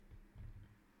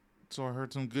So I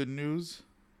heard some good news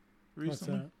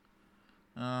recently. What's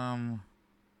that?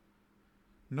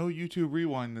 No YouTube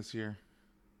Rewind this year.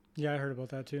 Yeah, I heard about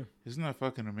that too. Isn't that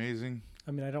fucking amazing?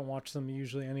 I mean, I don't watch them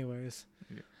usually anyways.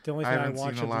 Yeah. The only thing I haven't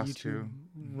watch seen of the the last YouTube two.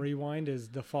 Rewind is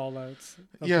the fallouts.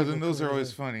 Yeah, then those are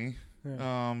always funny.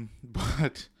 Yeah.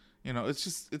 But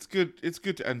it's good. It's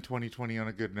good to end 2020 on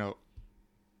a good note.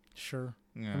 Sure.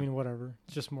 Yeah. I mean, whatever.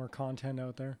 It's just more content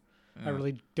out there. Yeah. I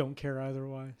really don't care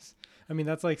otherwise. I mean,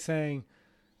 that's like saying,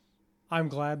 I'm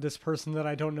glad this person that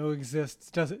I don't know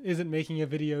exists isn't making a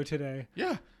video today.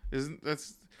 Yeah.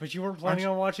 That's. But you weren't planning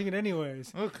on watching it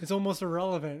anyways. Look. It's almost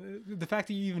irrelevant. The fact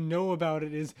that you even know about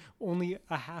it is only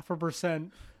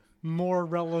 0.5% more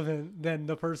relevant than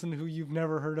the person who you've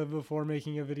never heard of before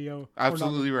making a video.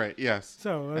 Absolutely right. Yes.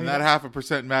 So, and that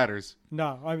 0.5% matters.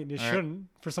 No, I mean, it shouldn't.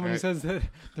 For someone who says that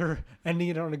they're ending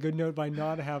it on a good note by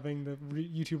not having the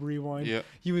YouTube Rewind,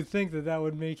 you would think that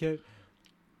would make it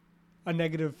a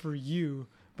negative for you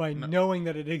by knowing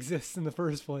that it exists in the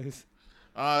first place.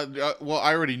 Well,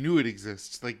 I already knew it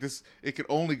exists. Like this, it could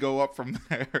only go up from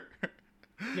there.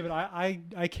 Yeah, but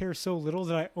I care so little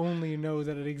that I only know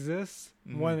that it exists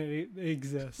when it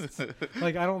exists.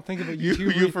 Like, I don't think about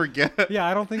YouTube. You forget. Yeah,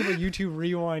 I don't think about YouTube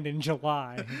Rewind in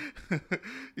July.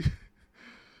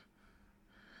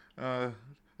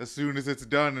 As soon as it's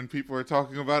done and people are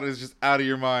talking about it, it's just out of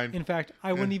your mind. In fact,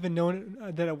 I wouldn't even know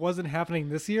that it wasn't happening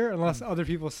this year unless other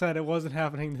people said it wasn't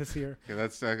happening this year. Yeah,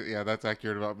 that's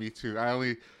accurate about me too. I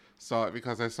only saw it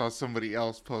because I saw somebody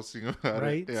else posting about it.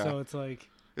 Right? Yeah. So it's like...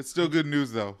 It's still good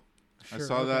news, though. Sure, I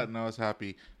saw that and I was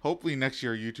happy. Hopefully next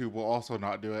year YouTube will also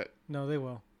not do it. No, they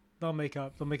will. They'll make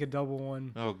up. They'll make a double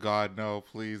one. Oh, God, no.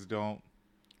 Please don't.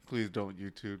 Please don't,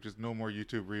 YouTube. Just no more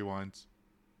YouTube rewinds.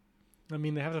 I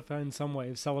mean, they have to find some way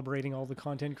of celebrating all the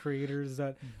content creators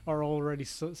that are already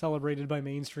celebrated by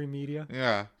mainstream media.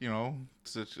 Yeah,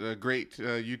 such great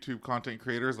YouTube content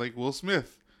creators like Will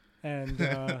Smith.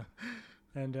 And...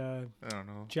 And I don't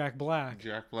know. Jack Black.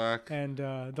 And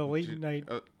the late night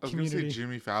I was community. going to say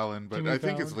Jimmy Fallon, but I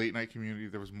think it's late night community.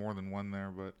 There was more than one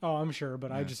there, but oh, I'm sure,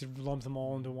 but I just lumped them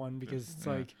all into one because it's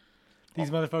like these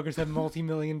motherfuckers have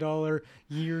multi-million-dollar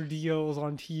year deals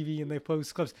on TV and they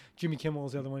post clips. Jimmy Kimmel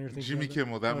is the other one you're thinking. Jimmy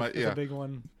Kimmel, that's a big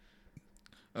one.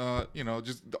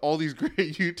 Just all these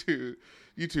great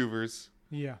YouTubers.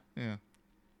 Yeah. Yeah.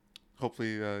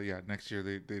 Hopefully, next year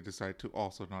they decide to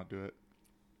also not do it.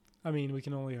 I mean, we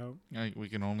can only hope. We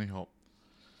can only hope.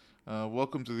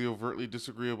 Welcome to the Overtly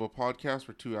Disagreeable Podcast,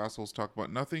 where two assholes talk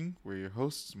about nothing. We're your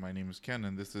hosts. My name is Ken,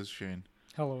 and this is Shane.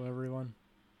 Hello, everyone.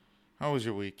 How was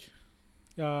your week?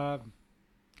 It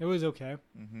was okay.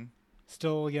 Mm-hmm.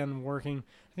 Still, again, working.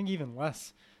 I think even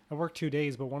less. I worked 2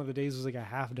 days, but one of the days was like a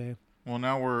half day. Well,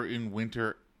 now we're in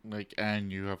winter,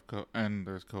 and you have and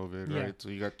there's COVID, right? So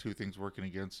you got two things working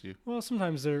against you. Well,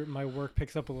 sometimes my work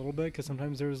picks up a little bit because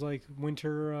sometimes there's like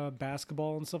winter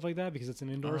basketball and stuff like that because it's an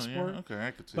indoor sport. Yeah, okay,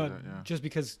 I could see that. Yeah. Just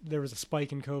because there was a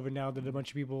spike in COVID now that a bunch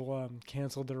of people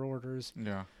canceled their orders.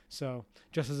 Yeah. So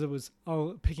just as it was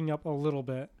picking up a little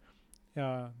bit,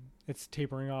 it's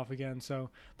tapering off again. So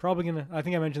probably gonna. I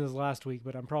think I mentioned this last week,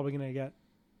 but I'm probably gonna get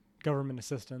government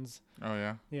assistance. Oh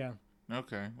yeah. Yeah.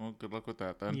 Okay. Well, good luck with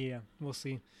that then. Yeah, we'll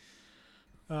see.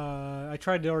 I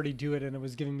tried to already do it, and it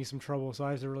was giving me some trouble, so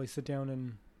I have to really sit down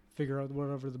and figure out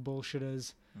whatever the bullshit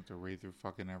is. You have to read through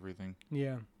fucking everything.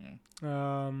 Yeah.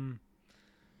 I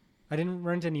didn't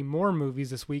rent any more movies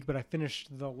this week, but I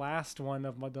finished the last one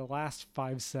of the last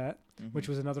 5 set, which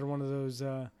was another one of those...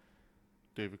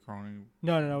 David Cronin.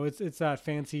 No. It's that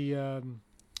fancy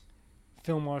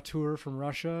film auteur from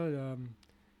Russia,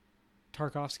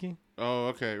 Tarkovsky. Oh,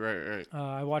 okay, right.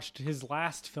 I watched his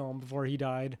last film before he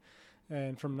died,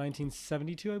 and from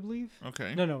 1972, I believe.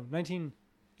 Okay. No,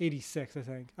 1986, I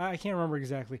think. I can't remember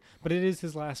exactly, but it is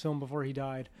his last film before he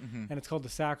died, and it's called The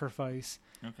Sacrifice.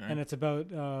 Okay. And it's about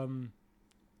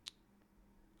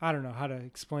I don't know how to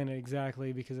explain it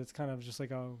exactly because it's kind of just like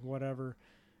a whatever.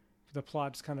 The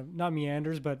plot's kind of not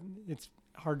meanders, but it's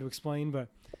hard to explain. But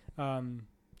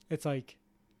it's like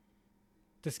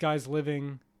this guy's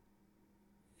living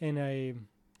in I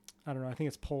don't know, I think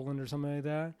it's Poland or something like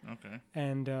that. Okay.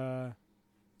 And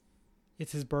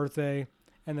it's his birthday.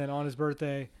 And then on his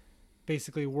birthday,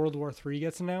 basically World War III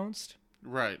gets announced.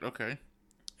 Right, okay.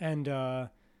 And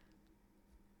I'm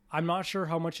not sure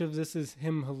how much of this is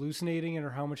him hallucinating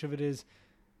or how much of it is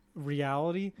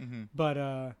reality.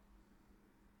 But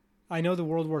I know the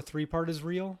World War III part is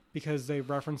real because they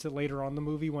reference it later on in the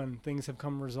movie when things have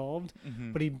come resolved.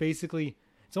 But he basically...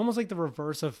 It's almost like the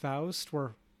reverse of Faust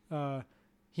where...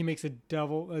 he makes a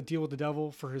deal with the devil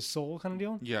for his soul kind of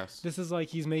deal. Yes. This is like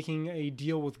he's making a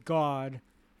deal with God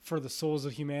for the souls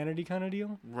of humanity kind of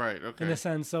deal. Right, okay. In the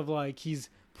sense of like he's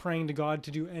praying to God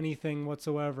to do anything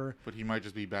whatsoever. But he might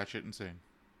just be batshit insane.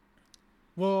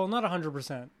 Well, not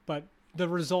 100%, but the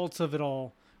results of it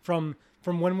all from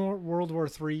when World War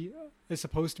III is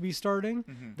supposed to be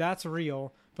starting, that's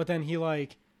real. But then he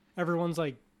like everyone's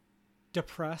like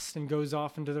depressed and goes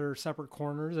off into their separate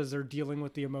corners as they're dealing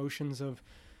with the emotions of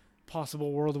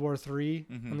possible World War III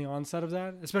on the onset of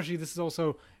that. Especially this is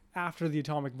also after the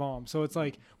atomic bomb. So it's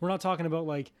like we're not talking about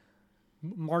like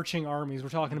marching armies. We're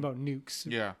talking about nukes.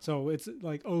 Yeah. So it's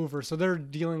like over. So they're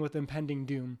dealing with impending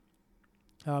doom.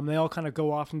 They all kind of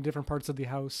go off in different parts of the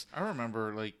house. I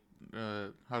remember like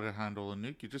how to handle a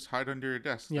nuke. You just hide under your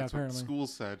desk. Yeah, That's apparently. what school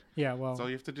said. Yeah, well, that's all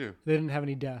you have to do. They didn't have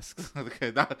any desks.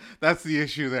 Okay, that's the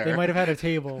issue there. They might have had a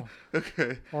table.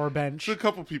 Okay. Or a bench. So a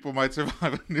couple people might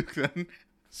survive a nuke then.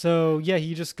 So yeah,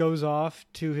 he just goes off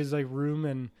to his like room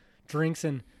and drinks,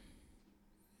 and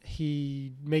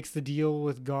he makes the deal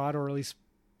with God, or at least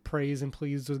prays and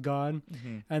pleads with God.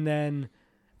 And then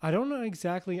I don't know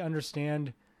exactly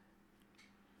understand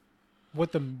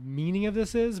what the meaning of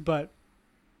this is, but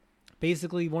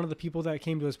basically one of the people that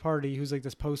came to his party, who's like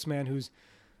this postman who's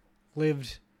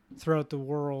lived throughout the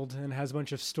world and has a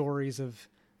bunch of stories of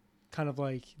kind of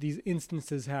like these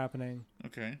instances happening.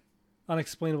 Okay.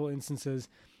 Unexplainable instances,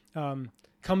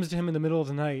 comes to him in the middle of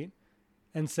the night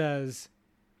and says,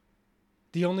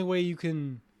 the only way you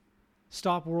can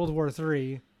stop World War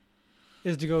III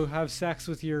is to go have sex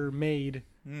with your maid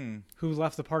who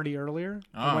left the party earlier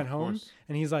and went home.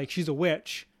 And he's like, she's a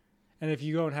witch. And if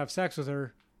you go and have sex with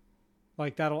her,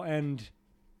 like that'll end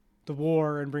the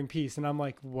war and bring peace. And I'm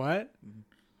like, what?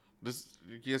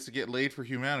 He has to get laid for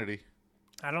humanity.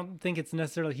 I don't think it's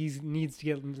necessarily he needs to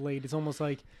get laid. It's almost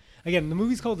like, again, the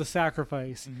movie's called The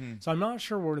Sacrifice. So I'm not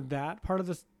sure where that part of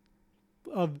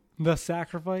the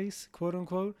sacrifice, quote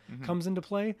unquote, comes into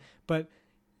play. But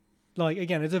like,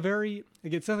 again, it's like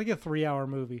a 3-hour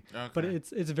movie, but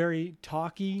it's very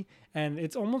talky, and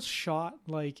it's almost shot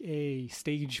like a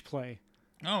stage play.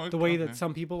 The way that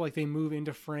some people like they move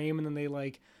into frame and then they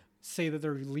like say that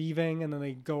they're leaving and then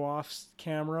they go off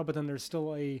camera, but then there's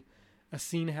still a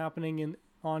scene happening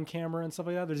on camera and stuff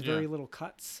like that. There's very little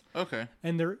cuts. Okay.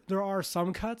 And there are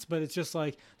some cuts, but it's just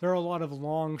like there are a lot of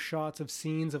long shots of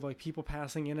scenes of like people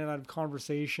passing in and out of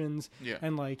conversations. Yeah.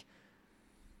 And like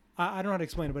I don't know how to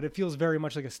explain it, but it feels very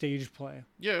much like a stage play.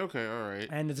 Yeah, okay, all right.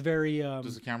 And it's very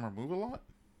does the camera move a lot?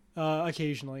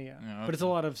 Occasionally, yeah. Okay. But it's a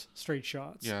lot of straight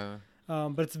shots. Yeah.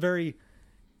 But it's very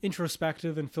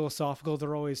introspective and philosophical.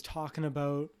 They're always talking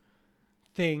about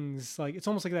things. Like it's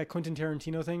almost like that Quentin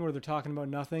Tarantino thing where they're talking about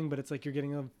nothing, but it's like you're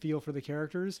getting a feel for the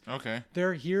characters. Okay.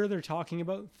 They're talking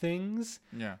about things.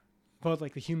 Yeah. About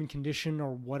like the human condition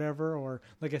or whatever, or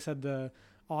like I said, the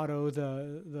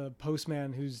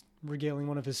postman who's regaling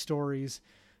one of his stories.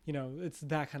 You know, it's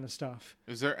that kind of stuff.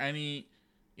 Is there any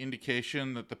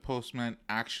indication that the postman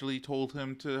actually told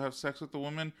him to have sex with the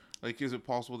woman? Like, is it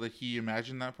possible that he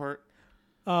imagined that part?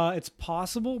 It's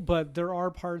possible, but there are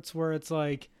parts where it's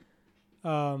like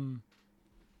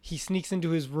he sneaks into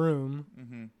his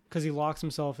room because he locks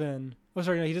himself in. Oh,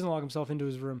 sorry, no, he doesn't lock himself into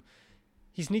his room.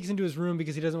 He sneaks into his room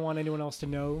because he doesn't want anyone else to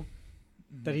know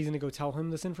that he's going to go tell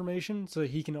him this information so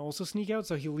that he can also sneak out.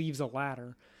 So he leaves a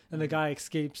ladder, and the guy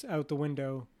escapes out the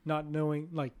window, not knowing,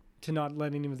 like, to not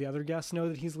let any of the other guests know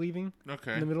that he's leaving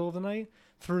in the middle of the night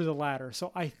through the ladder.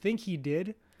 So I think he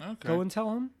did go and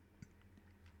tell him.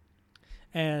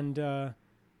 And,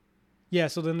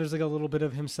 so then there's like a little bit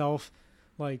of himself,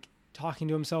 like talking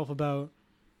to himself about,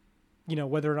 you know,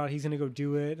 whether or not he's going to go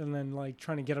do it, and then like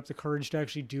trying to get up the courage to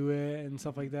actually do it and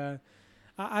stuff like that.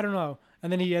 I don't know.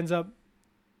 And then he ends up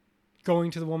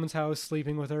going to the woman's house,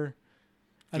 sleeping with her.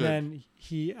 And then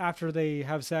after they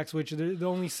have sex, which the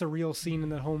only surreal scene in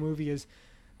the whole movie is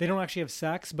they don't actually have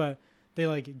sex, but they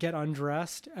like get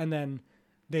undressed and then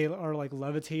they are like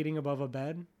levitating above a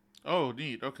bed. Oh,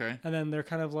 neat. Okay. And then they're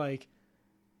kind of like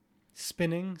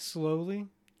spinning slowly.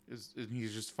 Is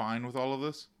he's just fine with all of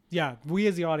this? Yeah, we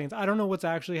as the audience, I don't know what's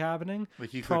actually happening. Like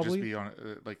he could just be on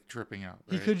like tripping out.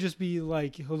 Right? He could just be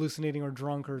like hallucinating or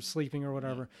drunk or sleeping or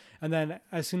whatever. And then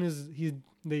as soon as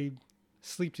they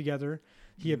sleep together,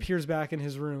 he appears back in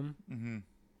his room.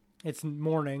 It's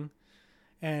morning,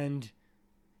 and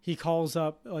he calls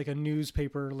up like a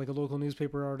newspaper, like a local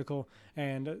newspaper article,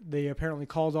 and they apparently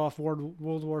called off World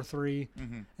War III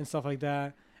and stuff like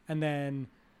that. And then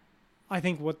I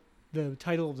think what the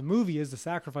title of the movie is, The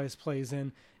Sacrifice, plays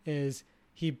in is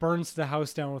he burns the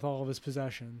house down with all of his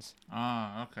possessions.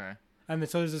 Ah, okay. And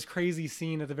so there's this crazy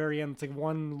scene at the very end. It's like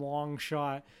one long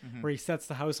shot where he sets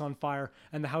the house on fire,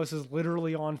 and the house is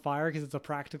literally on fire because it's a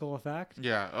practical effect.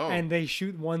 Yeah. Oh. And they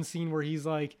shoot one scene where he's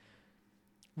like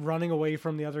running away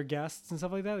from the other guests and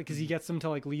stuff like that, because he gets them to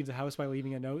like leave the house by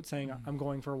leaving a note saying, "I'm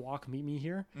going for a walk. Meet me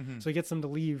here." So he gets them to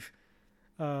leave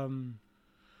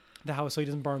the house so he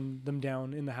doesn't burn them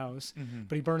down in the house.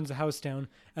 But he burns the house down,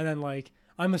 and then like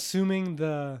I'm assuming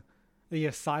the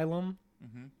asylum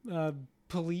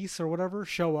police or whatever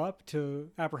show up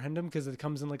to apprehend him, because it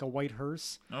comes in like a white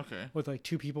hearse with like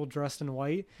two people dressed in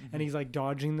white, and he's like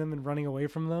dodging them and running away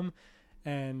from them,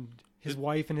 and his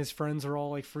wife and his friends are all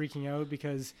like freaking out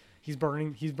because he's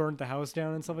burnt the house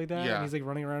down and stuff like that. And he's like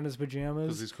running around in his pajamas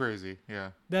because he's crazy.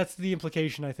 Yeah, that's the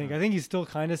implication. I think he's still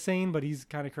kind of sane, but he's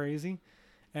kind of crazy.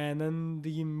 And then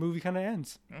the movie kind of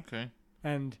ends. Okay.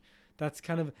 And that's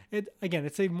kind of it. Again,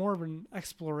 it's a more of an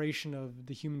exploration of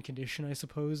the human condition, I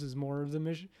suppose, is more of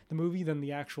the movie than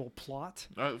the actual plot.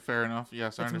 Fair enough.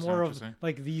 Yes, I understand it's more what of you're saying.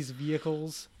 Like these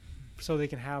vehicles, so they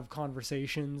can have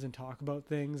conversations and talk about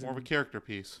things. More of a character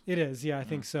piece. It is, yeah, I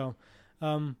think so.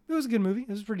 It was a good movie. It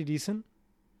was pretty decent.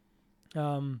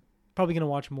 Probably gonna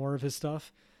watch more of his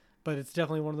stuff, but it's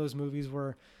definitely one of those movies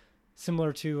where,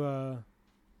 similar to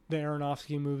the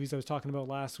Aronofsky movies I was talking about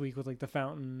last week with like The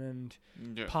Fountain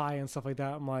and Pie and stuff like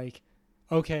that, I'm like,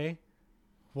 okay,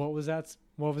 what was that?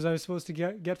 What was I supposed to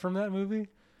get from that movie?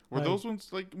 Were those ones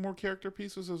like more character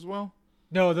pieces as well?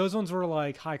 No, those ones were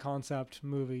like high concept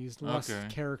movies, less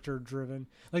character driven.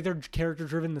 Like they're character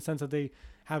driven in the sense that they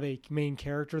have a main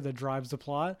character that drives the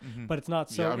plot, but it's not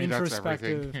so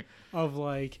introspective of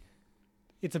like,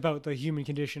 it's about the human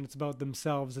condition. It's about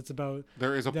themselves. It's about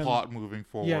there is a plot moving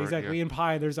forward. Yeah, exactly. In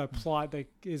Pie, there's a plot that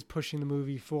is pushing the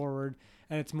movie forward,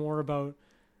 and it's more about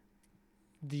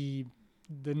the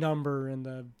number and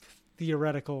the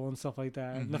theoretical and stuff like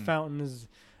that. And The Fountain is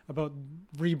about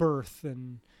rebirth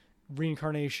and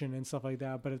reincarnation and stuff like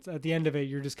that. But it's at the end of it,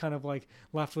 you're just kind of like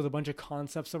left with a bunch of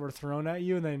concepts that were thrown at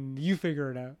you, and then you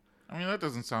figure it out. I mean, that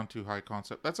doesn't sound too high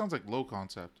concept. That sounds like low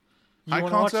concept. You want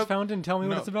to watch The Fountain and tell me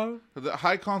what it's about? The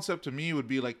high concept to me would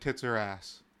be like Tits or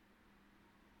Ass.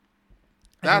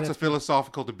 That's a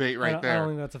philosophical debate right there. I don't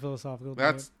think that's a philosophical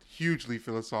debate. That's hugely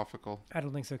philosophical. I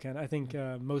don't think so, Ken. I think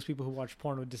most people who watch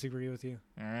porn would disagree with you.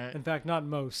 All right. In fact, not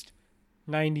most.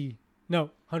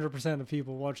 100% of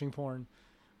people watching porn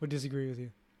would disagree with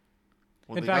you.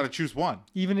 Well, they got to choose one.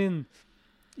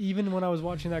 Even when I was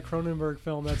watching that Cronenberg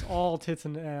film, that's all tits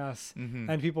and ass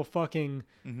and people fucking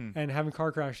and having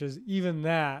car crashes. Even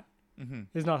that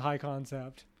is not high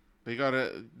concept. They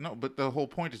gotta but the whole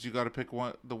point is you gotta pick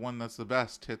the one that's the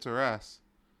best, tits or ass.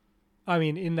 I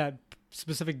mean, in that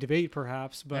specific debate,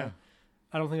 perhaps, but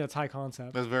I don't think that's high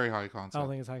concept. That's very high concept. I don't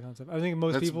think it's high concept. I think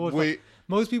most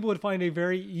people would find a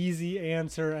very easy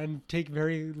answer and take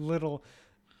very little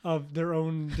of their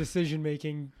own decision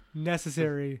making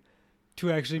necessary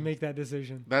to actually make that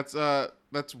decision. That's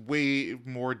way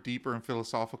more deeper and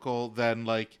philosophical than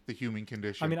like the human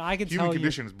condition. I mean, I could tell you human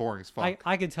condition is boring as fuck.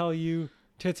 I could tell you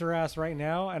tits or ass right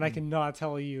now, and I cannot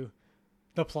tell you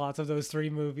the plots of those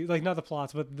three movies. Like, not the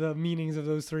plots, but the meanings of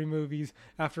those three movies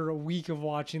after a week of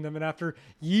watching them and after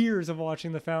years of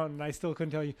watching The Fountain. I still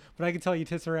couldn't tell you, but I could tell you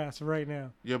tits or ass right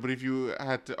now. Yeah, but if you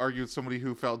had to argue with somebody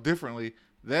who felt differently,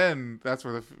 then that's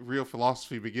where the real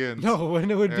philosophy begins. No,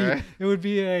 and it would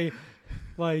be a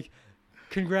like,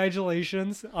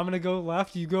 congratulations, I'm gonna go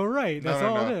left, you go right. That's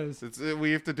all it is.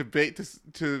 We have to debate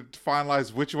to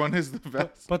finalize which one is the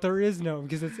best. But there is no,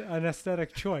 because it's an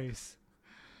aesthetic choice.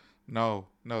 No.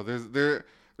 There's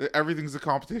everything's a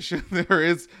competition. There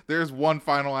is one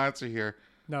final answer here.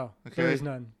 No, there is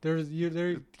none.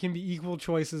 There can be equal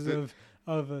choices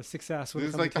of success. This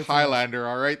is like the Highlander,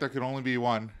 all right? There can only be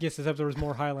one. Yes, except there was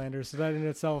more Highlanders, so that in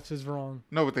itself is wrong.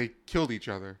 No, but they killed each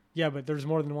other. Yeah, but there's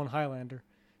more than one Highlander.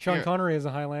 Sean Connery is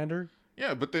a Highlander.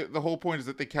 Yeah, but the whole point is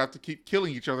that they have to keep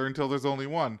killing each other until there's only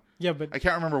one. Yeah, but I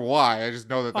can't remember why. I just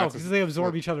know that. Because they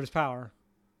absorb each other's power.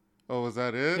 Oh, was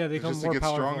that it? Yeah, they become just more to get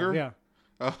powerful. Stronger? Yeah.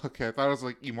 Oh, okay. I thought it was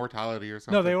like immortality or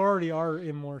something. No, they already are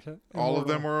immortal. All of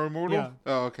them are immortal? Yeah.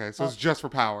 Oh, okay. So it's just for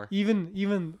power.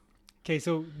 Even okay,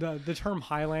 so the term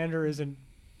Highlander isn't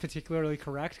particularly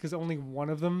correct because only one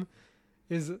of them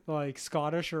is like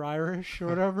Scottish or Irish or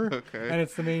whatever. Okay. And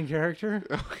it's the main character.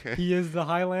 Okay. He is the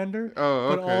Highlander. Oh,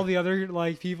 okay. But all the other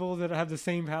like people that have the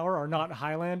same power are not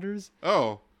Highlanders.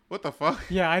 Oh, what the fuck?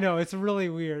 Yeah, I know. It's really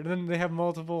weird. And then they have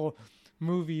multiple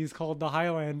movies called The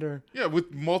Highlander. Yeah,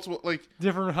 with multiple like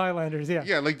different Highlanders. Yeah.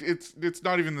 Yeah, like it's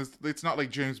not even this. It's not like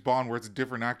James Bond where it's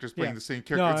different actors playing the same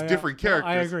character. It's different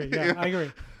characters. No, I agree. Yeah, I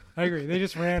agree. I agree. They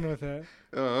just ran with it.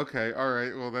 Oh, okay. All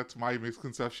right. Well, that's my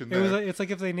misconception It there. was like, it's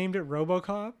like if they named it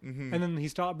RoboCop, Mm-hmm. and then he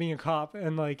stopped being a cop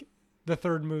in like the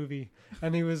third movie,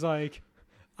 and he was like,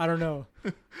 I don't know,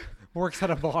 works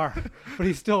at a bar, but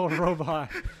he's still a robot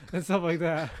and stuff like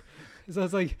that. So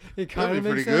it's like it kind of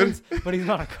makes sense, but he's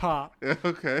not a cop. Yeah,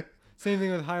 okay. Same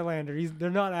thing with Highlander. They're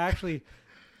not actually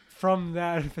from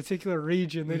that particular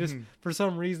region. They just, for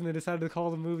some reason, they decided to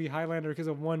call the movie Highlander because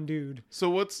of one dude. So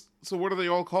what are they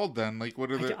all called then? Like,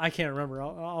 what are they? I can't remember.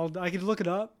 I could look it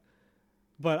up,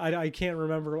 but I can't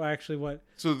remember actually what.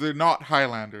 So they're not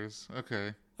Highlanders.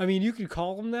 Okay. I mean, you could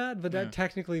call them that, but that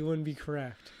technically wouldn't be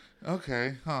correct.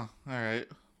 Okay. Huh. All right.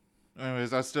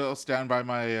 Anyways, I still stand by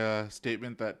my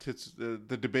statement that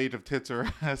the debate of tits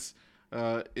or ass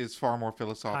is far more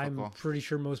philosophical. I'm pretty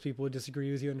sure most people would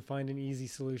disagree with you and find an easy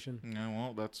solution. Yeah,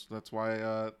 well, that's why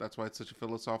it's such a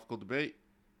philosophical debate.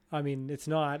 I mean, it's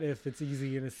not if it's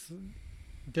easy and it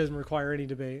doesn't require any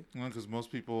debate. Well, because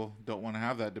most people don't want to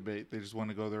have that debate; they just want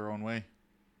to go their own way.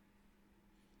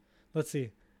 Let's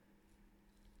see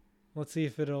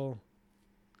if it'll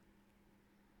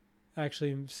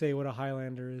actually say what a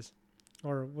Highlander is,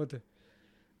 or what the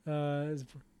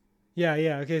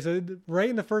yeah. Okay, so right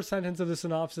in the first sentence of the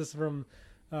synopsis from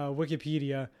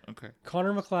Wikipedia, Okay.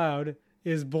 Connor MacLeod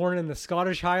is born in the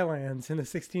Scottish Highlands in the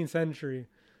 16th century.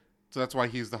 So that's why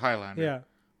he's the Highlander. Yeah.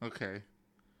 Okay.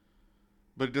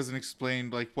 But it doesn't explain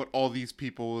like what all these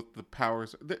people with the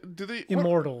powers do they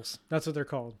Immortals. That's what they're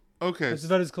called. Okay. That's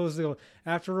about as close as they go.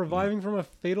 After reviving from a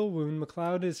fatal wound,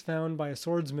 MacLeod is found by a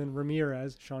swordsman,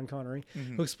 Ramirez, Sean Connery,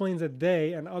 who explains that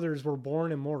they and others were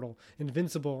born immortal,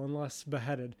 invincible unless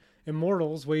beheaded.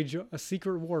 Immortals wage a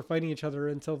secret war fighting each other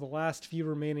until the last few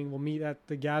remaining will meet at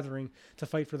the gathering to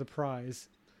fight for the prize.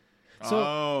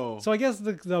 So I guess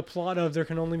the plot of there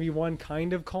can only be one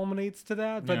kind of culminates to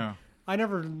that, but I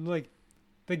never, like,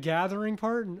 the gathering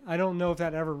part, I don't know if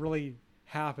that ever really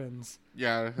happens.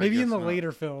 Yeah. Maybe in the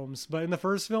later films, but in the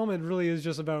first film, it really is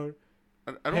just about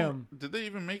him. Did they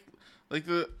even make like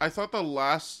I thought the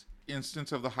last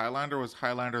instance of the Highlander was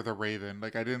Highlander the Raven.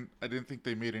 Like I didn't think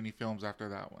they made any films after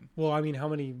that one. Well, I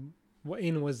mean, what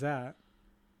in was that?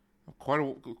 Quite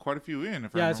a few in. Yeah,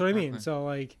 that's what I mean. So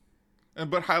like,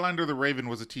 but Highlander the Raven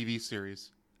was a TV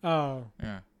series. Oh.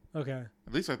 Yeah. Okay.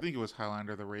 At least I think it was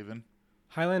Highlander the Raven.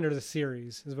 Highlander the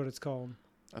series is what it's called.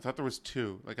 I thought there was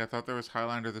two. Like I thought there was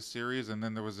Highlander the series, and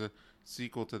then there was a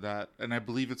sequel to that, and I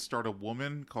believe it starred a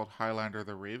woman called Highlander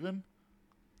the Raven.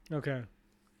 Okay.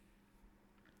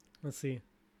 Let's see.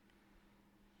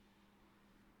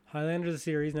 Highlander the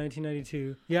series,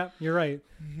 1992. Yeah, you're right.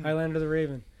 Highlander the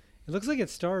Raven. It looks like it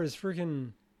stars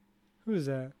freaking. Who is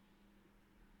that?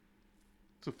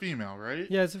 It's a female, right?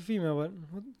 Yeah, it's a female,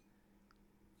 but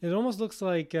it almost looks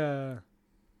like. No,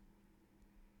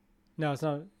 it's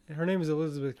not. Her name is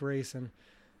Elizabeth Grayson,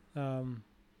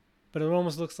 but it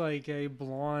almost looks like a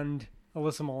blonde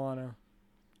Alyssa Milano. I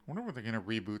wonder when they're gonna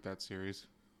reboot that series.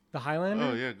 The Highlander?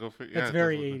 Oh yeah, go for it. That's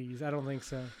very 80s. I don't think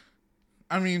so.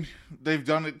 I mean, they've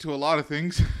done it to a lot of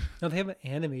things. No, they have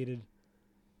animated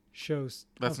shows.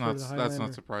 That's not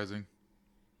surprising. I'm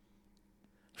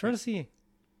trying to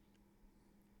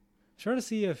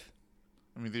see if.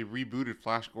 I mean, they rebooted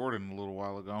Flash Gordon a little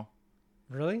while ago.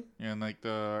 Really? Yeah, in like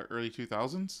the early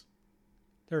 2000s.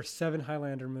 There are 7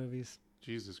 Highlander movies.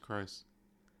 Jesus Christ.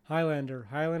 Highlander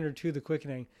 2, The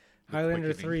Quickening,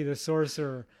 Highlander 3, The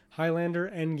Sorcerer, Highlander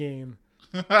Endgame.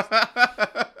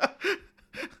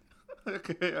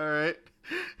 Okay, all right.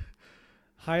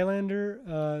 Highlander,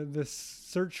 The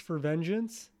Search for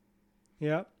Vengeance.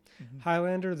 Yep.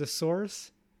 Highlander, The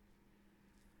Source.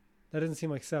 That doesn't seem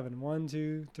like 7. 1,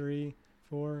 2, 3,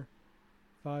 4,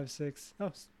 5, 6.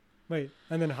 Oh, wait.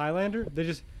 And then Highlander? They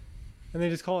just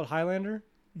call it Highlander?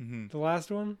 Mm-hmm. The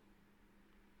last one?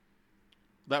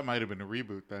 That might have been a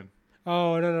reboot then.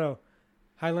 Oh, no.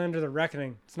 Highlander The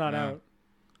Reckoning. It's not out.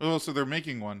 Oh, so they're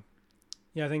making one.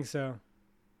 Yeah, I think so.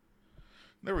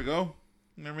 There we go.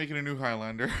 They're making a new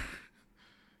Highlander.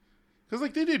 Because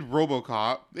like they did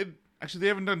RoboCop. They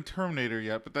haven't done Terminator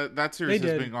yet, but that series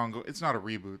has been ongoing. It's not a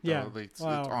reboot though. Yeah. It's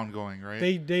ongoing, right?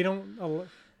 They don't.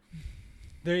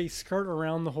 They skirt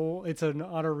around the whole. It's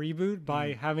not a reboot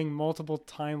by having multiple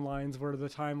timelines where the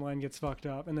timeline gets fucked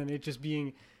up, and then it just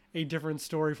being a different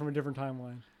story from a different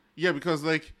timeline. Yeah, because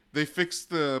like they fix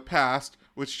the past,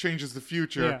 which changes the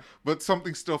future, but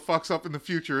something still fucks up in the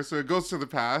future, so it goes to the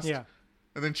past, and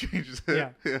then changes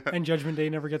it. Yeah. And Judgment Day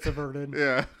never gets averted.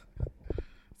 Yeah,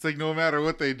 it's like no matter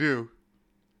what they do.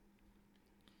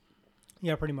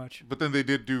 Yeah, pretty much. But then they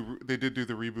did do the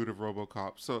reboot of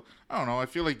RoboCop, so I don't know. I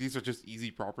feel like these are just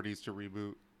easy properties to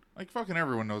reboot. Like fucking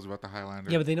everyone knows about the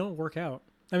Highlander. Yeah, but they don't work out.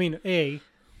 I mean,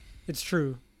 it's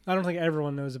true. I don't think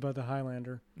everyone knows about the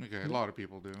Highlander. Okay, a lot of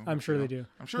people do. I'm sure they do.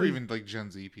 I'm sure even like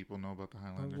Gen Z people know about the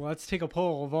Highlander. Let's take a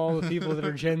poll of all the people that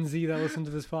are Gen Z that listen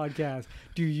to this podcast.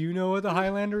 Do you know what the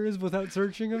Highlander is without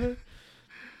searching of it?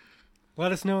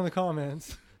 Let us know in the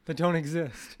comments that don't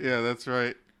exist. Yeah, that's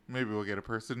right. Maybe we'll get a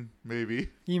person. Maybe.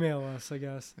 Email us, I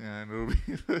guess. Yeah, and it'll be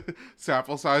the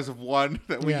sample size of one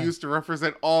that we use to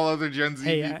represent all other Gen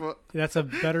Z people. That's a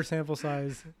better sample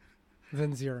size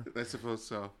than 0. I suppose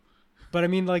so. But I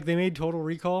mean, like, they made Total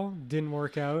Recall, didn't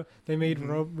work out. They made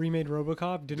remade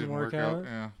RoboCop, didn't work out.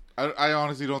 Yeah, I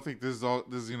honestly don't think this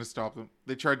is gonna stop them.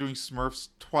 They tried doing Smurfs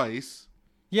twice.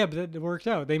 Yeah, but it worked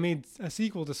out. They made a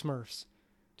sequel to Smurfs,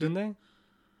 didn't they?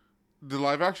 The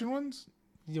live action ones?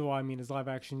 Yeah, well, I mean, as live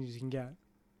action as you can get.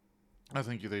 I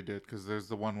think they did, because there's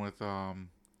the one with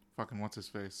fucking what's his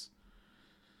face,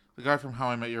 the guy from How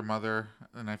I Met Your Mother,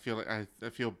 and I feel like I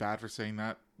feel bad for saying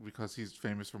that because he's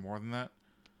famous for more than that.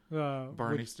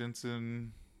 Barney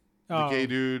Stinson, the gay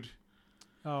dude.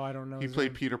 Oh, I don't know. He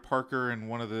played Peter Parker in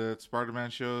one of the Spider-Man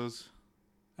shows.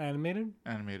 Animated?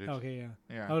 Animated. Okay,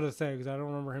 yeah. Yeah. I would say because I don't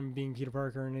remember him being Peter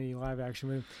Parker in any live action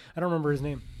movie. I don't remember his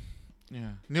name.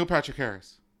 Yeah, Neil Patrick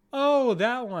Harris. Oh,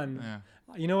 that one.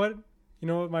 Yeah. You know what? You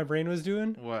know what my brain was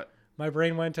doing? What? My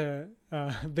brain went to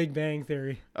Big Bang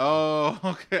Theory. Oh,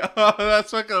 okay. Oh,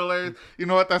 that's fucking hilarious. You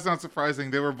know what? That's not surprising.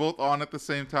 They were both on at the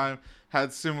same time,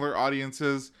 had similar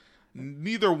audiences.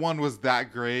 Neither one was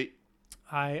that great.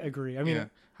 I agree. I mean,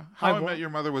 How I Met Your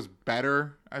Mother was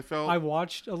better, I felt. I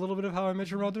watched a little bit of How I Met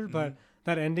Your Mother, but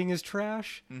that ending is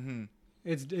trash. Mm-hmm.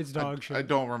 It's dog shit. I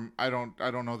don't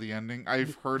know the ending.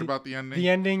 I've heard about the ending. The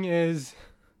ending is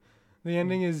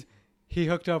he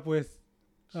hooked up with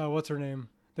what's her name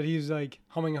that he's like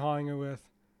humming and hawing with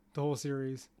the whole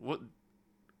series. What?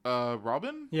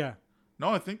 Robin? Yeah.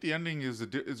 No, I think the ending is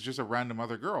just a random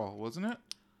other girl, wasn't it?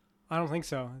 I don't think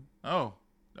so. Oh,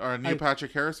 or Neil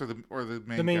Patrick Harris or the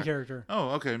main character. Oh,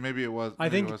 okay, maybe it was. I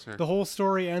think it was her. The whole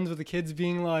story ends with the kids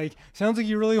being like, "Sounds like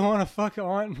you really want to fuck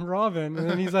Aunt Robin," and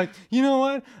then he's like, "You know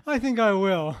what? I think I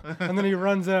will," and then he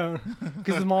runs out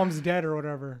because his mom's dead or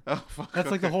whatever. Oh, fuck.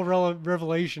 That's like the whole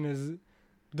revelation is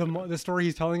the story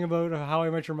he's telling about How I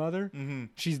Met Your Mother. Mm-hmm.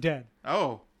 She's dead.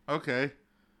 Oh, okay.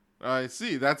 I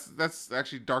see. That's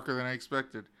actually darker than I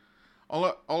expected.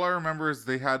 All I remember is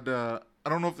they had. I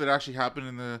don't know if it actually happened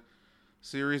in the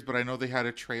series, but I know they had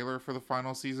a trailer for the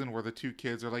final season where the two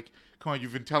kids are like, "Come on,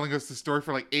 you've been telling us the story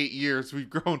for like 8 years. We've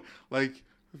grown like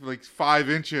 5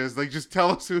 inches. Like, just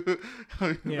tell us who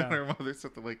our mother,"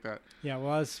 something like that. Yeah,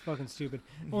 well, that's fucking stupid.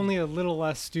 Only a little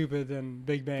less stupid than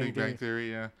Big Bang Theory. Big Bang Theory,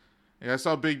 yeah. Yeah, I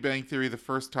saw Big Bang Theory the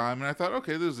first time, and I thought,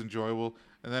 okay, this is enjoyable.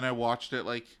 And then I watched it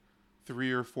like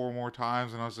 3 or 4 more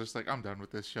times, and I was just like, I'm done with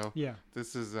this show. Yeah.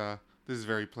 This is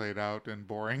very played out and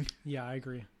boring. Yeah, I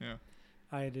agree. Yeah.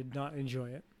 I did not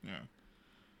enjoy it.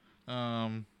 Yeah.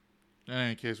 In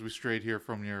any case, we strayed here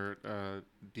from your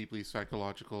deeply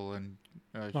psychological and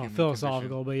human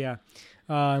philosophical, condition. But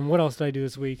yeah. And what else did I do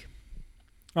this week?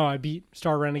 Oh, I beat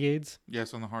Star Renegades.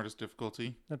 Yes, on the hardest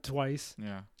difficulty. Twice.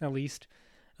 Yeah. At least.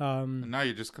 And now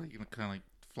you're just kind of like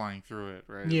flying through it,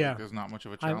 right? Yeah. Like, there's not much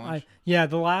of a challenge.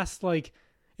 The last, like,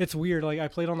 it's weird. Like, I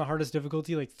played on the hardest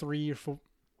difficulty like 3 or 4.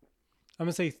 I'm going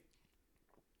to say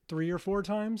 3 or 4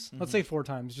 times. Mm-hmm. Let's say 4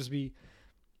 times. Just be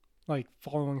like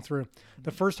following through. Mm-hmm.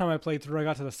 The first time I played through, I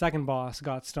got to the second boss,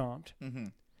 got stomped. Mm-hmm.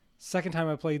 Second time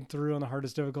I played through on the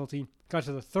hardest difficulty, got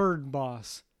to the third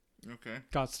boss. Okay.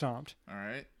 Got stomped. All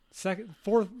right.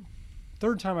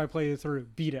 Third time I played it through,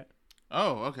 beat it.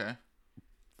 Oh, okay.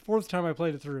 Fourth time I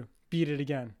played it through, beat it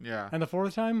again. Yeah. And the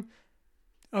fourth time,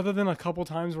 other than a couple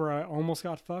times where I almost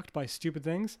got fucked by stupid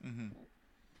things,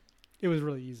 it was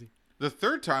really easy. The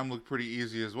third time looked pretty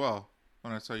easy as well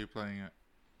when I saw you playing it.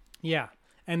 Yeah.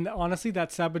 And honestly,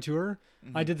 that Saboteur,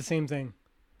 I did the same thing.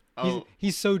 Oh.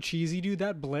 He's so cheesy, dude.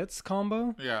 That Blitz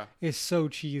combo is so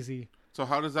cheesy. So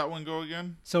how does that one go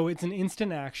again? So it's an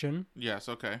instant action. Yes,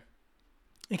 okay.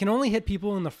 It can only hit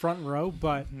people in the front row,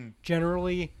 but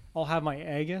generally I'll have my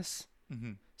Aegis.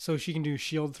 So she can do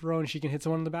shield throw and she can hit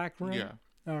someone in the back row. Yeah.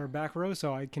 Or back row,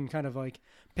 so I can kind of like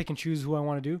pick and choose who I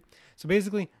want to do. So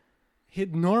basically,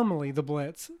 normally the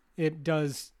Blitz, it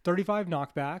does 35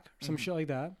 knockback, some shit like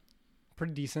that.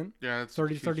 Pretty decent. Yeah, it's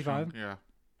 30 to 35. Yeah.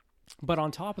 But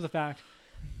on top of the fact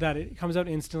that it comes out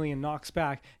instantly and knocks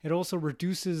back, it also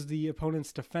reduces the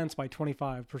opponent's defense by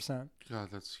 25%. God,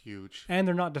 that's huge. And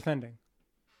they're not defending.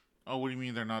 Oh, what do you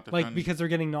mean they're not defending? Like, because they're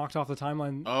getting knocked off the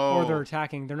timeline or they're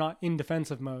attacking. They're not in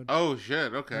defensive mode. Oh,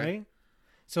 shit. Okay. Right?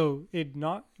 So,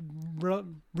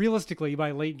 realistically,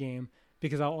 by late game,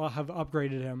 because I'll have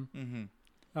upgraded him,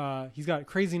 He's got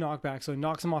crazy knockback, so it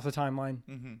knocks him off the timeline.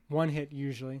 Mm-hmm. One hit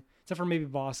usually, except for maybe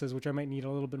bosses, which I might need a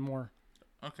little bit more.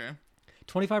 Okay.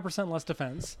 25% less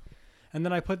defense. And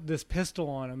then I put this pistol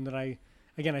on him that I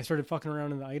started fucking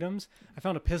around in the items. I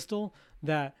found a pistol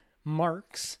that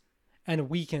marks and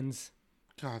weakens.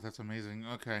 God, that's amazing.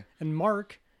 Okay. And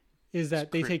mark is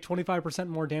that they crit. take 25%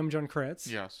 more damage on crits.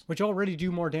 Yes. Which already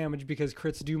do more damage because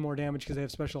crits do more damage because they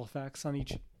have special effects on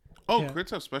each. Oh, Yeah.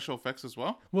 crits have special effects as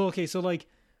well? Well, okay, so like,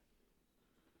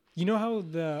 you know how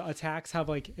the attacks have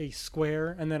like a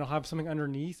square and then it'll have something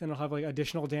underneath and it'll have like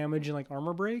additional damage and like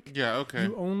armor break? Yeah, okay.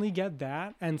 You only get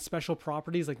that and special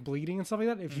properties like bleeding and stuff like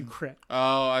that if you crit.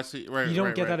 Oh, I see. Right. You don't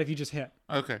right, get right. that if you just hit.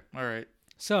 Okay. All right.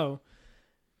 So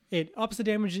it ups the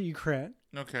damage that you crit.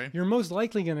 Okay. You're most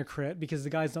likely going to crit because the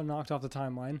guy's not knocked off the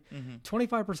timeline.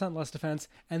 25% less defense,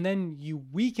 and then you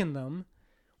weaken them,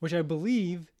 which I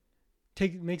believe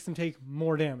makes them take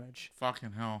more damage.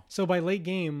 Fucking hell. So by late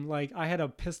game, like I had a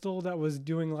pistol that was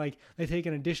doing like they take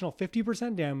an additional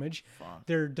 50% damage. Fuck.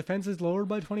 Their defense is lowered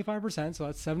by 25%, so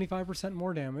that's 75%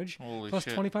 more damage. Holy plus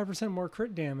shit. 25% more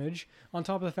crit damage on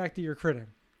top of the fact that you're critting.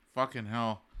 Fucking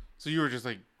hell. So you were just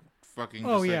like fucking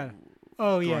Oh, just, yeah. like,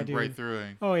 Oh going yeah, dude. right through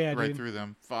it. Oh yeah, right dude. through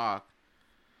them. Fuck.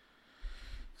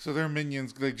 So their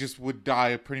minions, they just would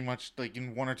die pretty much like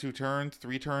in 1 or 2 turns,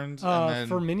 3 turns, and then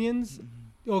For minions,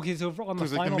 okay. So on the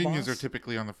because like final the minions boss, are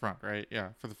typically on the front, right? Yeah,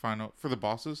 for the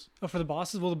bosses. for the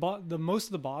bosses, well, the most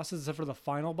of the bosses, except for the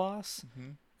final boss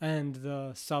and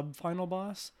the sub final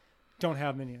boss, don't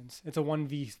have minions. It's a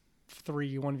 1v3,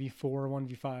 1v4,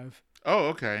 1v5. Oh,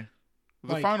 okay.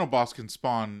 The Like- final boss can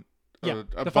spawn Yeah,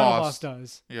 a the boss. final boss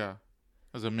does. Yeah,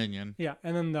 as a minion. Yeah,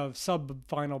 and then the sub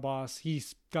final boss,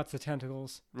 he's got the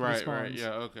tentacles. that he Right, right. spawns.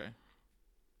 Yeah, okay.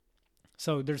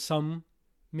 So there's some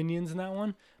minions in that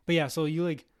one, but yeah. So you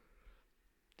like,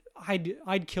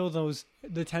 I'd kill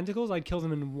the tentacles. I'd kill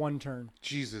them in 1 turn.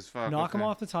 Jesus, fuck. Knock them okay.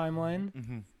 off the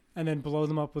timeline, and then blow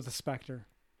them up with a specter.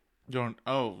 Don't.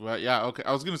 Oh, right, yeah. Okay.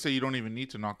 I was gonna say you don't even need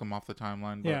to knock them off the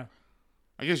timeline. But Yeah.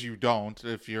 I guess you don't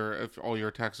if all your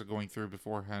attacks are going through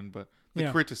beforehand. But the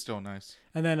Yeah. crit is still nice.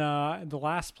 And then the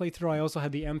last playthrough, I also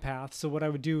had the empath. So what I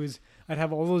would do is I'd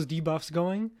have all those debuffs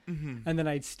going, and then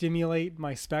I'd stimulate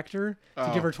my specter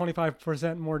to give her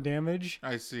 25% more damage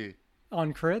I see.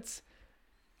 on crits,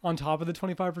 on top of the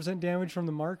 25% damage from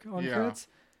the mark on Yeah. crits,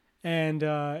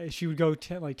 and she would go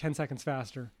 10 seconds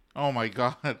faster. Oh my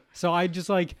god. So I just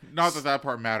like Not that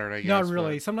part mattered. I guess. not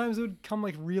really. Sometimes it would come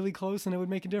like really close and it would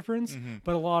make a difference,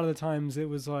 but a lot of the times it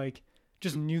was like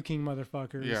just nuking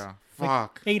motherfuckers. Yeah. Like,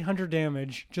 Fuck. 800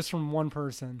 damage just from one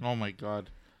person. Oh my god.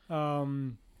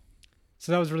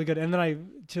 So that was really good. And then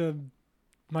to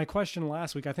my question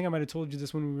last week, I think I might have told you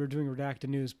this when we were doing redacted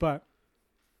news, but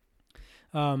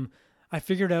I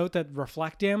figured out that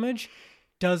reflect damage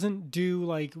doesn't do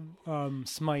like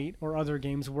Smite or other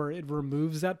games where it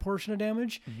removes that portion of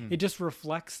damage. It just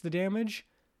reflects the damage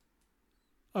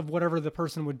of whatever the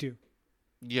person would do.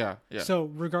 Yeah. Yeah. So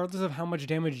regardless of how much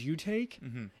damage you take,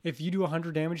 if you do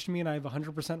 100 damage to me and I have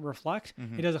 100% reflect,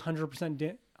 it does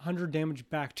 100 damage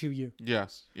back to you.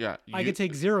 Yes. Yeah. I could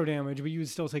take 0 damage, but you would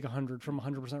still take 100 from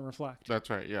 100% reflect. That's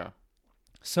right. Yeah.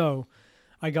 So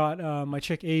I got my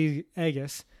chick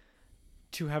Aegis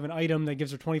to have an item that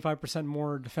gives her 25%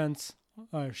 more defense,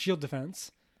 shield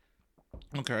defense.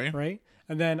 Okay. Right?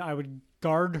 And then I would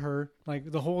guard her,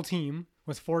 like the whole team,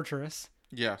 with Fortress.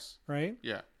 Yes. Right?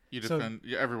 Yeah. You So- defend.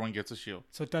 Yeah, everyone gets a shield.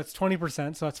 So that's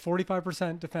 20%. So that's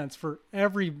 45% defense for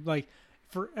everybody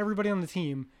on the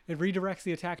team. It redirects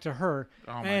the attack to her,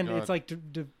 Oh my and god. it's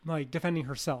like defending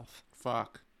herself.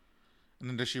 Fuck. And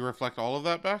then does she reflect all of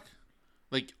that back?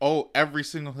 Like, every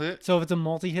single hit? So if it's a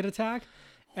multi-hit attack,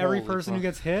 every Holy person who fuck.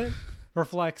 gets hit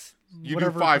reflects You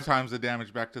whatever. do 5 times the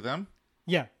damage back to them?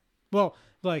 Yeah. Well,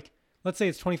 like let's say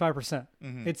it's 25%.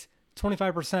 It's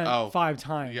 25% Oh, 5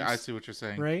 times. Yeah, I see what you're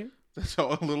saying. Right?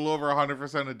 So a little over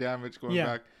 100% of damage going Yeah.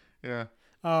 back. Yeah.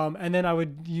 And then I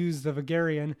would use the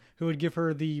Vigarian, who would give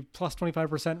her the plus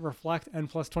 25% reflect and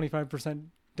plus 25%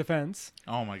 defense.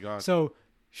 Oh my god. So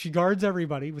she guards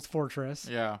everybody with Fortress.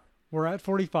 Yeah. We're at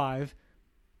 45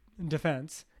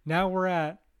 defense. Now we're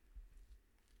at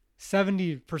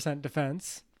 70%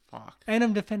 defense. Fuck. And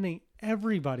I'm defending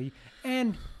everybody.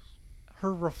 And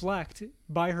her reflect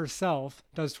by herself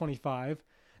does 25.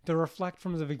 The reflect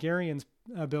from the Vigarian's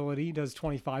ability does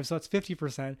 25, so that's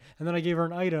 50%. And then I gave her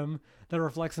an item that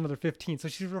reflects another 15. So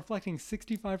she's reflecting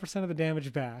 65% of the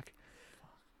damage back.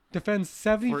 Defends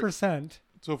 70%.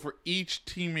 So for each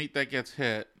teammate that gets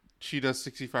hit, she does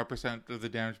 65% of the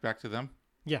damage back to them?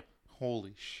 Yeah.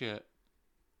 Holy shit.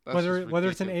 That's Whether just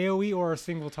it's an ridiculous. AoE or a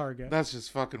single target. That's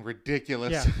just fucking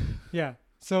ridiculous. Yeah. Yeah.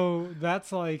 So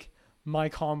that's like my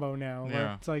combo now. Where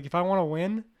Yeah. it's like if I want to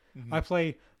win, Mm-hmm. I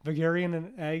play Vigarian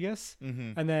and Aegis,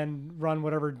 Mm-hmm. and then run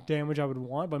whatever damage I would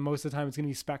want. But most of the time, it's gonna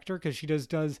be Spectre because she does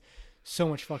so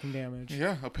much fucking damage.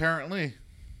 Yeah, apparently.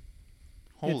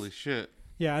 Holy It's- shit.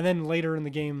 Yeah, and then later in the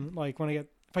game, like if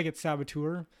I get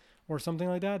Saboteur or something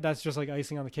like that, that's just like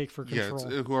icing on the cake for Yeah,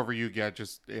 control. it's, whoever you get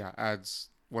just adds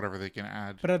whatever they can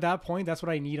add. But at that point, that's what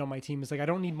I need on my team. Is like I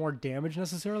don't need more damage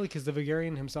necessarily because the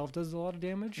Vigarian himself does a lot of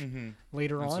damage Mm-hmm.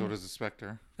 later And on, so does the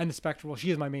Spectre. and the Spectre. Well, she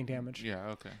is my main damage.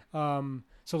 Yeah, okay.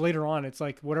 So later on, it's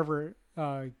like whatever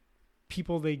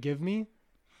people they give me.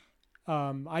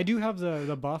 I do have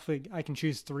the buff. Like, I can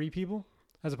choose 3 people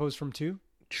as opposed from 2.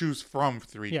 Choose from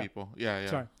 3 Yeah. people. Yeah.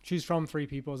 Sorry, choose from 3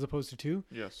 people as opposed to 2.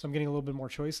 Yes. So I'm getting a little bit more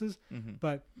choices. Mm-hmm.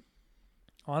 But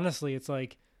honestly, it's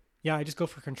like, yeah, I just go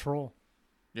for control.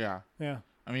 Yeah. Yeah.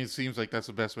 I mean, it seems like that's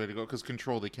the best way to go because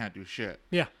control, they can't do shit.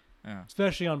 Yeah. Yeah.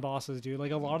 Especially on bosses, dude.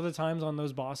 Like a lot of the times on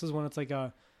those bosses when it's like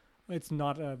it's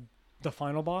not the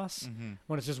final boss, Mm-hmm.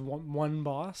 when it's just one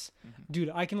boss, Mhm. dude,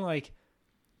 I can like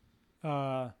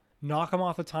knock him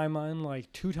off the timeline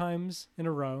like 2 times in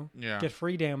a row, Yeah. get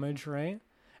free damage, right?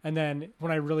 And then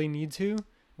when I really need to,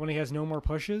 when he has no more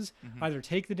pushes, Mhm. either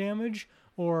take the damage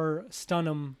or stun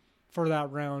him for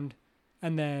that round,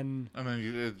 and then And then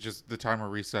it just the timer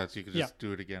resets. You can Yeah. just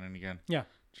do it again and again. Yeah.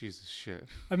 Jesus shit.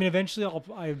 I mean eventually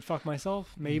I'd fuck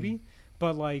myself maybe, Mm-hmm.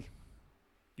 but like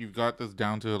You've got this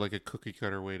down to like a cookie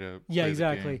cutter way to yeah, play the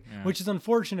exactly. game. Yeah. Which is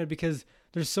unfortunate because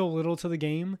there's so little to the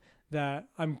game that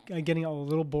I'm getting a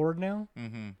little bored now,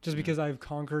 Mm-hmm. just because I've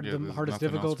conquered the there's hardest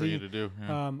nothing else for you difficulty. to do.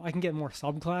 Yeah. I can get more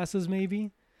subclasses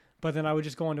maybe, but then I would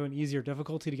just go onto an easier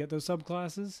difficulty to get those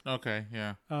subclasses. Okay.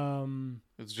 Yeah.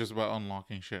 It's just about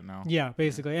unlocking shit now. Yeah,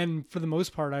 basically. And for the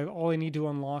most part, all I need to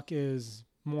unlock is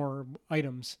more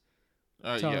items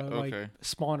to Yeah. like Okay.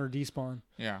 spawn or despawn.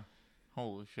 Yeah.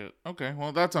 Holy shit. Okay.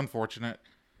 Well, that's unfortunate.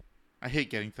 I hate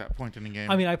getting to that point in the game.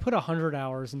 I mean, I put 100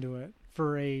 hours into it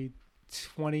for a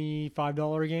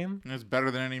 $25 game. It's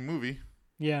better than any movie.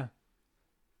 Yeah.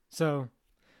 So,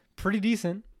 pretty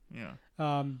decent. Yeah.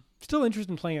 Still interested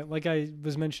in playing it. Like I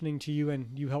was mentioning to you,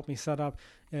 and you helped me set up.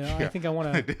 I Yeah. think I want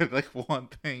I to. did like one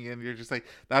thing, and you're just like,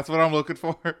 "That's what I'm looking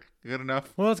for." Good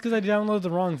enough. Well, it's because I downloaded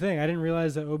the wrong thing. I didn't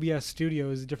realize that OBS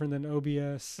Studio is different than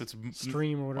OBS It's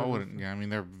Stream or whatever. I wouldn't. Yeah. I mean,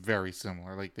 they're very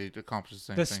similar. Like they accomplish the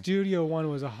same The thing. Studio one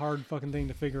was a hard fucking thing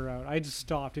to figure out. I just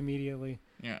stopped immediately.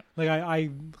 Yeah. Like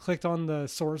I clicked on the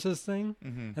sources thing,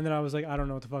 Mm-hmm. and then I was like, I don't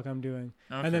know what the fuck I'm doing.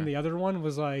 Okay. And then the other one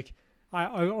was like, I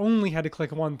only had to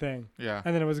click one thing, yeah.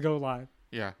 and then it was go live.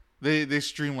 Yeah. They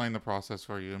streamline the process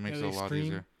for you. It makes Yeah, it a they lot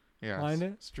easier. Yeah. streamlined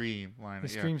it? Streamline The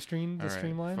it. the All right.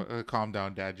 streamline. Calm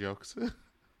down, dad jokes.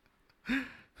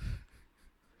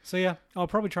 So yeah, I'll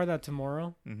probably try that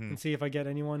tomorrow Mm-hmm. and see if I get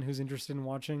anyone who's interested in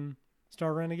watching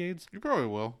Star Renegades. You probably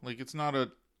will. Like, it's not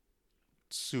a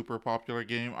super popular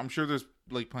game. I'm sure there's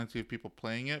like plenty of people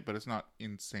playing it, but it's not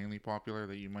insanely popular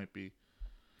that you might be.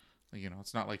 Like,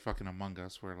 it's not like fucking Among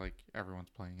Us where like everyone's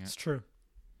playing It's it. true.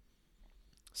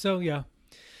 So yeah,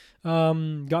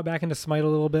 got back into Smite a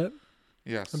little bit.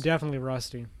 Yes. I'm definitely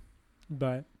rusty,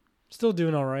 but still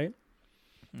doing all right.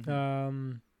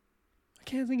 Mhm. I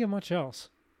can't think of much else.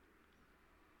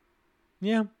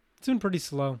 Yeah, it's been pretty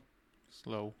slow.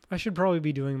 Slow. I should probably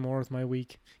be doing more with my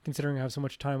week, considering I have so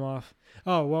much time off.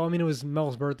 Oh, well, I mean, it was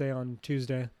Mel's birthday on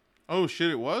Tuesday. Oh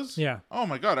shit! It was. Yeah. Oh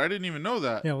my god! I didn't even know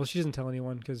that. Yeah, well, she doesn't tell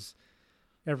anyone because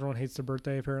everyone hates their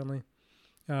birthday, apparently.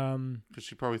 Because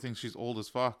she probably thinks she's old as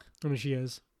fuck. I mean, she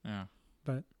is. Yeah.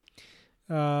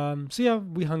 So, yeah,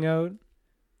 we hung out.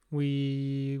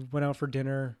 We went out for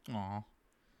dinner. Aw.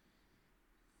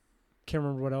 Can't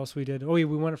remember what else we did. Oh, yeah,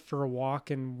 we went for a walk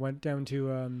and went down to...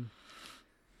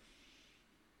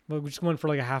 well, we just went for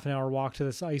like a half an hour walk to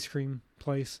this ice cream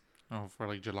place. Oh, for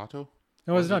like gelato.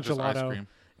 No, Or it's is it not just ice gelato. cream?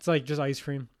 It's like just ice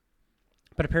cream.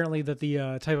 But apparently that the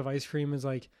type of ice cream is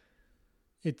like...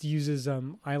 It uses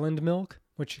island milk,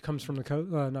 which comes from the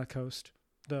coast... not coast.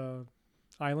 The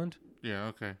island. Yeah.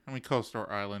 Okay. I mean, coast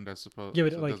or island, I suppose. Yeah,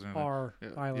 but So it like doesn't really- our Yeah,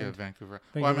 island. Yeah, Vancouver.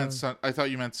 Vancouver Well, I meant Island. I thought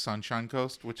you meant Sunshine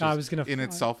Coast, which is I was gonna in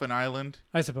itself an island.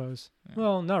 I suppose. Yeah.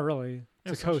 Well, not really.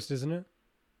 Yeah, It's a coast, isn't it?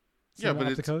 It's Yeah, not but up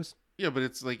the it's- coast. Yeah, but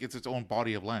it's like it's its own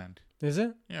body of land. Is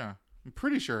it? Yeah, I'm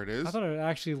pretty sure it is. I thought it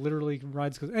actually literally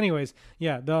rides coast. Anyways,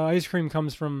 yeah, the ice cream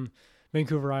comes from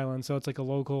Vancouver Island, so it's like a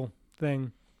local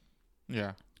thing.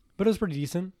 Yeah, But it was pretty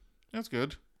decent. that's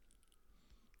good.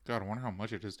 God, I wonder how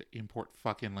much it is to import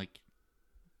fucking like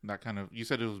that kind of. You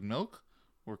said it was milk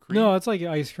or cream? No, it's like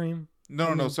ice cream.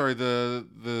 No. Sorry,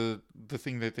 the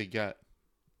thing that they get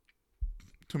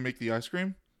to make the ice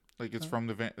cream, Like it's from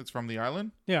the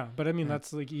island. Yeah, but I mean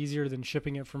that's like easier than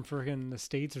shipping it from freaking the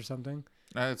States or something.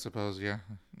 I suppose, yeah.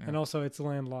 And also it's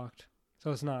landlocked,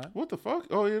 so it's not. What the fuck?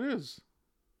 Oh, it is.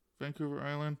 Vancouver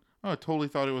Island. Oh, I totally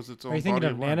thought it was its own. Are you thinking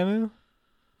of Nanaimo?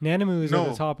 Nanaimo is at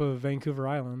the top of Vancouver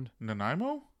Island.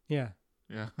 Nanaimo? Yeah.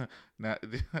 Yeah.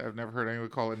 I've never heard anyone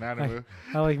call it Nanaimo.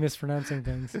 I like mispronouncing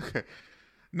things. Okay.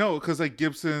 No, because like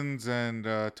Gibson's and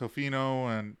Tofino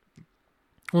and.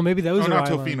 Well, maybe those are not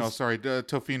islands. Tofino. Sorry,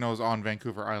 Tofino's on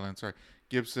Vancouver Island. Sorry,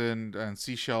 Gibson and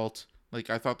Seashell. Like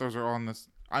I thought those are on this.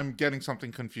 I'm getting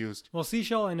something confused. Well,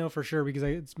 Seashell I know for sure because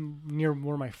it's near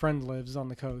where my friend lives on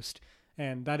the coast,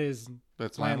 and that's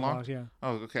landlocked. Yeah.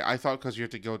 Oh, okay. I thought because you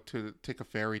have to go to take a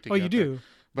ferry to. Oh, get you there. do.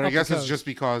 But I guess it's just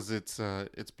because it's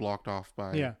blocked off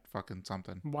by fucking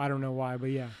something. Well, I don't know why, but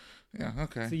yeah. Yeah.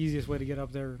 Okay. It's the easiest way to get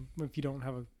up there if you don't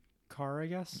have a car, I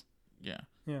guess. Yeah.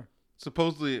 Yeah.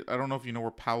 Supposedly, I don't know if you know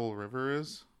where Powell River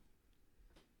is.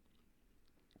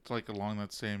 It's like along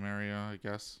that same area, I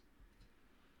guess.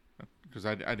 Because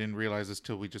I didn't realize this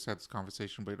till we just had this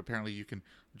conversation, but apparently you can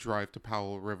drive to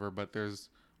Powell River, but there's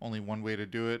only one way to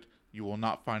do it. You will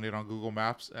not find it on Google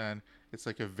Maps, and it's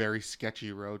like a very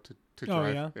sketchy road to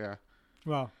drive. Oh, yeah? Yeah.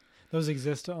 Well, those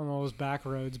exist on all those back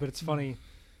roads, but it's funny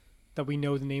that we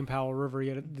know the name Powell River,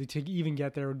 yet to even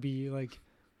get there would be like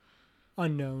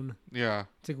unknown. Yeah.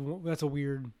 It's like that's a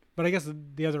weird. But I guess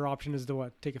the other option is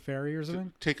to take a ferry or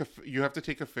something. You have to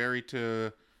take a ferry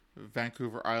to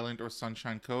Vancouver Island or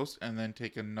Sunshine Coast, and then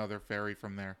take another ferry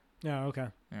from there. Yeah. Okay.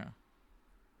 Yeah.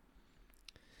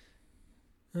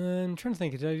 I'm trying to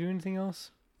think. Did I do anything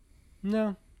else?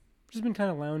 No. Just been kind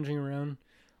of lounging around,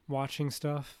 watching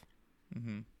stuff.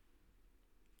 Mm-hmm.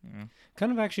 Yeah.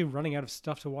 Kind of actually running out of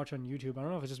stuff to watch on YouTube. I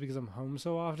don't know if it's just because I'm home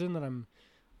so often that I'm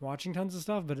watching tons of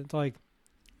stuff, but it's like...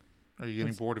 Are you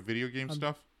getting bored of video game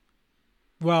stuff?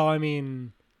 Well, I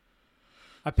mean,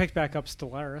 I picked back up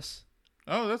Stellaris.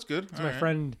 Oh, that's good. So my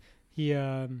friend, he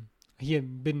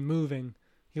had been moving.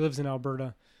 He lives in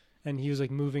Alberta, and he was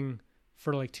like moving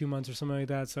for like 2 months or something like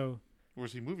that. So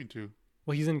where's he moving to?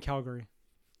 Well, he's in Calgary.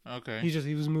 Okay.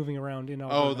 He was moving around in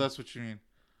Alberta. Oh, that's what you mean.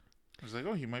 I was like,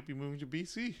 oh, he might be moving to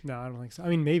BC. No, I don't think so. I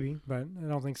mean, maybe, but I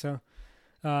don't think so.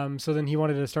 So then he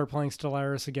wanted to start playing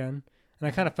Stellaris again. And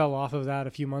I kind of fell off of that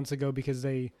a few months ago because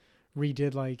they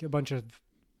redid like a bunch of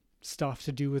stuff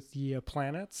to do with the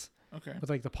planets. Okay. With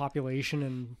like the population,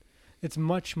 and it's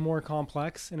much more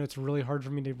complex, and it's really hard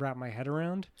for me to wrap my head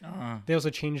around. They also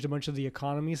changed a bunch of the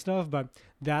economy stuff, but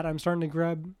that I'm starting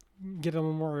to get a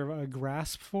little more of a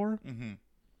grasp for. Mm-hmm.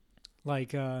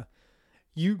 Like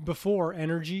before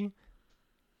energy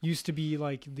used to be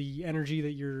like the energy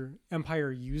that your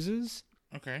empire uses.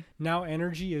 Okay. Now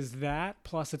energy is that,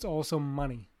 plus it's also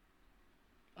money.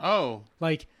 Oh.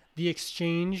 Like the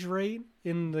exchange rate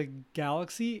in the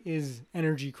galaxy is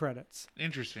energy credits.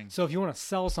 Interesting. So if you want to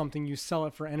sell something, you sell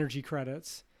it for energy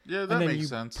credits. Yeah, that makes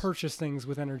sense. And then you purchase things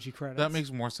with energy credits. That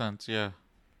makes more sense, yeah.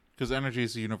 Because energy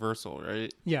is universal,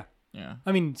 right? Yeah. Yeah.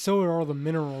 I mean, so are all the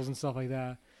minerals and stuff like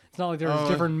that. It's not like there's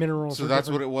different minerals. So that's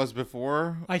what it was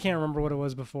before? I can't remember what it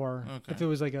was before. Okay. If it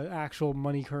was like an actual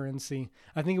money currency.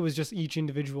 I think it was just each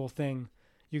individual thing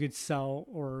you could sell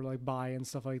or like buy and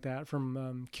stuff like that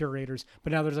from curators.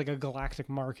 But now there's like a galactic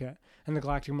market, and the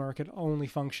galactic market only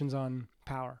functions on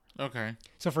power. Okay.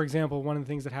 So for example, one of the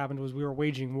things that happened was we were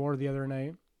waging war the other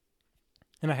night,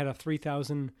 and I had a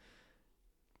 3,000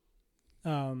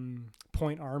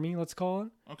 point army, let's call it.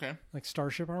 Okay. Like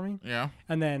starship army. Yeah.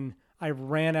 And then I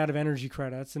ran out of energy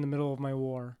credits in the middle of my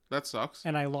war. That sucks.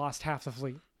 And I lost half the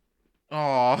fleet.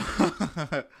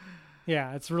 Oh.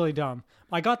 Yeah, it's really dumb.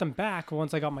 I got them back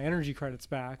once I got my energy credits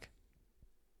back.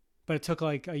 But it took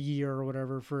like a year or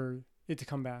whatever for it to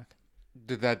come back.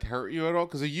 Did that hurt you at all?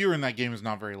 Because a year in that game is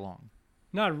not very long.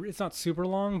 It's not super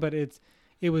long, but it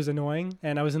was annoying.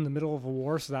 And I was in the middle of a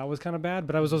war, so that was kind of bad.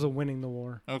 But I was also winning the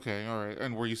war. Okay, all right.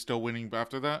 And were you still winning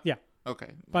after that? Yeah.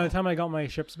 Okay. By the time I got my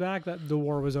ships back, the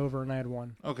war was over and I had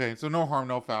won. Okay, so no harm,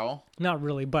 no foul. Not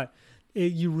really, but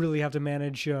you really have to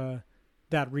manage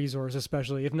that resource,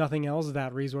 especially. If nothing else,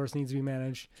 that resource needs to be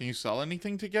managed. Can you sell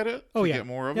anything to get it? Oh, to yeah. Get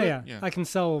more of it? Yeah. I can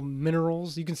sell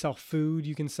minerals. You can sell food.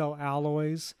 You can sell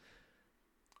alloys.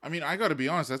 I mean, I got to be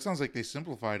honest. That sounds like they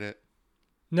simplified it.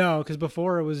 No, because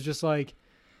before it was just like...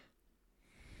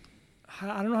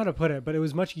 I don't know how to put it, but it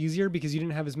was much easier because you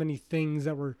didn't have as many things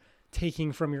that were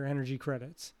taking from your energy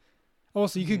credits.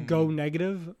 Also, you could go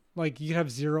negative. Like, you could have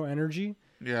 0 energy.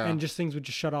 Yeah. And just things would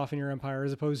just shut off in your empire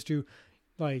as opposed to,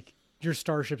 like... your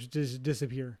starships just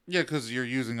disappear. Yeah, because you're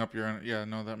using up your... Yeah,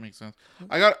 no, that makes sense.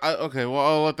 Okay, well,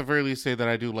 I'll at the very least say that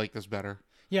I do like this better.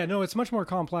 Yeah, no, it's much more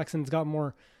complex and it's got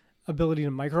more ability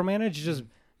to micromanage. Just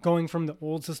going from the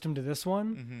old system to this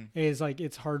one is like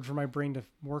it's hard for my brain to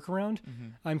work around.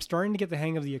 I'm starting to get the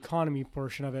hang of the economy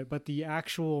portion of it, but the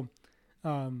actual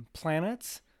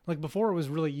planets, like before it was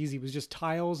really easy. It was just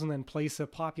tiles and then place a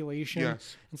population and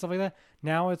stuff like that.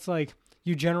 Now it's like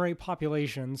you generate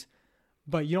populations,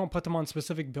 but you don't put them on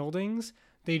specific buildings.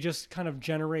 They just kind of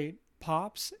generate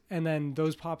pops, and then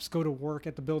those pops go to work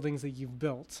at the buildings that you've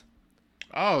built.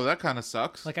 Oh, that kind of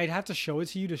sucks. Like I'd have to show it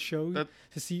to you to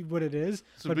see what it is.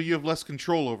 So, but you have less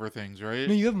control over things, right?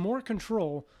 No, you have more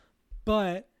control,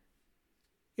 but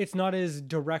it's not as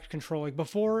direct control. Like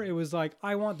before, it was like,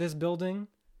 I want this building.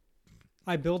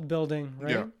 I build building,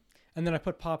 right? Yeah. And then I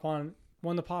put pop on.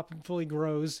 When the pop fully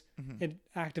grows, it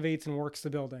activates and works the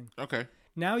building. Okay.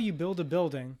 Now you build a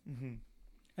building,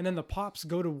 and then the pops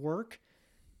go to work,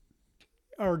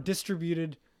 are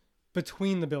distributed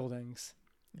between the buildings.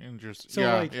 Interesting.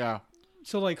 So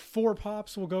So like 4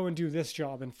 pops will go and do this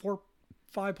job, and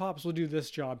 5 pops will do this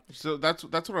job. So that's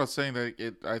what I was saying.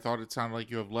 That I thought it sounded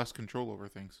like you have less control over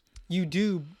things. You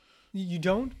do. You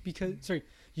don't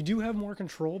you do have more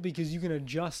control because you can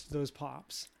adjust those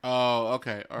pops. Oh,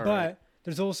 okay. All right. But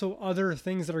there's also other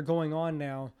things that are going on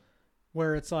now,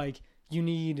 where it's like you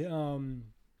need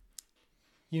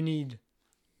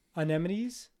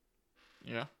anemones.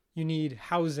 Yeah. You need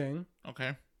housing.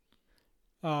 Okay.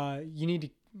 You need to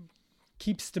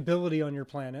keep stability on your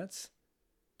planets.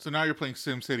 So now you're playing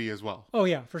SimCity as well. Oh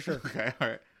yeah, for sure. Okay, all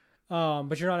right.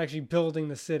 But you're not actually building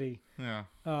the city. Yeah.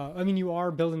 I mean, you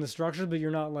are building the structure, but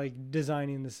you're not like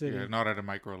designing the city. Yeah, not at a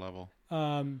micro level.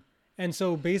 And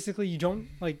so basically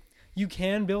you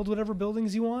can build whatever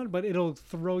buildings you want, but it'll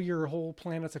throw your whole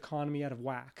planet's economy out of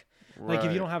whack. Right. Like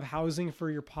if you don't have housing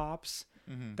for your pops,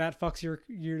 that fucks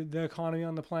the economy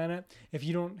on the planet. If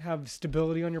you don't have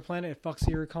stability on your planet, it fucks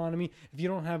your economy. If you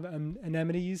don't have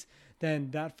anemones,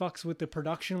 then that fucks with the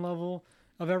production level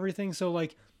of everything. So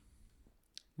like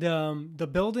the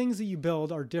buildings that you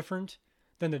build are different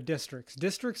than the districts.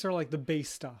 Districts are like the base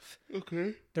stuff.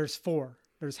 Okay. There's 4.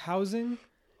 There's housing,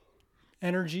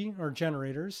 energy or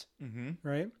generators,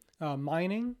 right?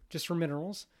 Mining, just for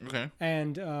minerals. Okay.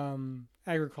 And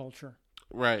agriculture.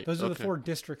 Right. Those are the 4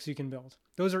 districts you can build.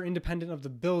 Those are independent of the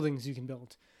buildings you can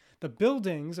build. The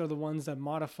buildings are the ones that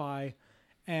modify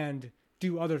and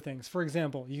do other things. For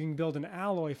example, you can build an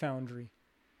alloy foundry.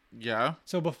 Yeah.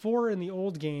 So before in the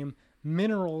old game,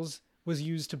 minerals was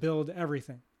used to build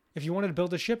everything. If you wanted to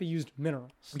build a ship, it used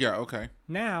minerals. Yeah, okay.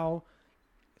 Now,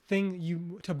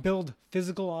 to build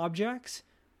physical objects,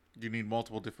 you need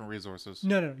multiple different resources.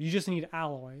 No. You just need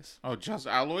alloys. Oh, just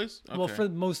alloys? Okay. Well, for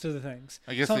most of the things.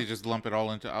 I guess they just lump it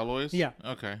all into alloys? Yeah.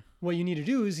 Okay. What you need to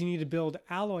do is you need to build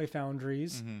alloy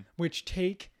foundries, which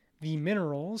take the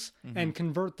minerals and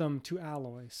convert them to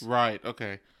alloys. Right,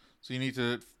 okay. So you need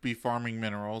to be farming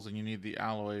minerals, and you need the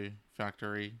alloy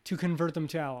factory to convert them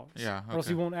to alloys. Yeah, okay. Or else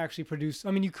you won't actually produce. I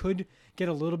mean, you could get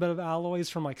a little bit of alloys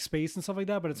from like space and stuff like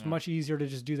that, but it's much easier to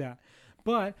just do that.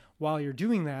 But while you're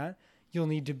doing that, you'll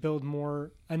need to build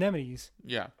more anemones.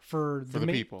 Yeah. For the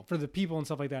people. For the people and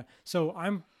stuff like that. So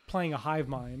I'm playing a hive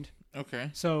mind. Okay.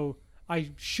 So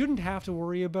I shouldn't have to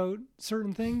worry about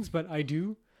certain things, but I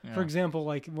do. Yeah. For example,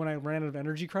 like when I ran out of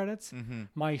energy credits,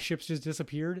 my ships just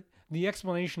disappeared. The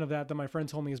explanation of that my friend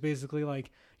told me is basically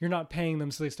like, you're not paying them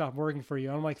so they stop working for you.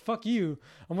 And I'm like, fuck you.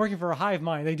 I'm working for a hive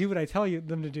mind. They do what I tell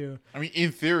them to do. I mean,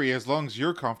 in theory, as long as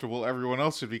you're comfortable, everyone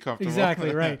else should be comfortable.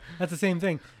 Exactly, right. That's the same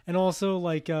thing. And also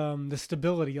like the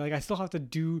stability. Like I still have to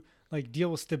deal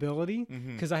with stability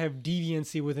because I have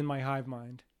deviancy within my hive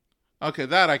mind. Okay,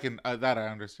 that I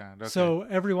understand. Okay. So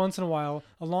every once in a while,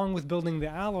 along with building the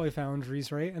alloy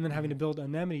foundries, right, and then having to build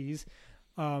anemones,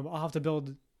 I'll have to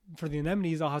build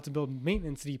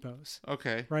maintenance depots.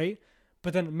 Okay. Right?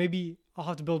 But then maybe I'll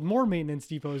have to build more maintenance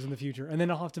depots in the future, and then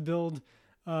I'll have to build.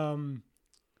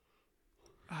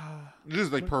 This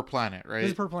is like per planet, right?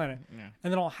 This is per planet. Yeah.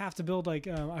 And then I'll have to build I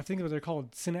think what they're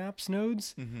called synapse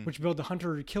nodes, which build the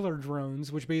hunter-killer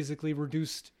drones, which basically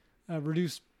reduce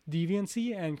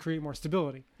deviancy and create more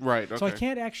stability. Right. Okay. So I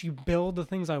can't actually build the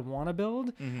things I want to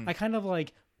build. I kind of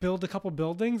like build a couple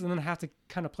buildings and then have to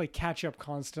kind of play catch up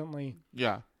constantly.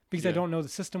 Yeah. Because I don't know the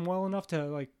system well enough to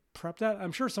like prep that.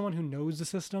 I'm sure someone who knows the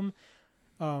system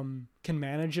can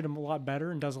manage it a lot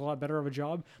better and does a lot better of a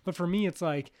job. But for me, it's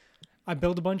like I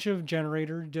build a bunch of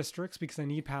generator districts because I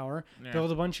need power. Yeah.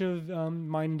 Build a bunch of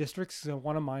mining districts because I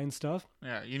want to mine stuff.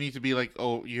 Yeah, you need to be like,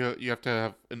 you have to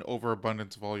have an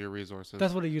overabundance of all your resources.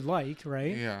 That's what you'd like,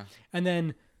 right? Yeah. And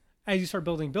then as you start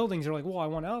building buildings, you're like, well, I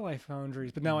want alloy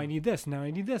foundries, but now I need this, now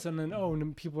I need this. And then,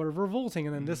 and people are revolting,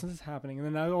 and then this is happening. And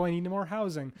then now, I need more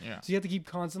housing. Yeah. So you have to keep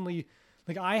constantly,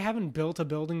 like, I haven't built a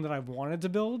building that I've wanted to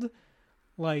build,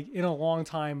 like in a long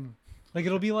time. Like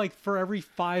it'll be like for every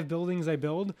 5 buildings I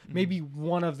build, maybe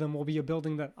one of them will be a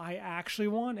building that I actually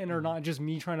want and are not just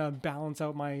me trying to balance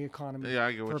out my economy. Yeah,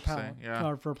 I get what you're saying.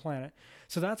 Yeah. For a planet.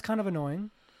 So that's kind of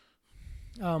annoying.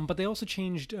 But they also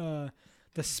changed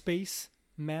the space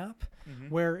map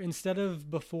where instead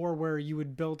of before where you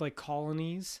would build like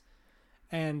colonies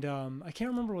and I can't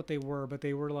remember what they were, but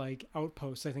they were like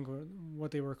outposts, I think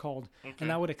what they were called. Okay. And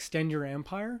that would extend your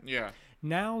empire. Yeah.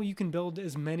 Now you can build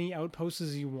as many outposts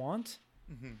as you want.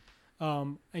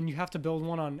 And you have to build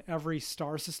one on every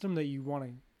star system that you want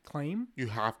to claim. You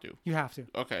have to. You have to.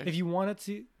 Okay. If you want it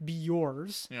to be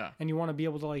yours, Yeah. and you want to be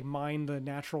able to like mine the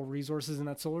natural resources in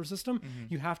that solar system,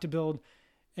 you have to build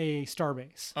a star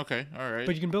base. Okay. All right.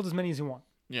 But you can build as many as you want.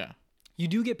 Yeah. You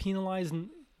do get penalized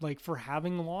like for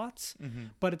having lots,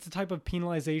 but it's a type of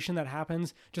penalization that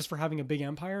happens just for having a big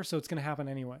empire, so it's going to happen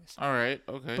anyways. All right.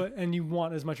 Okay. And you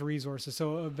want as much resources,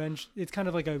 so eventually it's kind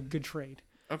of like a good trade.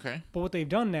 Okay. But what they've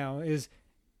done now is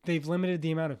they've limited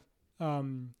the amount of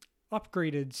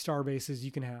upgraded star bases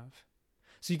you can have.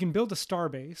 So you can build a star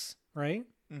base, right?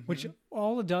 Which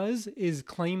all it does is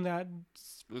claim that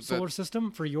solar system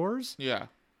for yours. Yeah.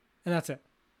 And that's it.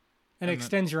 And it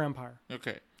extends your empire.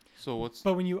 Okay. So what's...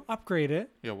 But when you upgrade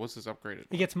it... Yeah, what's this upgraded?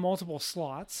 It gets multiple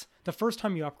slots. The first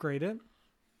time you upgrade it...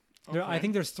 Okay. I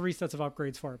think there's 3 sets of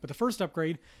upgrades for it. But the first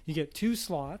upgrade, you get 2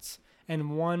 slots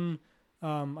and 1... I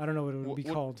don't know what it would be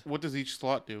called. What does each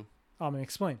slot do? I'm going to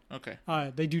explain. Okay.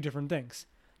 They do different things.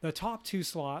 The top 2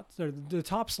 slots... Or the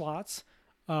top slots,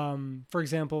 for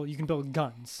example, you can build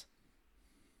guns.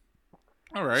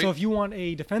 All right. So if you want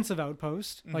a defensive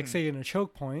outpost, like say in a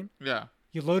choke point... Yeah.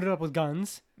 You load it up with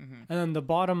guns, and then the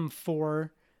bottom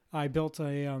 4, I built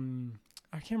a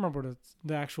I can't remember what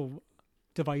the actual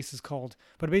device is called,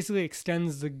 but it basically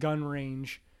extends the gun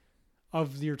range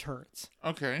of your turrets.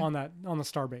 Okay. On the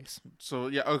star base. So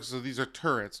yeah, so these are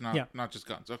turrets, not just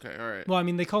guns. Okay, all right. Well, I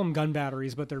mean they call them gun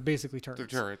batteries, but they're basically turrets. They're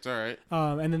turrets, all right.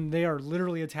 And then they are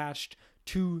literally attached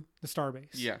to the star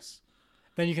base. Yes.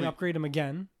 Then you can upgrade them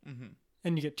again,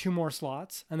 and you get 2 more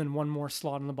slots, and then 1 more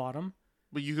slot on the bottom.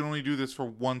 But you can only do this for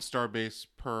 1 star base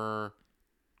per,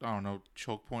 I don't know,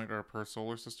 choke point or per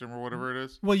solar system or whatever it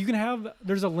is. Well, you can have.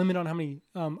 There's a limit on how many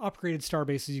upgraded star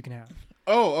bases you can have.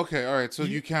 Oh, okay, all right. So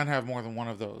you can have more than one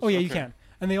of those. Oh yeah, okay. you can,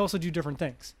 and they also do different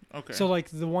things. Okay. So like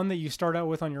the one that you start out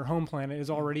with on your home planet is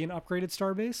already an upgraded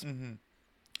star base.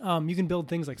 You can build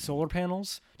things like solar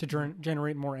panels to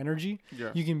generate more energy.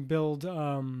 Yeah. You can build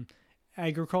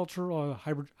agricultural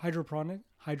hydroponic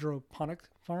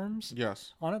farms.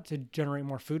 Yes. On it to generate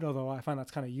more food, although I find that's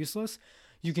kind of useless.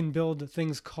 You can build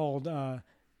things called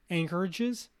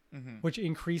anchorages, which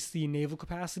increase the naval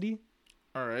capacity.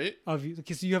 All right.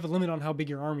 Because you have a limit on how big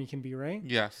your army can be, right?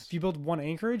 Yes. If you build 1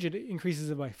 anchorage, it increases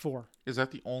it by 4. Is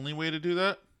that the only way to do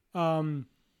that? You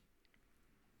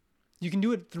can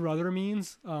do it through other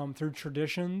means, through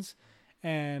traditions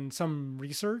and some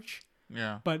research.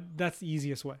 Yeah. But that's the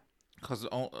easiest way. Because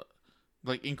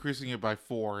like increasing it by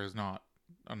 4 is not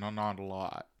a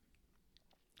lot.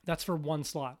 That's for 1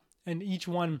 slot, and each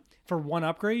one for 1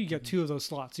 upgrade, you get 2 of those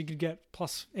slots. You could get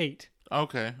plus 8.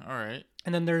 Okay, all right.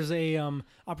 And then there's a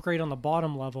upgrade on the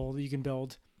bottom level that you can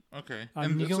build. Okay,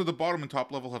 so the bottom and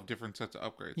top level have different sets of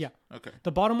upgrades. Yeah. Okay.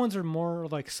 The bottom ones are more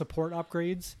like support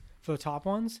upgrades for the top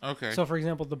ones. Okay. So for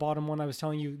example, the bottom one I was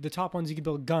telling you, the top ones you can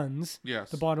build guns.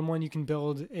 Yes. The bottom one you can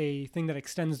build a thing that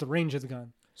extends the range of the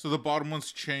gun. So the bottom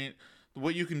ones change.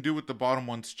 What you can do with the bottom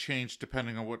ones change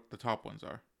depending on what the top ones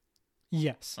are.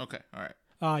 Yes. Okay. All right.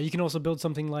 You can also build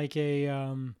something like a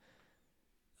I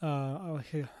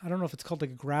don't know if it's called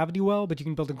like a gravity well, but you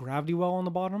can build a gravity well on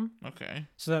the bottom. Okay.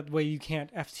 So that way you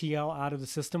can't FTL out of the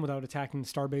system without attacking the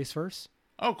starbase first.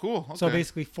 Oh, cool. Okay. So it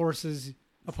basically forces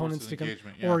opponents to come.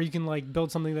 Yeah. Or you can like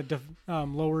build something that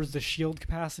lowers the shield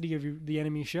capacity of the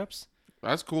enemy ships.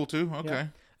 That's cool too. Okay.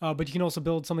 Yeah. But you can also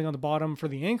build something on the bottom for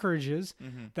the anchorages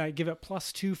that give it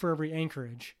 +2 for every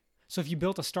anchorage. So if you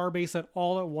built a starbase that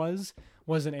all it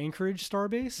was an anchorage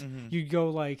starbase, you'd go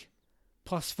like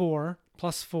 +4,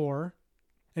 +4.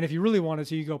 And if you really wanted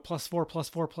to, you go +4,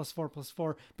 +4, +4,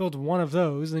 +4. Build one of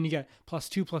those, and then you get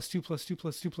 +2, +2, +2,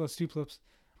 +2, +2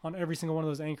 on every single one of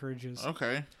those anchorages.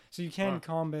 Okay. So you can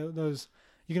combo those.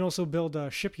 You can also build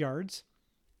shipyards.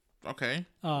 Okay.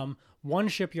 1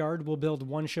 shipyard will build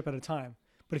 1 ship at a time.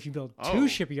 But if you build 2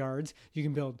 shipyards, you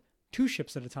can build 2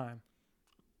 ships at a time.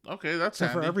 Okay, that's so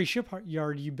handy. For every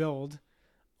shipyard you build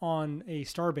on a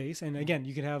starbase, and again,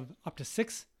 you could have up to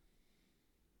 6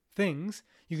 things.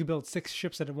 You could build 6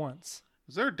 ships at once.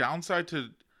 Is there a downside to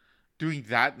doing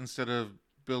that instead of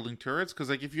building turrets? Because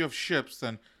like if you have ships,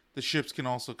 then the ships can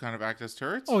also kind of act as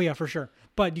turrets. Oh yeah, for sure.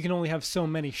 But you can only have so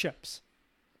many ships.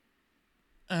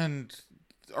 And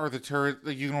are the turrets?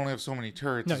 Like, you can only have so many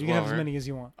turrets. No, as you well, can have right? as many as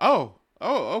you want. Oh,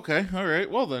 okay, all right.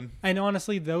 Well then. And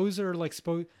honestly, those are like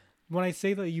when I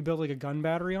say that you build like a gun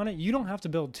battery on it, you don't have to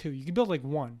build 2. You can build like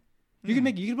 1. You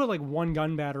can put like 1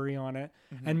 gun battery on it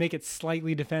and make it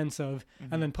slightly defensive,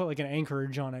 and then put like an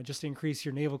anchorage on it just to increase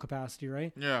your naval capacity,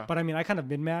 right? Yeah. But I mean, I kind of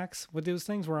min-max with those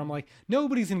things where I'm like,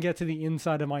 nobody's gonna get to the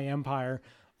inside of my empire.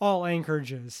 All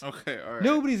anchorages. Okay, all right.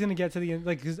 Nobody's gonna get to the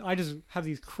like, because I just have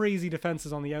these crazy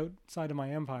defenses on the outside of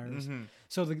my empires.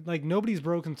 So nobody's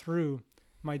broken through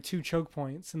my 2 choke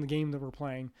points in the game that we're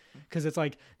playing, because it's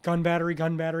like gun battery,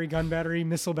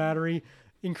 missile battery,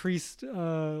 increased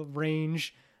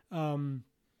range. And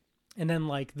then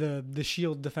like the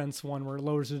shield defense one where it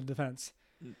lowers the defense.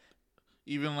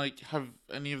 Even like, have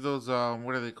any of those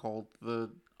what are they called? The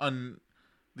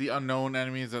unknown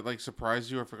enemies that like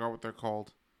surprise you? I forgot what they're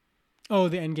called. Oh,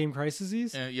 the endgame crises?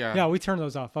 Yeah. Yeah, we turn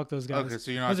those off. Fuck those guys. Okay,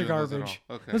 so you're not those are doing garbage. those at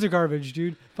all. Okay. Those are garbage,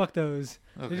 dude. Fuck those.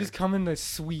 Okay. They just come in the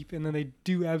sweep and then they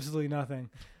do absolutely nothing.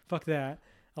 Fuck that.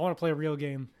 I want to play a real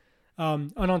game.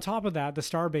 And on top of that, the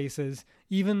star bases,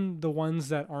 even the ones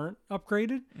that aren't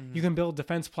upgraded, you can build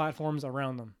defense platforms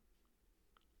around them.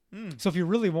 So if you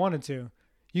really wanted to,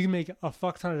 you can make a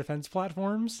fuck ton of defense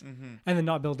platforms and then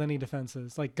not build any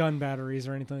defenses, like gun batteries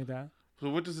or anything like that. So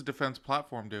what does a defense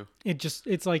platform do?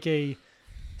 It's like a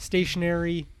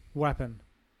stationary weapon.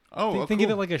 Oh, think cool.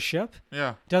 of it like a ship.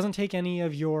 Yeah. Doesn't take any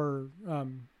of your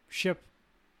ship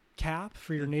cap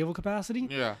for your naval capacity.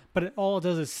 Yeah. But all it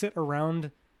does is sit around,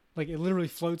 like it literally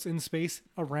floats in space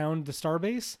around the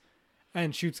starbase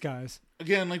and shoots guys.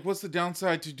 Again, like, what's the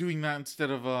downside to doing that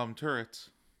instead of turrets?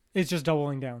 It's just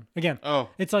doubling down. Again,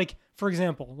 it's like, for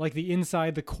example, like the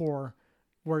inside the core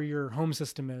where your home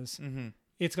system is.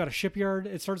 It's got a shipyard.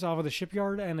 It starts off with a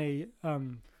shipyard and a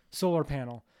solar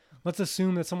panel. Let's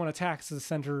assume that someone attacks the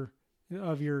center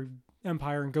of your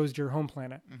empire and goes to your home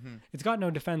planet. It's got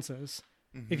no defenses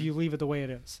if you leave it the way it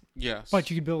is. Yes. But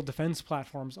you could build defense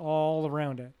platforms all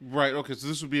around it. Right, okay, so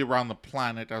this would be around the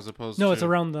planet as opposed to... No, it's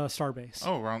around the starbase.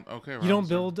 Oh, okay. You don't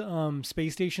build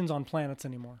space stations on planets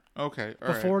anymore. Okay, all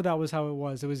right. Before, that was how it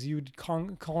was. It was you'd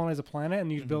colonize a planet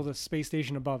and you'd build a space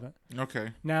station above it.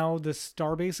 Okay. Now the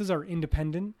starbases are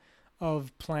independent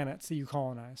of planets that you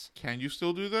colonize. Can you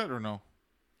still do that or no?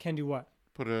 Can do what?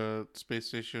 Put a space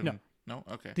station... No. No?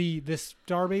 Okay. The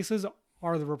starbases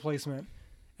are the replacement,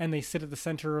 and they sit at the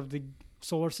center of the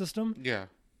solar system. Yeah.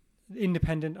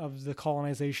 Independent of the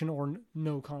colonization or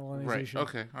no colonization. Right,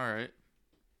 okay, all right.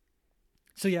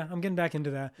 So yeah, I'm getting back into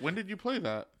that. When did you play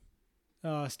that?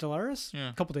 Stellaris?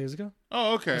 Yeah. A couple days ago.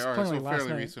 Oh, okay, all right, so like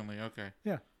fairly night. recently, okay.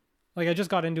 Yeah. Like I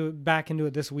just got back into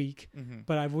it this week,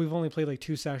 but we've only played like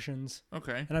 2 sessions.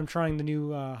 Okay. And I'm trying the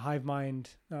new Hive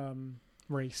Mind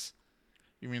race.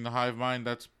 You mean the hive mind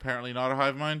that's apparently not a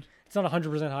hive mind? It's not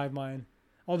 100% Hive Mind.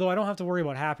 Although I don't have to worry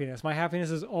about happiness. My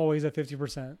happiness is always at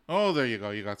 50%. Oh, there you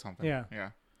go. You got something. Yeah. Yeah.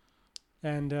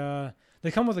 And they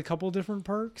come with a couple different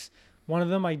perks. One of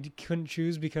them I couldn't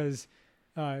choose because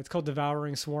it's called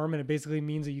Devouring Swarm, and it basically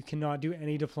means that you cannot do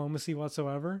any diplomacy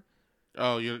whatsoever.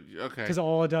 Oh, okay. Because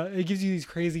all it does, it gives you these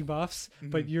crazy buffs,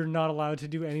 but you're not allowed to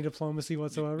do any diplomacy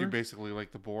whatsoever. You're basically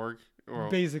like the Borg, or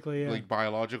basically, yeah. like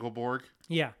biological Borg.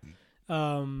 Yeah.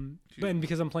 And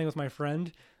because I'm playing with my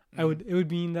friend, it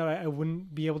would mean that I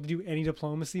wouldn't be able to do any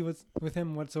diplomacy with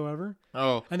him whatsoever.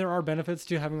 Oh. And there are benefits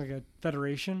to having like a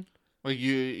federation. Like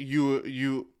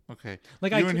you okay.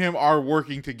 Like you and him are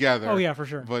working together. Oh yeah, for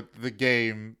sure. But the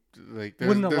game, like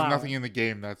there's nothing in the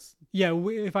game that's... Yeah,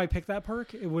 if I pick that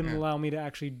perk, it wouldn't allow me to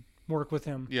actually work with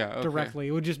him directly.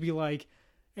 It would just be like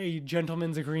a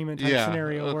gentleman's agreement type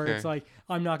scenario where it's like,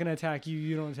 I'm not going to attack you,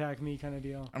 you don't attack me kind of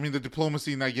deal. I mean, the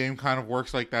diplomacy in that game kind of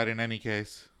works like that in any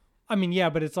case. I mean, yeah,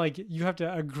 but it's like you have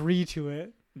to agree to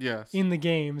it in the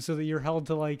game so that you're held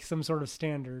to like some sort of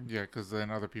standard. Yeah, because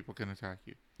then other people can attack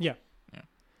you. Yeah.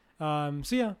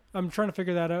 So yeah, I'm trying to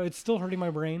figure that out. It's still hurting my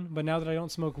brain, but now that I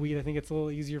don't smoke weed, I think it's a little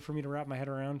easier for me to wrap my head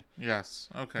around. Yes.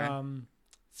 Okay.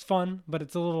 It's fun, but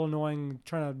it's a little annoying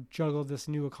trying to juggle this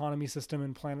new economy system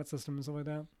and planet system and stuff like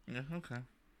that. Yeah. Okay.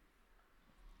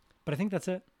 But I think that's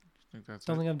it.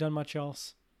 Don't think I've done much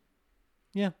else.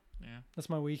 Yeah. Yeah. That's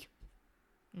my week.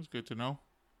 It's good to know.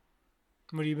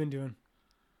 What have you been doing?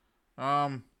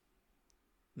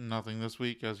 Nothing this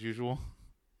week as usual.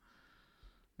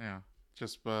 Yeah.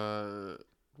 Just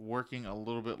working a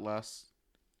little bit less.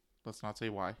 Let's not say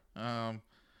why. But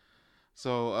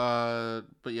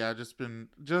yeah,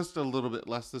 just a little bit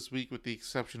less this week with the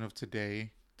exception of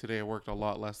today. Today I worked a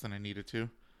lot less than I needed to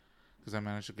because I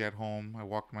managed to get home. I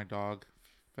walked my dog,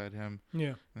 fed him,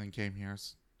 Yeah. and then came here.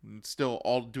 Still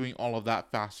doing all of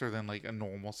that faster than like a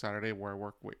normal Saturday where I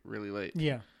work really late.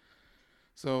 Yeah.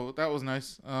 So that was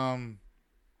nice. I'm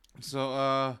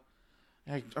trying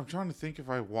to think if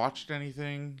I watched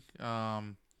anything.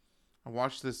 I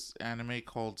watched this anime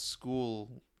called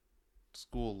School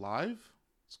Live?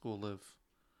 School Live.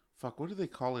 Fuck, what do they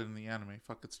call it in the anime?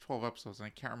 Fuck, it's 12 episodes and I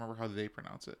can't remember how they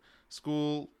pronounce it.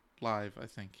 School Live, I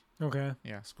think. Okay.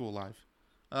 Yeah, School Live.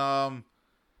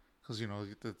 Because,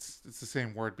 it's the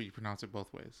same word, but you pronounce it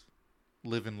both ways.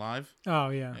 Live and live. Oh,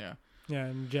 yeah. Yeah. Yeah,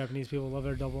 and Japanese people love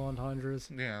their double entendres.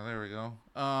 Yeah, there we go.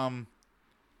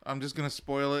 I'm just gonna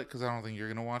spoil it because I don't think you're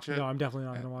gonna watch it. No, I'm definitely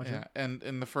not gonna watch it. And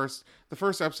in the first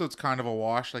episode's kind of a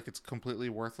wash. Like, it's completely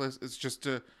worthless. It's just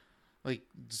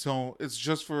it's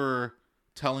just for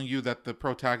telling you that the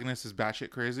protagonist is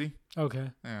batshit crazy. Okay.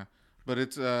 Yeah, but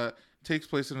it's takes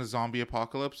place in a zombie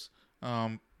apocalypse.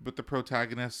 But the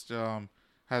protagonist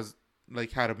has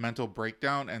like had a mental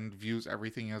breakdown and views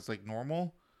everything as like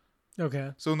normal.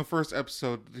 Okay. So in the first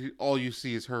episode, all you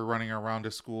see is her running around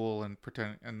a school and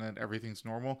pretend, and then everything's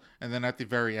normal. And then at the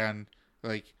very end,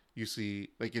 like, you see,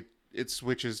 like, it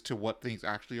switches to what things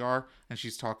actually are, and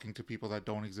she's talking to people that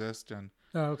don't exist, and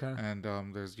okay. And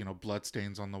there's blood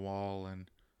stains on the wall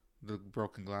and the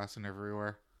broken glass and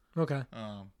everywhere. Okay.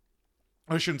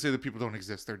 I shouldn't say that people don't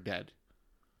exist; they're dead.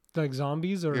 Like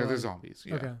zombies, or yeah, they're zombies.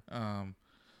 Yeah. Okay.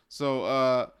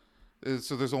 So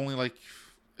there's only like.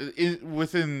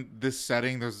 Within this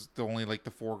setting, there's only like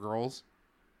the 4 girls,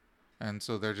 and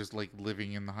so they're just like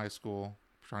living in the high school,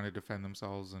 trying to defend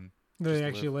themselves. And do they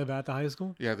actually live at the high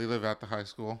school? Yeah, they live at the high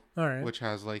school. All right. Which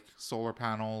has like solar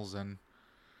panels and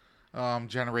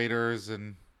generators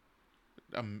and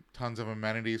tons of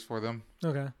amenities for them.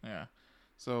 Okay. Yeah.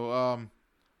 So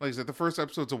like I said, the first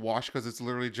episode's a wash because it's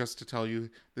literally just to tell you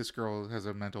this girl has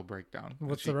a mental breakdown.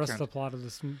 What's the rest of the plot of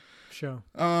this show?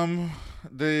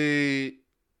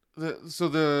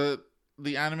 The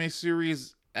anime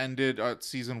series ended at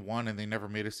season 1 and they never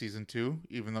made a season 2,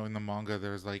 even though in the manga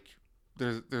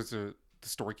the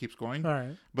story keeps going. All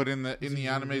right. But in the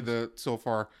anime, so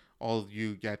far all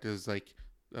you get is like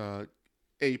a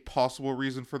possible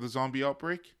reason for the zombie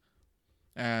outbreak,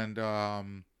 and I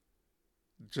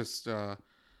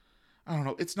don't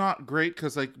know. It's not great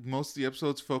because like most of the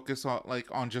episodes focus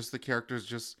on just the characters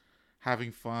just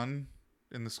having fun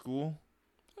in the school.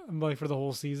 Like for the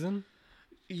whole season?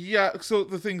 Yeah, so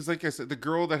the things, like I said, the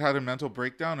girl that had a mental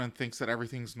breakdown and thinks that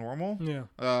everything's normal.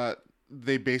 Yeah.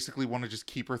 They basically want to just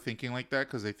keep her thinking like that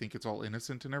because they think it's all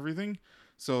innocent and everything.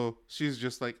 So she's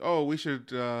just like, oh, we should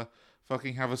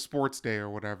fucking have a sports day or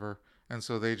whatever. And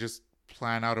so they just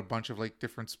plan out a bunch of like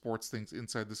different sports things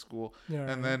inside the school. Yeah,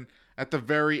 and then at the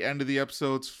very end of the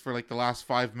episodes, for like the last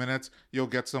 5 minutes, you'll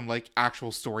get some like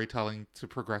actual storytelling to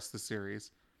progress the series.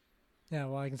 Yeah,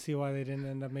 well, I can see why they didn't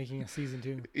end up making a season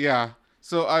 2. Yeah.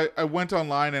 So I went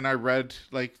online and I read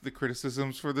like the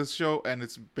criticisms for this show, and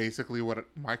it's basically what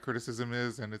my criticism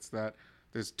is, and it's that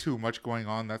there's too much going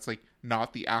on that's like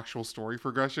not the actual story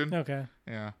progression. Okay.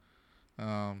 Yeah.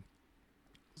 But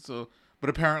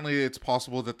apparently it's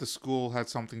possible that the school had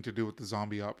something to do with the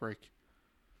zombie outbreak.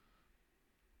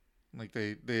 Like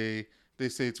they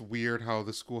say it's weird how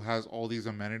the school has all these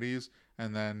amenities,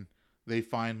 and then they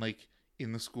find like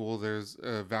in the school there's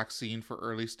a vaccine for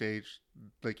early stage,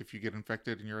 like if you get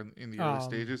infected and you're in the early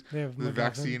stages, there's a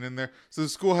vaccine in there. So the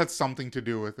school had something to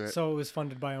do with it. So it was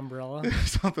funded by Umbrella.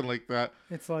 Something like that.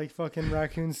 It's like fucking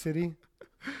Raccoon City.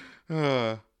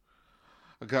 I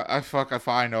know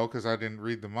because I didn't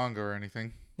read the manga or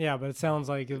anything. Yeah, but it sounds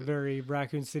like a very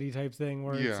Raccoon City type thing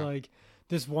where it's like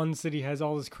this one city has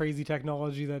all this crazy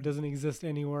technology that doesn't exist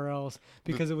anywhere else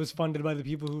because it was funded by the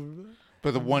people who...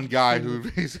 But the one guy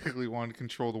who basically wanted to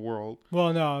control the world.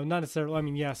 Well, no, not necessarily. I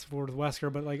mean, yes, for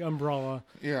Wesker, but like Umbrella.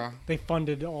 Yeah. They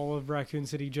funded all of Raccoon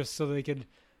City just so they could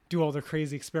do all their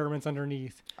crazy experiments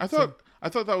underneath. I thought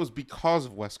that was because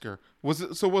of Wesker.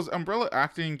 Was Umbrella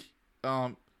acting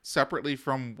separately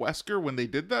from Wesker when they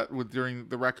did that during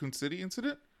the Raccoon City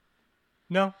incident?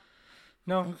 No.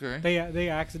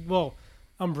 Okay.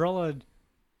 Umbrella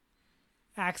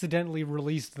accidentally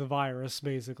released the virus,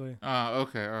 basically.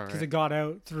 Okay, all right. Because it got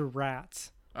out through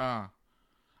rats.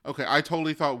 Okay, I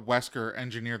totally thought Wesker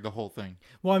engineered the whole thing.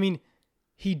 Well, I mean,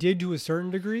 he did to a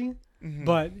certain degree,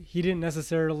 but he didn't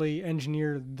necessarily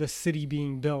engineer the city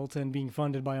being built and being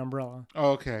funded by Umbrella.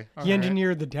 Oh, okay. He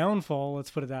engineered the downfall, let's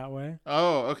put it that way.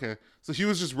 Oh, okay. So he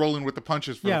was just rolling with the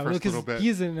punches for the first little bit.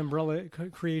 He's an Umbrella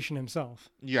creation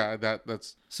himself. Yeah,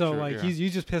 that's so true, like yeah.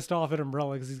 he's just pissed off at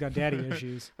Umbrella because he's got daddy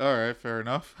issues. All right, fair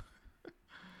enough.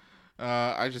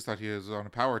 I just thought he was on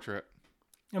a power trip.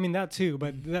 I mean that too,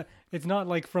 but it's not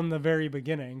like from the very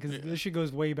beginning because this shit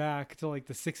goes way back to like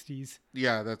the 60s.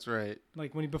 Yeah, that's right.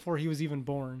 Like before he was even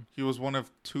born. He was one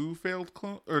of 2 failed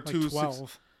clones, or like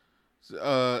 12.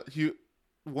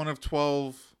 One of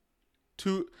 12.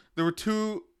 There were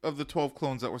 2 of the 12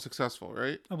 clones that were successful,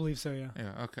 right? I believe so. Yeah.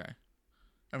 Yeah. Okay.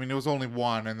 I mean, it was only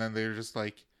one, and then they were just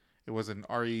like, it was an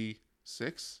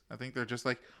RE6. I think they're just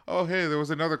like, oh hey, there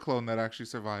was another clone that actually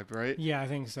survived, right? Yeah, I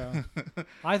think so.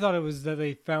 I thought it was that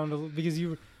they found because you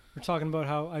were talking about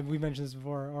how we mentioned this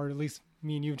before, or at least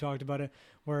me and you talked about it,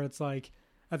 where it's like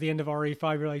at the end of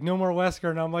RE5, you're like, no more Wesker,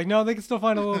 and I'm like, no, they can still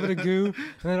find a little bit of goo, and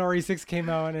then RE6 came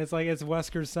out, and it's like it's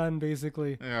Wesker's son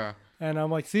basically. Yeah. And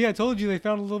I'm like, see, I told you they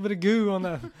found a little bit of goo on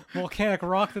the volcanic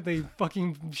rock that they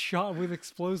fucking shot with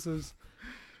explosives,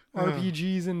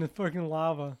 RPGs in the fucking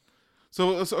lava.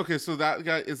 So that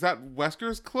guy, is that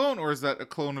Wesker's clone, or is that a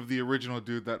clone of the original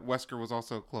dude that Wesker was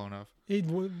also a clone of? I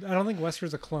don't think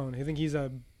Wesker's a clone. I think he's a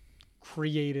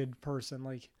created person.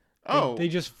 Like, they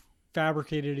just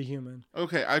fabricated a human.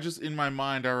 Okay, in my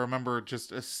mind, I remember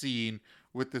just a scene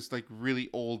with this like really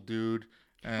old dude.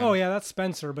 Oh yeah, that's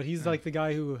Spencer, but he's like the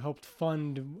guy who helped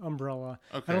fund Umbrella.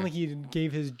 Okay. I don't think he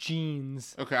gave his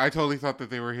genes. Okay, I totally thought that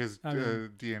they were his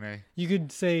DNA. You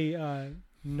could say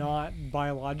not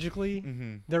biologically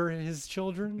they're his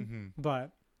children,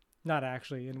 but not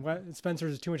actually. And Spencer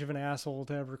is too much of an asshole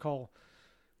to ever call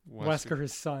Wesker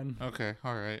his son. Okay,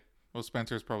 all right. Well,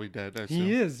 Spencer's probably dead.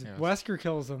 He is. Yes. Wesker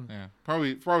kills him. Yeah,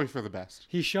 probably for the best.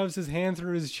 He shoves his hand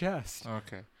through his chest.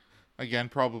 Okay, again,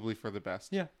 probably for the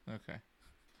best. Yeah. Okay.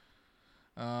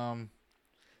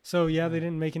 So yeah, they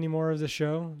didn't make any more of the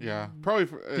show. Yeah, probably.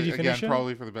 Did you finish it?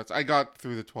 Probably for the best. I got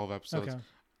through the 12 episodes. Okay.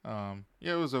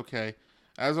 Yeah, it was okay.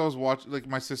 As I was watching, like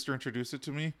my sister introduced it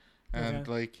to me, and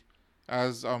like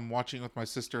as I'm watching with my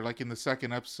sister, like in the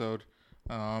second episode,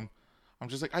 I'm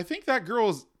just like, I think that girl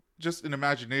is just an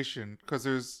imagination, because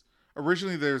there's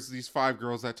these 5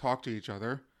 girls that talk to each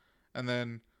other, and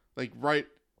then like right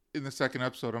in the second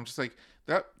episode, I'm just like,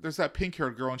 there's that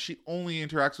pink-haired girl, and she only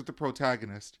interacts with the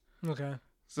protagonist. Okay.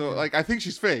 So like I think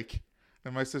she's fake.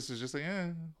 And my sister's just like,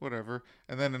 whatever.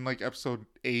 And then in like episode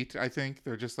 8, I think,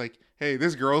 they're just like, hey,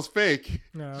 this girl's fake.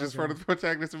 No, just part of the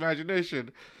protagonist's imagination.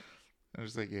 I'm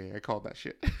just like, yeah, I called that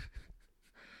shit.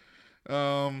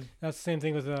 That's the same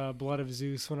thing with Blood of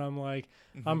Zeus, when I'm like,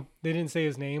 they didn't say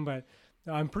his name, but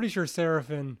I'm pretty sure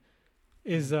Seraphim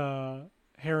is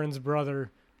Heron's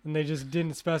brother, and they just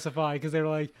didn't specify because they were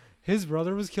like, his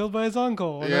brother was killed by his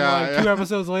uncle. And then like 2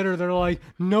 episodes later, they're like,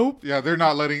 nope. Yeah, they're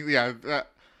not letting,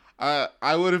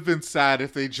 I would have been sad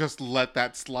if they just let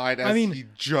that slide as he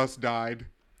just died.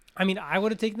 I mean, I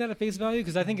would have taken that at face value,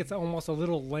 because I think it's almost a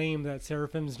little lame that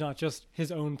Seraphim's not just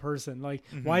his own person. Like,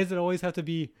 why does it always have to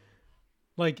be,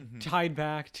 like, tied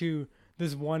back to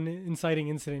this one inciting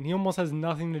incident? He almost has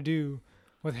nothing to do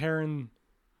with Heron.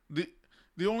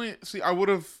 I would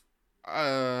have,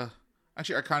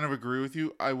 actually, I kind of agree with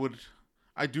you.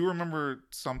 I do remember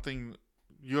something.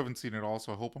 You haven't seen it all,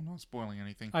 so I hope I'm not spoiling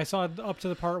anything. I saw it up to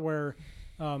the part where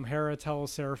Hera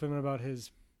tells Seraphim about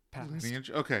his past. Lineage?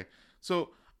 Okay.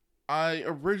 So I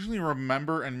originally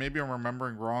remember, and maybe I'm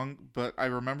remembering wrong, but I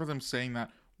remember them saying that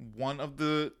one of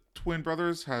the twin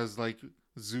brothers has like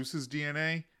Zeus's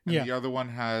DNA, and the other one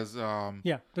has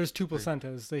there's 2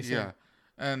 placentas, they say. Yeah.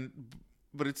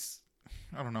 But it's,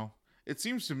 I don't know. It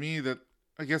seems to me that,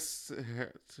 I guess,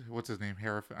 what's his name?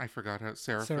 I forgot how.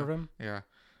 Seraphim? Yeah.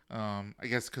 I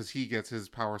guess because he gets his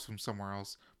powers from somewhere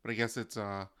else. But I guess it's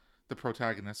the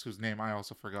protagonist, whose name I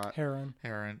also forgot. Heron,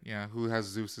 yeah, who has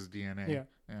Zeus's DNA.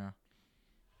 Yeah.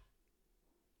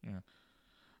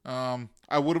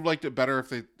 I would have liked it better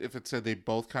if it said they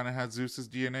both kind of had Zeus's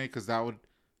DNA, because that would,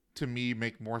 to me,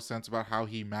 make more sense about how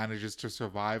he manages to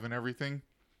survive and everything.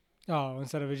 Oh,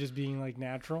 instead of it just being like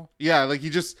natural? Yeah, like he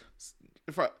just,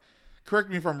 correct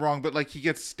me if I'm wrong, but like he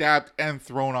gets stabbed and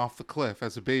thrown off the cliff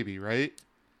as a baby, right?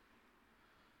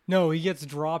 No, he gets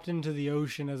dropped into the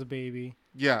ocean as a baby.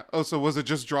 Yeah. Oh, so was it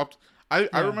just dropped? I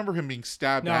remember him being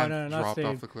stabbed and dropped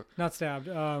off the cliff. Not stabbed.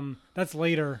 That's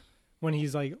later when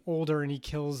he's like older and he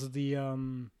kills his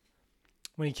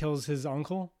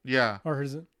uncle. Yeah. Or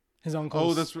his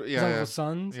uncle's. Oh, that's his uncle's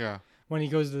sons. Yeah. When he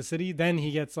goes to the city, then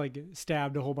he gets like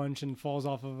stabbed a whole bunch and falls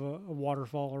off of a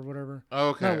waterfall or whatever.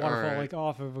 Okay. Not a waterfall, like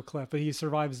off of a cliff, but he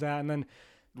survives that, and then.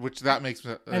 Which that makes.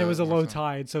 And it was a low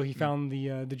tide, so he found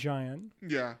the giant.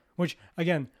 Yeah. Which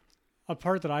again, a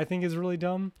part that I think is really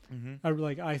dumb,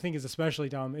 I think is especially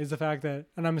dumb, is the fact that,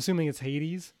 and I'm assuming it's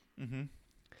Hades,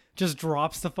 just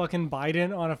drops the fucking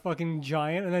Biden on a fucking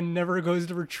giant and then never goes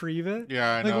to retrieve it.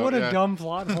 Yeah, I know. Like, what a dumb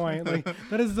plot point. Like,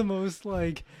 that is the most,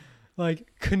 like, like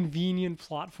convenient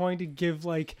plot point to give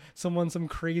like someone some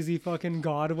crazy fucking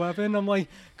god weapon. I'm like,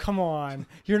 come on,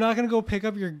 you're not gonna go pick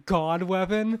up your god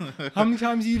weapon. How many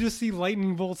times do you just see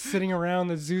lightning bolts sitting around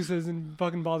that Zeus isn't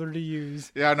fucking bothered to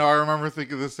use? Yeah, no, I remember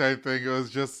thinking the same thing. It was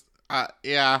just,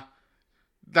 yeah,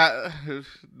 that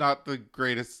not the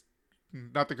greatest,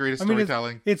 not the greatest I mean,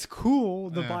 storytelling. it's cool.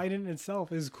 The Yeah. Biden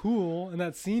itself is cool, and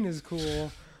that scene is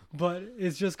cool. But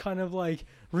it's just kind of like,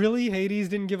 really, Hades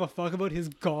didn't give a fuck about his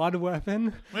god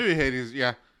weapon? Maybe Hades,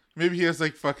 yeah, maybe he has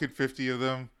like fucking 50 of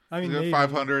them. I mean, He's got maybe.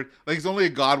 500. Like it's only a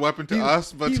god weapon to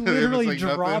us, but he to him literally it's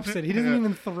like drops nothing. it. He doesn't Yeah.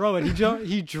 even throw it.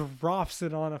 He drops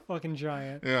it on a fucking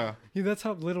giant. Yeah, That's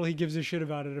how little he gives a shit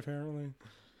about it, apparently.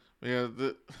 yeah.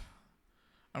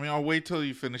 I mean, I'll wait till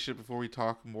you finish it before we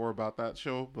talk more about that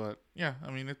show. But yeah,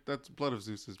 I mean, that's Blood of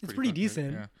Zeus is It's pretty fucking good,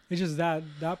 decent. Yeah. It's just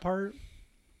that part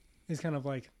is kind of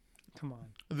like, come on.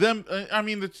 Them, I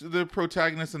mean, the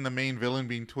protagonist and the main villain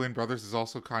being twin brothers is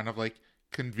also kind of like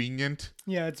convenient.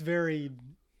 Yeah, it's very,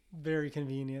 very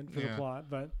convenient for the Yeah. plot,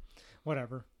 but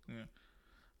whatever.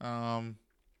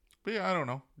 But yeah, I don't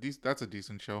know. That's a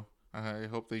decent show. I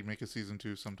hope they make a season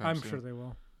 2 sometime I'm soon. sure they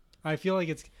will. I feel like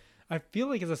it's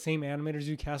the same animators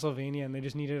do Castlevania, and they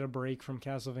just needed a break from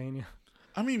Castlevania.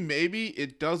 I mean, maybe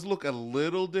it does look a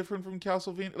little different from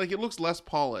Castlevania. Like, it looks less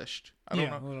polished. I don't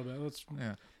know. A little bit.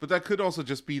 Yeah. But that could also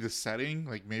just be the setting.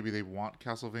 Like, maybe they want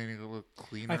Castlevania to look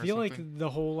cleaner I feel or like something.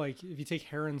 the whole, like, if you take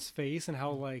Heron's face and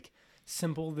how, like,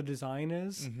 simple the design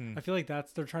is, Mhm. I feel like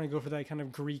they're trying to go for that kind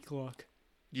of Greek look.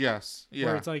 Yes. Yeah.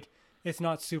 Where it's like, it's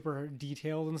not super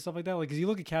detailed and stuff like that. Like, because you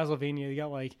look at Castlevania, you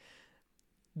got, like,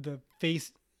 the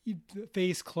face,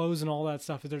 clothes, and all that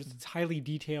stuff. It's highly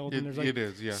detailed, and there's, like, it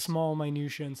is, yes. small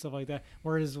minutia and stuff like that.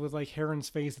 Whereas with, like, Heron's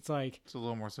face, it's like, It's a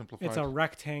little more simplified. it's a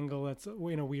rectangle that's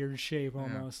in a weird shape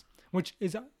almost, which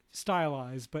is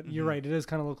stylized. But you're right, it does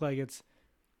kind of look like it's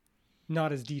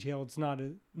not as detailed. It's not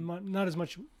as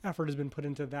much effort has been put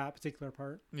into that particular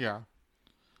part. Yeah.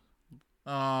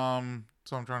 So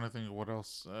I'm trying to think of what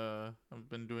else I've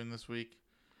been doing this week.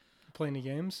 Playing the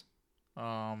games.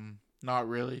 Not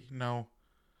really. No.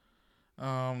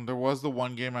 There was the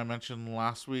one game I mentioned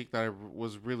last week that I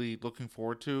was really looking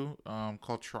forward to.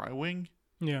 Called Tri-Wing.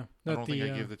 Yeah, I don't think I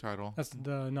gave the title. That's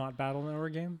the not Battle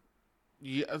Network game.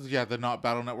 Yeah, the not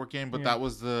Battle Network game, but that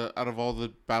was out of all the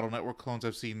Battle Network clones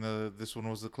I've seen, this one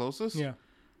was the closest. Yeah.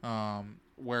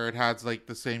 Where it has like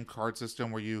the same card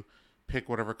system where you pick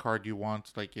whatever card you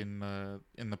want, like in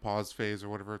the pause phase or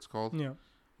whatever it's called. Yeah.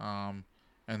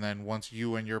 And then once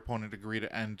you and your opponent agree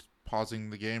to end pausing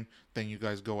the game, then you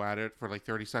guys go at it for like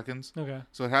 30 seconds. Okay.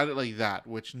 So it had it like that,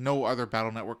 which no other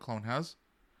Battle Network clone has.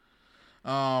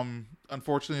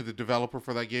 Unfortunately, the developer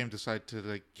for that game decided to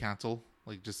like cancel,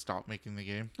 like just stop making the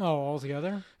game. Oh,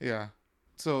 altogether? Yeah.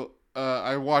 So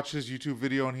I watched his YouTube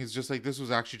video, and he's just like, this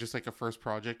was actually just like a first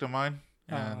project of mine.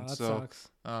 And that so sucks.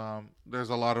 there's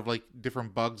a lot of like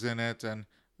different bugs in it, and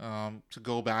to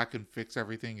go back and fix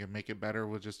everything and make it better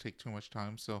would just take too much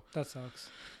time. So That sucks.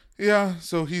 yeah,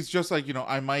 so he's just like,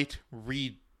 I might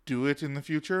redo it in the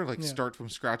future, like start from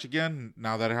scratch again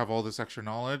now that I have all this extra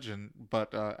knowledge,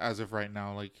 but as of right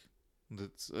now, like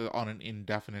it's on an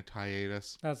indefinite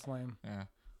hiatus. That's lame. Yeah.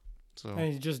 So And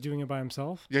he's just doing it by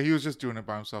himself? yeah, he was just doing it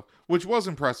by himself, which was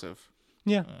impressive.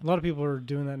 Yeah. A lot of people are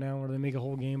doing that now where they make a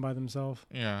whole game by themselves.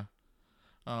 Yeah.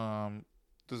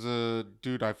 There's a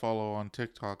dude I follow on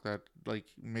TikTok that like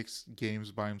makes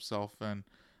games by himself, and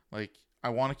like I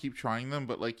want to keep trying them,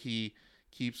 but like he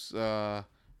keeps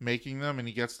making them, and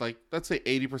he gets like, let's say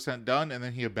 80% done, and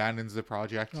then he abandons the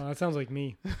project. Oh, that sounds like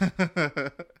me.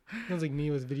 Sounds like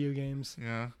me with video games.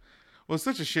 Yeah. Well, it's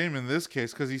such a shame in this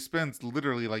case because he spends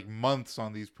literally like months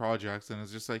on these projects, and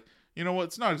it's just like, you know what?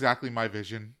 It's not exactly my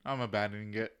vision. I'm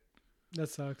abandoning it. That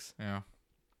sucks. Yeah.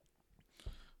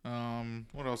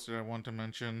 What else did I want to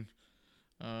mention?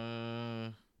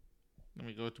 Let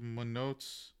me go to my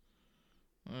notes.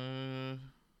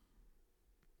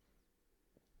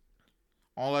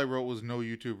 All I wrote was no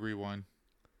YouTube rewind.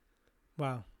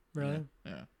 Wow. Really?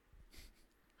 Yeah.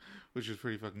 Which is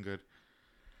pretty fucking good.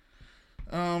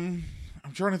 I'm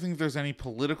trying to think if there's any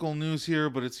political news here,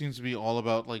 but it seems to be all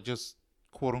about like just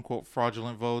quote unquote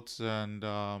fraudulent votes and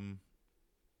I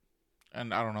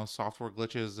don't know, software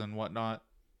glitches and whatnot.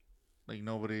 Like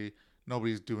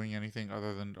nobody's doing anything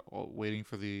other than waiting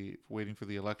for the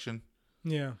election.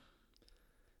 Yeah.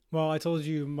 Well, I told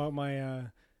you about my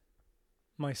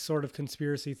my sort of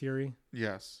conspiracy theory.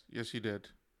 Yes, you did.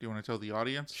 Do you want to tell the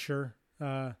audience? Sure.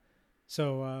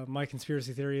 So my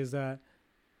conspiracy theory is that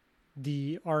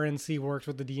the RNC worked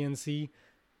with the DNC,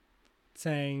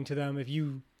 saying to them, if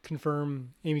you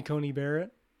confirm Amy Coney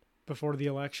Barrett before the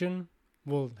election,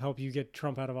 will help you get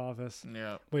Trump out of office.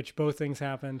 Yeah. Which both things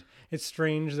happened. It's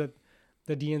strange that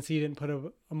the DNC didn't put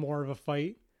a more of a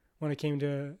fight when it came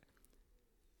to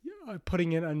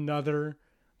putting in another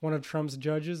one of Trump's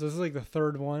judges. This is like the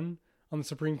third one on the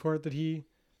Supreme Court that he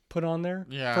put on there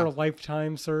for a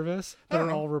lifetime service that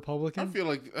are all Republican. I feel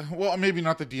like, well, maybe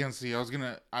not the DNC.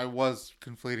 I was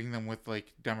conflating them with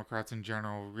like Democrats in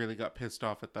general. Really got pissed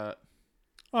off at that.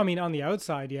 I mean, on the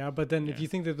outside, yeah. But then if you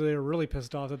think that they were really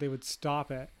pissed off that they would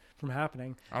stop it from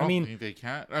happening. I don't think they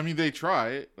can't. I mean, they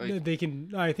try. Like, they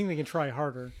can. I think they can try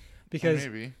harder because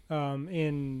maybe.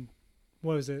 In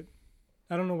what was it?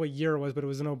 I don't know what year it was, but it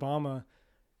was an Obama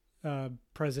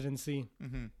presidency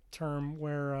term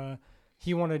where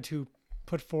he wanted to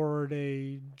put forward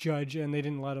a judge and they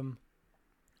didn't let him.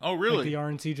 Oh, really? Like the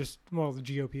RNC the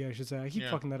GOP, I should say. I keep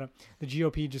fucking that up. The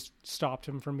GOP just stopped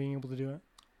him from being able to do it.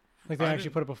 Like they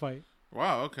actually put up a fight.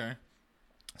 Wow. Okay.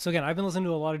 So again, I've been listening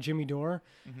to a lot of Jimmy Dore,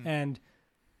 and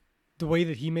the way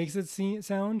that he makes it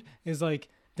sound is like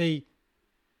they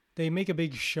make a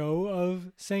big show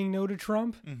of saying no to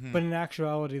Trump, but in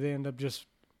actuality, they end up just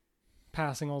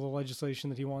passing all the legislation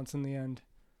that he wants in the end.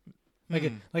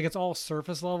 Like it's all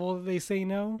surface level that they say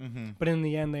no, but in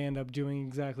the end, they end up doing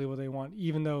exactly what they want,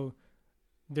 even though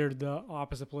they're the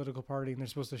opposite political party and they're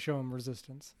supposed to show him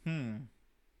resistance.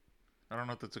 I don't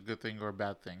know if that's a good thing or a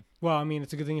bad thing. Well, I mean,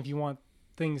 it's a good thing if you want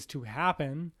things to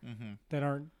happen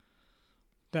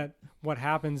that what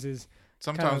happens is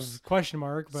sometimes kind of question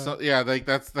mark. But like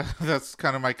that's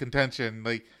kind of my contention.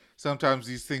 Like sometimes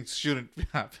these things shouldn't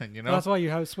happen. You know, that's why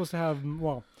you're supposed to have.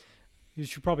 Well, you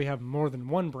should probably have more than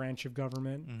one branch of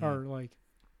government or like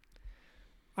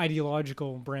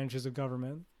ideological branches of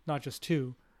government, not just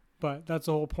two. But that's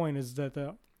the whole point, is that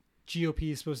the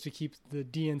GOP is supposed to keep the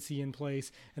DNC in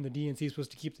place, and the DNC is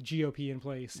supposed to keep the GOP in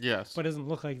place. Yes. But it doesn't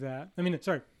look like that. I mean,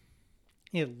 sorry.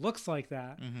 It looks like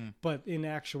that, but in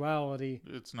actuality,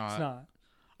 it's not. It's not.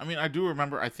 I mean, I do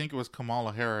remember, I think it was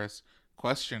Kamala Harris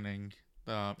questioning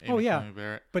Amy Coney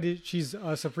Barrett. But she's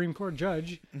a Supreme Court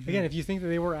judge. Again, if you think that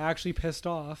they were actually pissed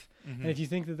off, and if you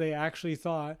think that they actually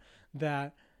thought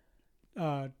that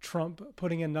Trump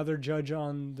putting another judge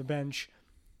on the bench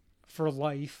for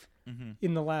life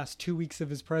in the last 2 weeks of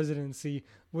his presidency,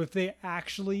 if they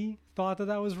actually thought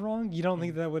that was wrong, you don't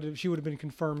think that she would have been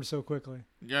confirmed so quickly?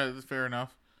 Yeah, that's fair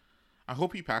enough. I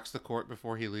hope he packs the court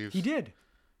before he leaves. He did.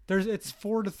 It's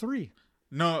 4-3.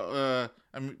 No,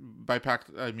 I mean by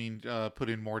packed, I mean put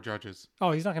in more judges.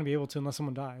 Oh, he's not going to be able to unless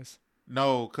someone dies.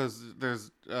 No, because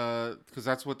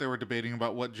that's what they were debating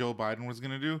about what Joe Biden was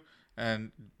going to do,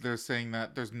 and they're saying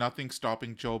that there's nothing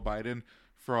stopping Joe Biden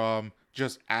from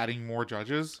just adding more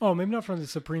judges. Oh, maybe not from the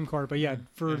Supreme Court, but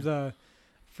for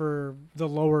the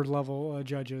lower level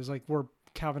judges, like where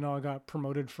Kavanaugh got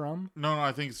promoted from. No,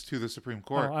 I think it's to the Supreme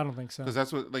Court. Oh, I don't think so. Because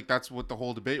that's what the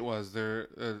whole debate was. They're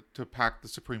to pack the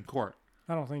Supreme Court.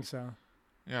 I don't think so.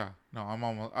 Yeah, no,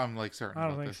 I'm like certain. I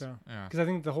don't think this. so. Yeah, because I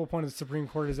think the whole point of the Supreme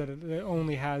Court is that it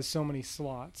only has so many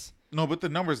slots. No, but the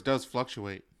numbers does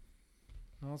fluctuate.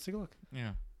 Well, let's take a look.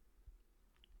 Yeah.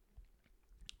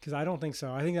 Because I don't think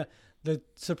so. I think that the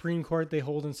Supreme Court they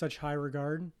hold in such high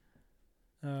regard.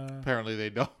 Apparently they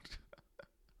don't.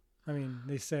 I mean,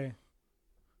 they say.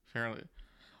 Apparently.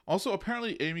 Also,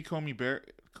 apparently Amy Coney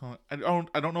Barrett. I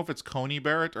don't know if it's Coney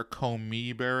Barrett or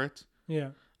Comey Barrett.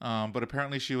 Yeah. But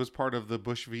apparently she was part of the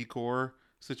Bush v. Gore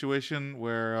situation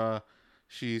where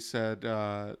she said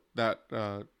that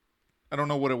I don't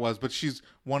know what it was, but she's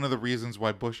one of the reasons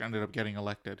why Bush ended up getting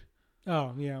elected.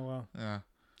 Oh yeah, well. Yeah.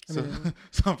 So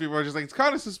some people are just like, it's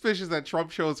kind of suspicious that Trump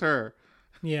chose her.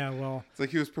 Yeah, well. It's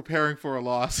like he was preparing for a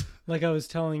loss. Like I was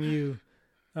telling you,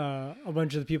 a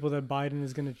bunch of the people that Biden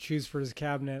is going to choose for his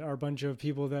cabinet are a bunch of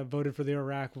people that voted for the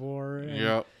Iraq War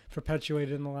and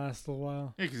perpetuated in the last little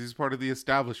while. Yeah, because he's part of the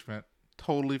establishment.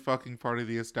 Totally fucking part of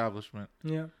the establishment.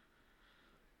 Yeah.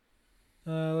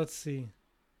 Let's see.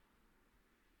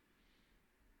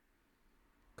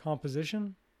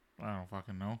 Composition? I don't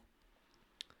fucking know.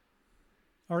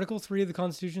 Article 3 of the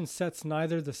Constitution sets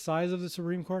neither the size of the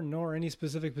Supreme Court nor any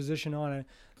specific position on it,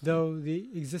 though the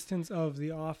existence of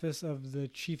the office of the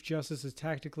Chief Justice is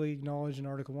tactically acknowledged in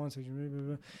Article 1, Section blah, blah,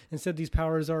 blah. Instead, these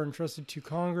powers are entrusted to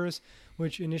Congress,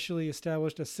 which initially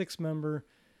established a 6-member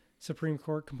Supreme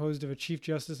Court composed of a Chief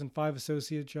Justice and 5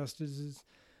 Associate Justices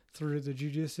through the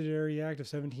Judiciary Act of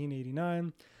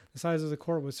 1789. The size of the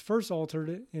court was first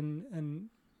altered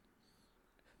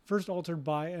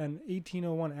by an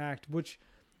 1801 Act, which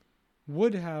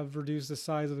would have reduced the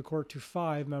size of the court to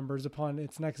 5 members upon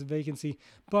its next vacancy,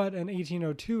 but an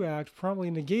 1802 Act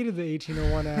promptly negated the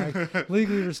 1801 Act,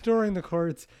 legally restoring the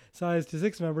court's size to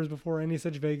 6 members before any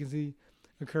such vacancy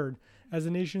occurred. As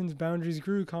the nation's boundaries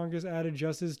grew, Congress added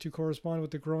justices to correspond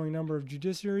with the growing number of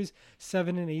judiciaries: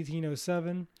 7 in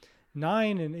 1807,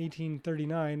 9 in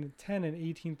 1839, 10 in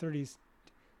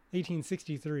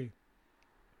 1863.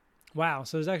 Wow,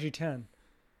 so there's actually 10.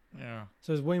 Yeah.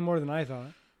 So it's way more than I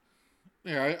thought.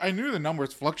 Yeah, I knew the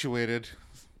numbers fluctuated.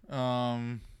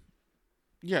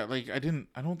 Yeah, like I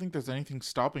don't think there's anything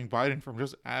stopping Biden from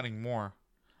just adding more.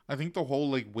 I think the whole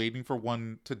like waiting for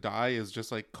one to die is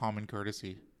just like common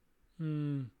courtesy.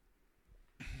 Okay,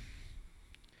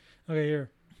 here.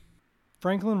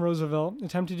 Franklin Roosevelt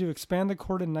attempted to expand the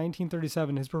court in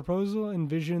 1937. His proposal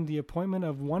envisioned the appointment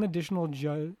of one additional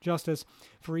justice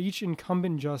for each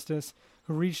incumbent justice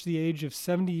who reached the age of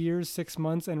 70 years, 6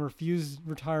 months, and refused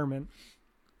retirement.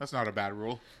 That's not a bad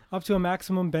rule. Up to a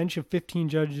maximum bench of 15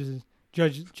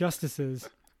 justices.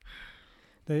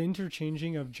 The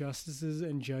interchanging of justices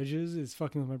and judges is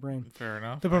fucking with my brain. Fair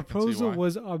enough. The proposal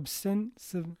was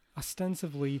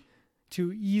ostensibly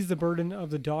to ease the burden of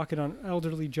the docket on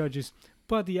elderly judges,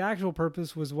 but the actual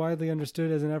purpose was widely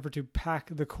understood as an effort to pack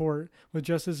the court with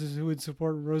justices who would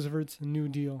support Roosevelt's New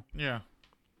Deal. Yeah.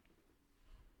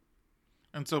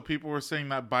 And so people were saying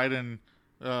that Biden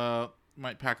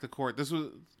might pack the court.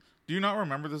 Do you not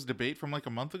remember this debate from like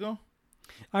a month ago?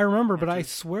 I remember, but I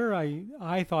swear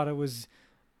I thought it was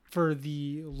for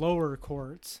the lower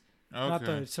courts, not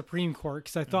the Supreme Court,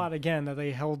 because I thought, again, that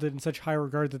they held it in such high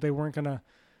regard that they weren't going to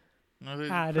add the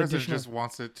president additional... just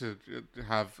wants it to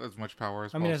have as much power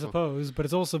as possible. I mean, I suppose, but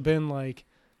it's also been like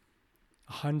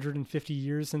 150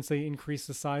 years since they increased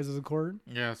the size of the court.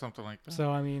 Yeah, something like that.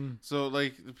 So, I mean... So,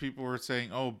 like, people were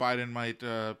saying, oh, Biden might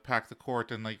pack the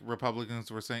court, and, like, Republicans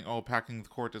were saying, oh, packing the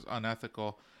court is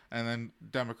unethical. And then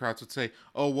Democrats would say,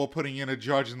 oh, well, putting in a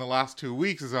judge in the last 2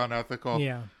 weeks is unethical.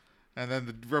 Yeah. And then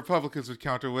the Republicans would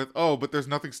counter with, oh, but there's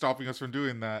nothing stopping us from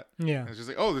doing that. Yeah. And it's just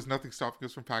like, oh, there's nothing stopping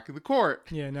us from packing the court.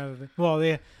 Yeah,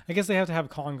 I guess they have to have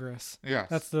Congress. Yes.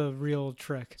 That's the real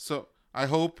trick. So I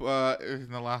hope in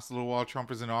the last little while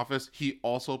Trump is in office, he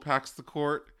also packs the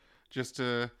court just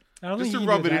to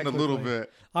rub it in a little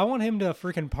bit. I want him to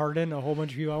freaking pardon a whole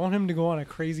bunch of people. I want him to go on a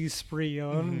crazy spree. I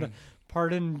want him to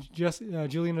pardon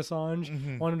Julian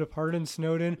Assange. Want him to pardon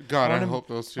Snowden. God, I hope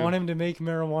those two. I want him to make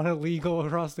marijuana legal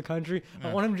across the country. Yeah.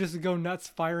 I want him just to go nuts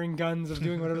firing guns of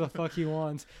doing whatever the fuck he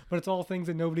wants. But it's all things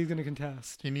that nobody's going to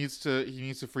contest. He needs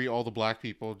to free all the black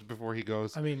people before he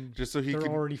goes. I mean, just so they're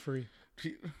already free.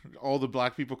 All the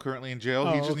black people currently in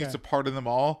jail. He just needs to pardon them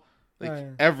all.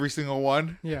 Every single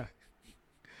one. Yeah.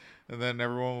 And then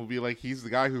everyone will be like, he's the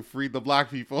guy who freed the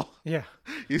black people. Yeah.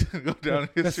 He's going to go down in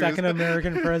history. The second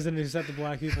American president who set the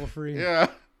black people free. Yeah.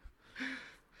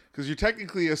 Because you're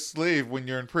technically a slave when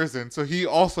you're in prison. So he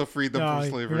also freed them from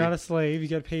slavery. You're not a slave. You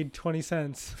get paid 20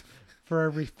 cents for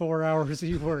every 4 hours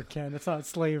you work, Ken. That's not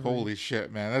slavery. Holy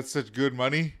shit, man. That's such good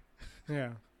money. Yeah.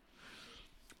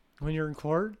 When you're in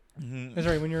court. That's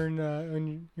right. When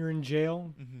you're in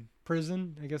jail,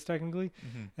 prison, I guess technically,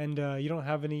 and you don't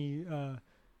have any...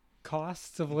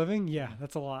 costs of living,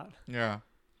 that's a lot. Yeah,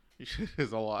 it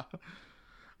is a lot.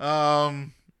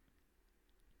 I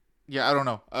don't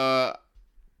know. I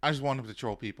just want him to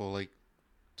troll people like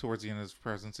towards the end of his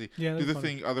presidency. Yeah, do the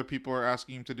thing other people are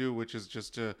asking him to do, which is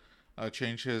just to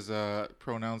change his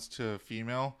pronouns to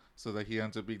female, so that he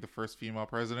ends up being the first female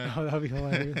president. Oh, that'd be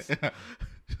hilarious. Yeah.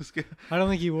 I don't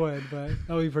think he would, but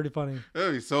that would be pretty funny. That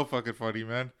would be so fucking funny,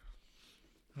 man.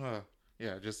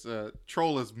 Yeah, just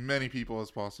troll as many people as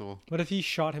possible. What if he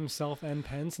shot himself and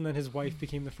Pence, and then his wife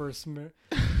became the first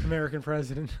American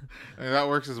president? I mean, that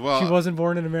works as well. She wasn't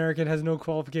born an American, has no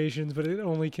qualifications, but it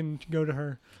only can go to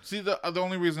her. See, the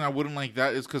only reason I wouldn't like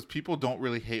that is because people don't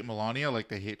really hate Melania like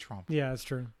they hate Trump. Yeah, that's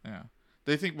true. Yeah,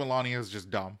 they think Melania is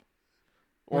just dumb,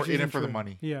 or in it for the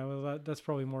money. Yeah, well, that's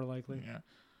probably more likely. Yeah,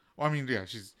 well, I mean, yeah,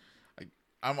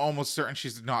 I'm almost certain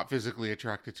she's not physically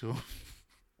attracted to him.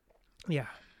 Yeah.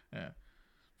 Yeah.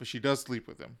 But she does sleep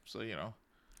with him, so, you know.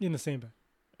 In the same bed.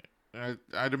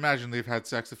 I'd imagine they've had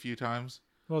sex a few times.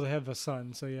 Well, they have a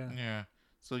son, so yeah. Yeah.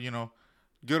 So, you know,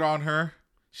 good on her.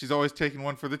 She's always taking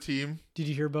one for the team. Did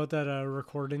you hear about that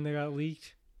recording that got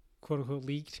leaked? Quote unquote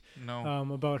leaked? No.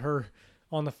 About her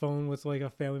on the phone with, like, a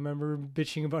family member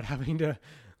bitching about having to,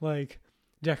 like,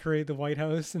 decorate the White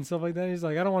House and stuff like that. He's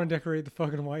like, I don't want to decorate the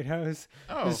fucking White House.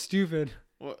 Oh. It's stupid.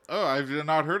 Well, I've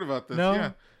not heard about this. No?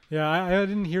 Yeah. Yeah, I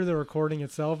didn't hear the recording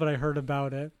itself, but I heard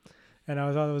about it, and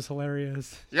I thought it was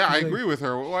hilarious. Yeah, I agree with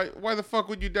her. Why the fuck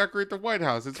would you decorate the White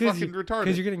House? It's fucking retarded.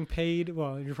 Because you're getting paid.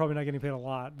 Well, you're probably not getting paid a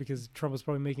lot because Trump was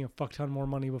probably making a fuck ton more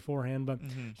money beforehand. But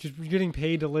you're getting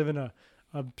paid to live in a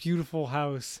beautiful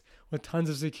house with tons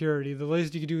of security. The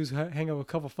least you could do is hang up a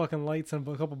couple fucking lights and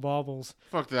a couple baubles.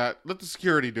 Fuck that. Let the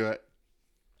security do it.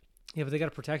 Yeah, but they got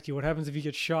to protect you. What happens if you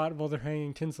get shot while they're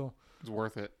hanging tinsel? It's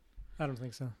worth it. I don't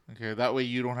think so. Okay, that way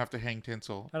you don't have to hang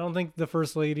tinsel. I don't think the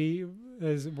First Lady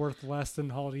is worth less than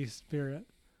Holiday Spirit.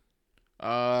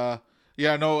 Yeah,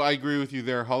 no, I agree with you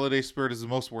there. Holiday Spirit is the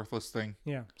most worthless thing.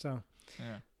 Yeah, so.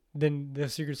 Yeah. Then the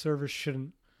Secret Service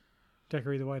shouldn't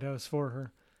decorate the White House for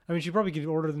her. I mean, she probably could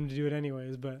order them to do it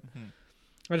anyways, but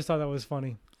I just thought that was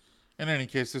funny. In any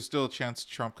case, there's still a chance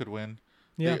Trump could win.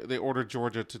 Yeah. They ordered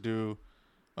Georgia to do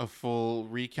a full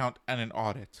recount and an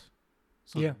audit.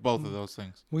 So yeah. both of those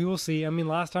things. We will see. I mean,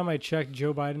 last time I checked,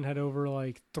 Joe Biden had over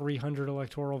like 300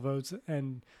 electoral votes,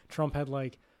 and Trump had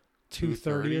like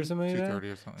 230 or something like that. 230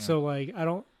 or something. Yeah. So like, I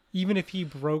don't. Even if he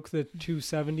broke the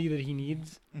 270 that he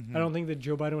needs, I don't think that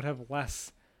Joe Biden would have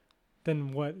less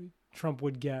than what Trump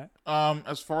would get.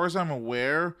 As far as I'm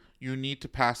aware, you need to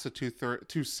pass the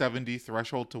 270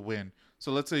 threshold to win.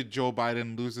 So let's say Joe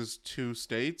Biden loses 2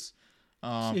 states.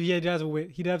 Yeah, he'd have to win.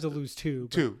 He'd have to lose 2.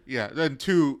 But... 2, yeah. Then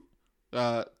 2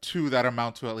 that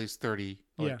amount to at least 30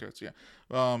 electorates. Yeah.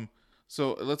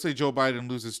 So let's say Joe Biden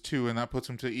loses 2, and that puts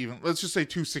him to even. Let's just say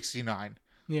 269.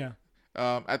 Yeah.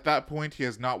 At that point, he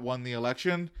has not won the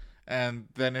election, and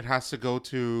then it has to go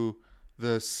to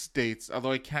the states.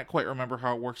 Although I can't quite remember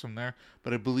how it works from there,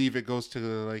 but I believe it goes to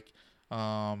like,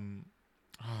 what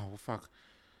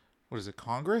is it,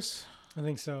 Congress? I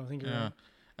think so. I think you're right.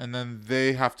 And then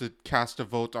they have to cast a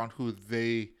vote on who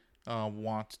they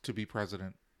want to be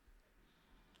president.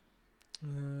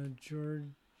 Georgia.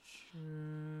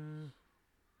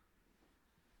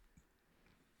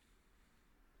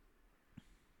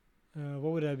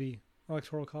 What would that be?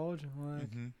 Electoral college?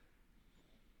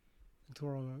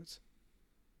 Electoral votes.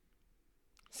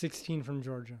 16 from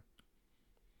Georgia.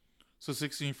 So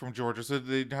 16 from Georgia. So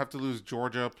they'd have to lose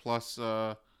Georgia plus...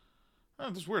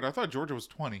 that's weird. I thought Georgia was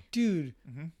 20. Dude,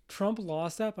 Trump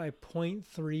lost that by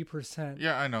 0.3%.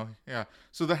 Yeah, I know. Yeah.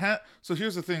 So So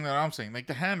here's the thing that I'm saying. Like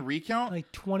the hand recount... Like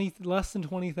less than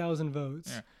 20,000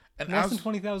 votes. Yeah. And less than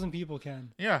 20,000 people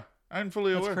can. Yeah. I'm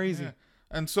fully aware. That's crazy. Yeah.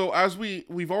 And so as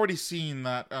we've already seen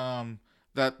that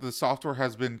that the software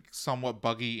has been somewhat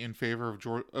buggy in favor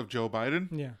of Joe Biden.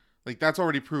 Yeah. Like that's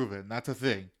already proven. That's a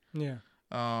thing. Yeah.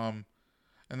 And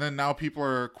then now people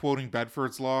are quoting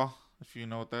Bedford's Law, if you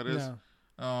know what that is.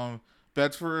 No.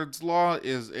 Bedford's Law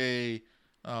is a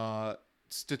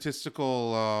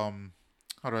statistical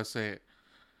how do I say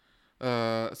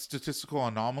it? Statistical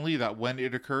anomaly that when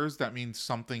it occurs, that means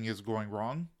something is going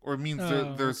wrong, or it means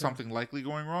there's something likely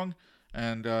going wrong.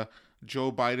 And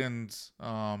Joe Biden's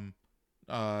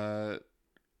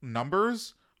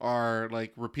numbers are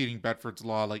like repeating Bedford's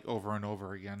Law like over and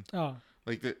over again. Oh,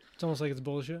 like that. It's almost like it's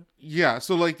bullshit. Yeah.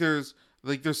 So like there's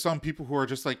some people who are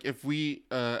just like, if we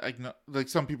like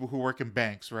some people who work in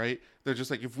banks, right? They're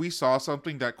just like, if we saw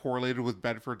something that correlated with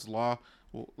Bedford's Law,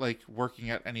 like working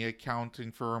at any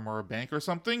accounting firm or a bank or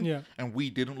something, and we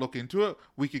didn't look into it,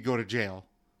 we could go to jail.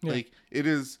 Yeah. Like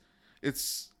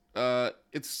it's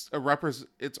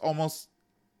almost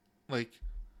like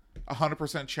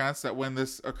 100% chance that when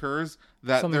this occurs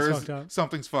that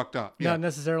something's fucked up. Yeah. Not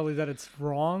necessarily that it's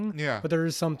wrong, but there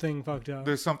is something fucked up.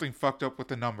 There's something fucked up with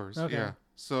the numbers. Okay. Yeah.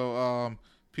 So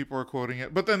people are quoting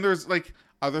it. But then there's like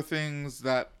other things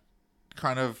that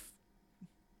kind of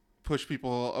push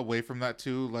people away from that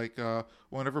too. Like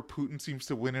whenever Putin seems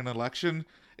to win an election,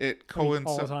 it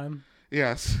coincides all the time.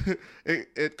 Yes.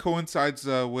 it coincides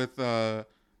with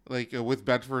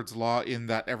Bedford's Law in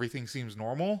that everything seems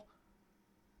normal.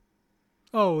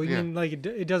 Oh, you mean like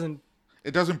it doesn't...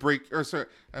 It doesn't break... Or sorry,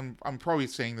 I'm probably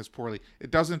saying this poorly. It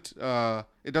doesn't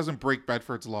break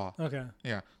Bedford's Law. Okay.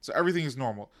 Yeah. So everything is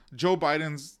normal. Joe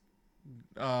Biden's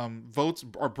votes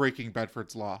are breaking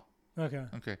Bedford's Law. Okay.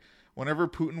 Okay. Whenever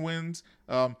Putin wins,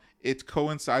 it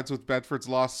coincides with Bedford's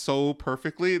Law so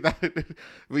perfectly that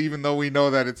even though we know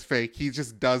that it's fake, he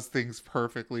just does things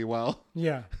perfectly well.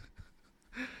 Yeah.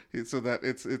 So that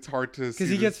it's hard to see. Because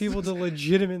he gets people to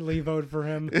legitimately vote for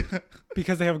him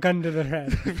because they have a gun to their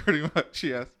head. Pretty much,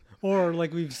 yes. Or,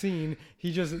 like we've seen,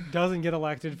 he just doesn't get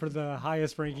elected for the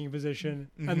highest ranking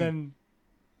position and then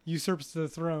usurps the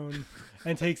throne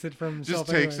and takes it from himself.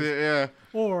 Just takes it, yeah.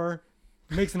 Or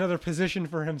makes another position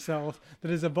for himself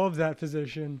that is above that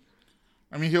position.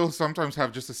 I mean, he'll sometimes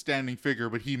have just a standing figure,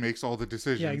 but he makes all the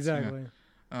decisions. Yeah, exactly.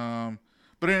 Yeah.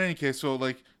 But in any case, so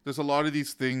like, there's a lot of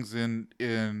these things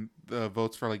in the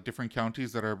votes for like different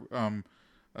counties that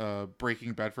are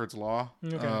breaking Bedford's Law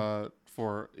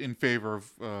in favor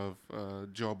of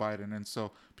Joe Biden, and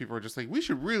so people are just like, we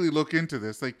should really look into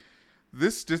this. Like,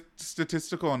 this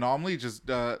statistical anomaly just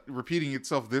repeating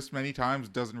itself this many times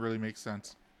doesn't really make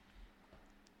sense.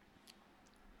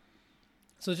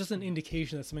 So it's just an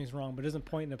indication that something's wrong, but it doesn't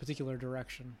point in a particular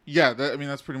direction. Yeah, I mean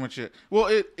that's pretty much it. Well,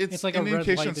 it's like an a red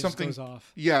indication light that something just goes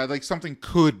off. Yeah, like something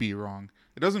could be wrong.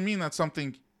 It doesn't mean that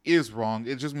something is wrong.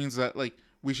 It just means that like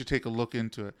we should take a look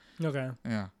into it. Okay.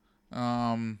 Yeah.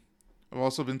 I've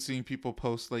also been seeing people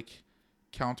post like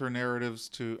counter narratives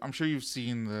to. I'm sure you've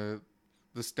seen the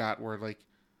stat where like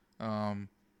Donald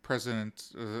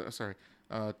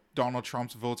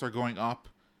Trump's votes are going up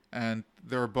and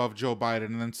they're above Joe Biden,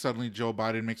 and then suddenly Joe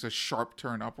Biden makes a sharp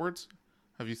turn upwards.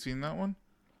 Have you seen that one?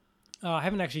 I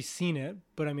haven't actually seen it,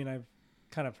 but I mean, I've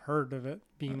kind of heard of it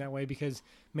being that way because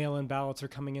mail-in ballots are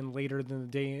coming in later than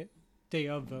the day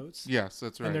of votes. Yes,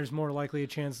 that's right. And there's more likely a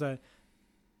chance that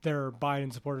their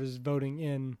Biden supporters voting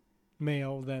in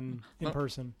mail than in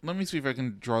person. Let me see if I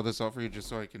can draw this out for you just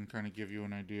so I can kind of give you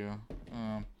an idea.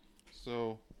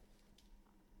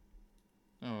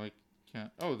 I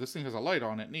can't. Oh, this thing has a light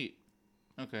on it. Neat.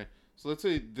 Okay. So let's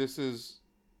say this is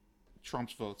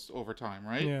Trump's votes over time,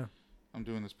 right? Yeah. I'm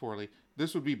doing this poorly.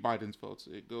 This would be Biden's votes.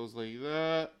 It goes like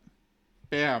that.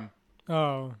 Bam.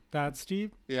 Oh, that's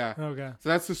steep? Yeah. Okay. So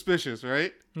that's suspicious,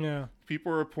 right? Yeah.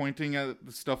 People are pointing at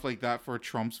the stuff like that for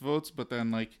Trump's votes, but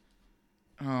then like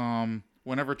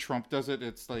whenever Trump does it,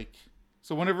 it's like,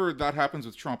 so whenever that happens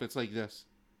with Trump, it's like this.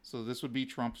 So this would be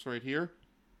Trump's right here,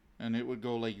 and it would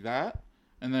go like that,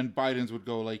 and then Biden's would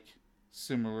go like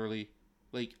similarly,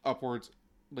 like upwards,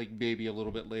 like maybe a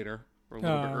little bit later or a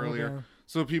little bit earlier. Okay.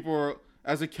 So people are,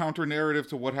 as a counter narrative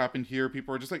to what happened here,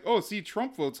 people are just like, oh, see,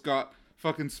 Trump votes got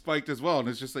fucking spiked as well, and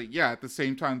it's just like, yeah, at the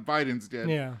same time Biden's did.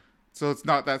 Yeah. So it's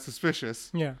not that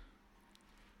suspicious. Yeah.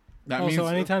 That also,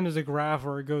 means anytime there's a graph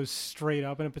where it goes straight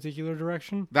up in a particular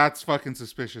direction, that's fucking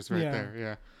suspicious right Yeah. there.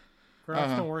 Yeah.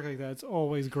 graphs don't work like that. It's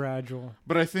always gradual.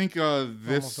 But I think Almost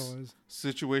this always.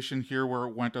 situation here where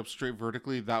it went up straight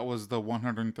vertically, that was the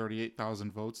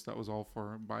 138,000 votes. That was all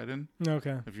for Biden.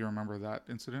 Okay. If you remember that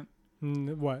incident.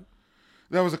 What?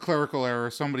 That was a clerical error.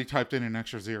 Somebody typed in an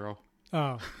extra zero.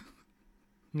 Oh.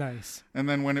 Nice. And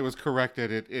then when it was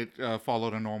corrected, it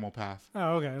followed a normal path.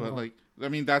 Oh, okay. But well, like, I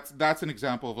mean, that's an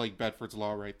example of like Bedford's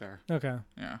Law right there. okay.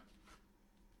 Yeah.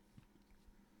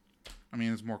 I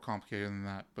mean, it's more complicated than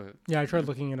that, but Yeah, I tried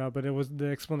looking it up, but the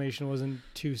explanation wasn't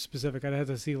too specific. I'd have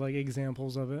to see like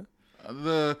examples of it.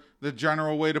 the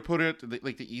general way to put it,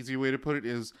 like the easy way to put it,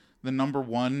 is the number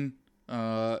 1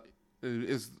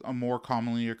 is a more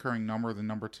commonly occurring number than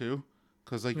number 2,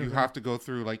 because like you Okay. have to go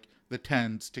through like the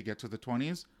 10s to get to the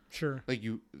 20s. Sure. Like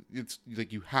it's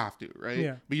like you have to, right?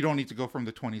 Yeah. But you don't need to go from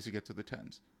the 20s to get to the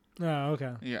 10s. Oh,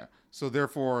 okay. Yeah. So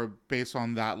therefore, based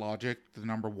on that logic, the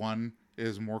number 1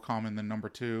 is more common than number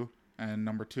 2, and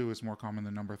number 2 is more common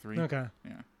than number 3. Okay.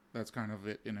 Yeah. That's kind of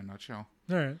it in a nutshell.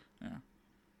 All right. Yeah.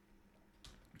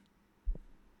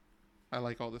 I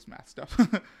like all this math stuff.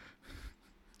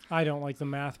 I don't like the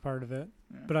math part of it,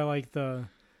 but I like I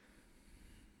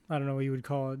don't know what you would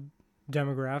call it,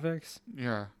 demographics,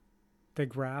 Yeah. the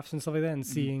graphs and stuff like that, and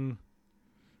seeing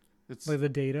It's like the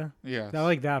data. yeah. I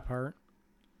like that part.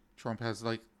 Trump has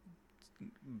like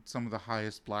some of the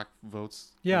highest black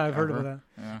votes. Yeah, like, I've heard ever. about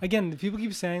that. Yeah. Again, people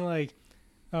keep saying like,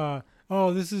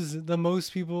 oh, this is the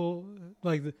most people,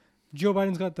 like Joe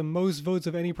Biden's got the most votes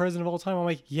of any president of all time. I'm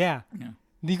like, yeah.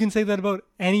 You can say that about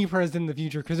any president in the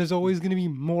future because there's always going to be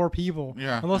more people.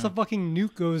 Yeah. Unless Yeah. a fucking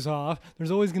nuke goes off,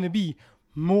 there's always going to be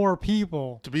more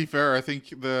people. To be fair, I think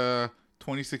the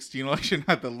 2016 election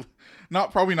had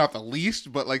probably not the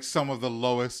least, but like some of the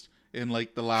lowest in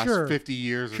like the last Sure. 50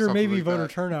 years. Or Sure, something maybe like voter that.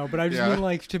 turnout, but I just Yeah. mean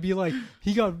like to be like,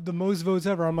 he got the most votes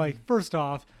ever. I'm like, first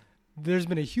off, there's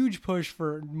been a huge push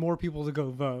for more people to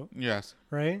go vote, Yes.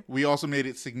 right? We also made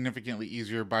it significantly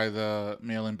easier by the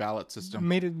mail-in ballot system.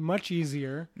 Made it much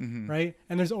easier, right?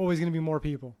 And there's always going to be more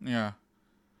people. Yeah.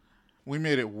 We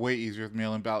made it way easier with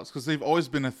mail-in ballots because they've always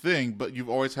been a thing, but you've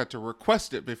always had to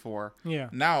request it before. Yeah.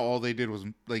 Now all they did was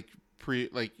like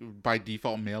by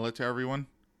default mail it to everyone.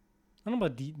 I don't know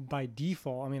about by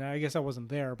default. I mean, I guess I wasn't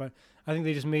there, but I think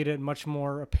they just made it much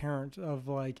more apparent of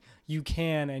like you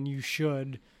can and you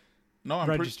should No,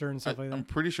 register and stuff like that. I'm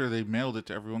pretty sure they mailed it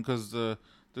to everyone because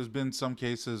there's been some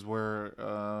cases where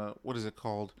what is it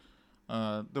called?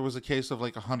 There was a case of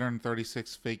like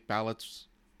 136 fake ballots,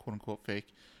 quote unquote fake,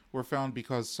 were found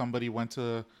because somebody went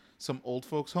to some old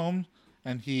folks' home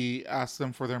and he asked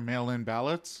them for their mail-in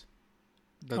ballots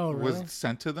that really? was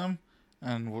sent to them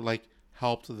and like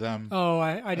helped them. Oh,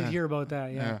 I did hear about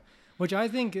that. Yeah. Yeah. Which I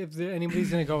think if anybody's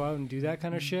going to go out and do that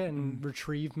kind of shit and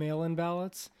retrieve mail-in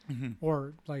ballots,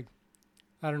 or like,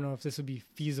 I don't know if this would be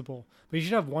feasible, but you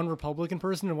should have one Republican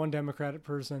person and one Democratic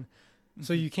person.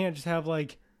 So you can't just have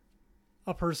like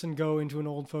a person go into an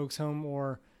old folks home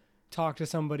or talk to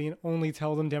somebody and only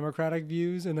tell them Democratic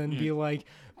views and then be like,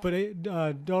 but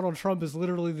Donald Trump is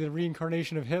literally the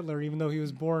reincarnation of Hitler, even though he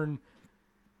was born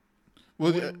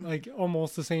like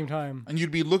almost the same time. And you'd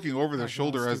be looking over their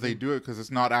shoulder as they do it because it's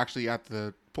not actually at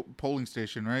the polling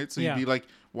station, right? So you'd be like,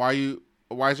 why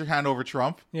is your hand over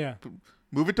Trump? Yeah.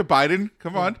 Move it to Biden.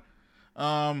 Come on.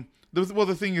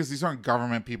 The thing is, these aren't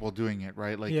government people doing it,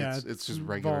 right? Like, it's just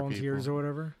regular volunteers people. Or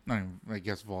whatever. Not even, I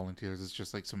guess, volunteers. It's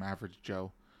just like some average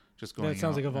Joe just going. That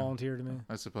sounds like a volunteer to me.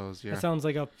 I suppose, yeah. It sounds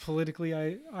like a politically,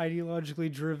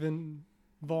 ideologically driven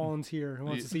volunteer who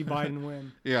wants to see Biden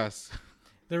win. Yes.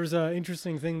 There was an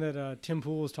interesting thing that Tim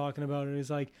Pool was talking about. It is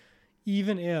like,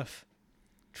 even if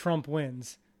Trump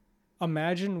wins,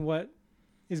 imagine what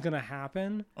is going to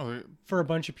happen for a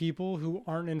bunch of people who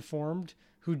aren't informed,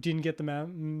 who didn't get the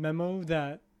memo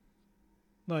that,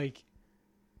 like,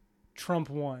 Trump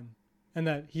won and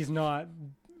that he's not,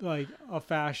 like, a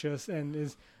fascist and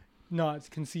is not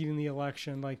conceding the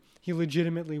election. Like, he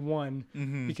legitimately won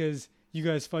because you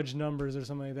guys fudged numbers or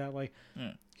something like that. Like,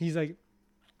 he's like,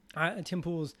 Tim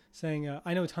Pool's saying,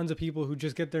 I know tons of people who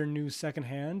just get their news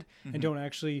secondhand and don't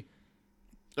actually.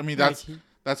 I mean,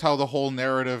 that's how the whole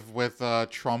narrative with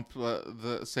Trump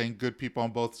saying good people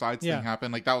on both sides thing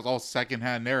happened. Like, that was all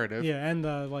secondhand narrative. Yeah, and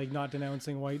the like not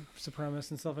denouncing white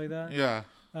supremacists and stuff like that. Yeah.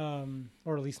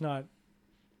 Or at least not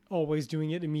always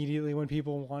doing it immediately when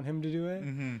people want him to do it.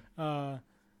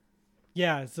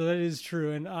 Yeah, so that is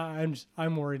true, and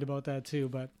I'm worried about that too.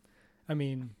 But I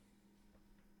mean,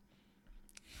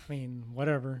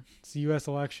 whatever. It's the U.S.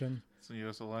 election. It's the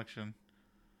U.S. election.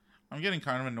 I'm getting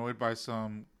kind of annoyed by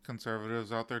some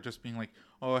conservatives out there just being like,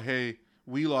 oh, hey,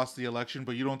 we lost the election,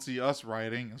 but you don't see us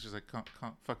rioting. It's just like,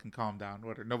 fucking calm down.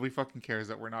 Whatever. Nobody fucking cares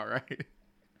that we're not right.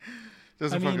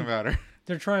 Doesn't fucking matter.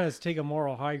 They're trying to take a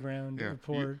moral high ground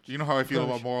report. You know how I feel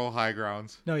about moral high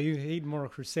grounds. No, you hate moral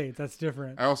crusades. That's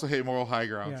different. I also hate moral high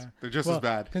grounds. Yeah. They're just as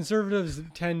bad. Conservatives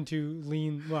tend to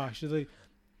lean,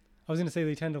 I was going to say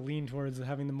they tend to lean towards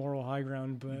having the moral high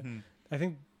ground, but I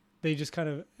think they just kind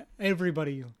of,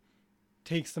 everybody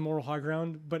takes the moral high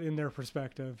ground, but in their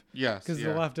perspective. Yes. Because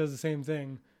the left does the same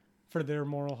thing for their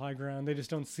moral high ground. They just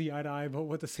don't see eye to eye about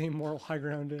what the same moral high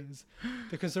ground is.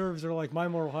 The conservatives are like, my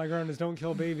moral high ground is don't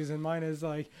kill babies, and mine is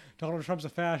like, Donald Trump's a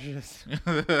fascist.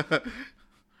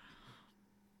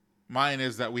 Mine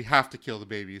is that we have to kill the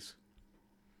babies.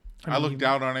 I look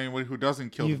down on anyone who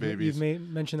doesn't kill the babies. You've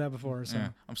mentioned that before. So. Yeah.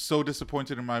 I'm so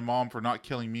disappointed in my mom for not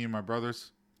killing me and my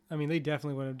brothers. I mean, they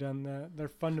definitely would have done that. They're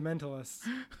fundamentalists.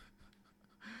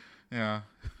 Yeah.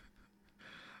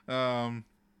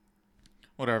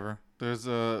 Whatever. There's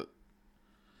like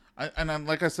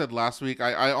I said last week,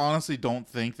 I honestly don't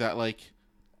think that like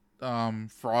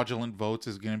fraudulent votes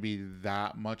is going to be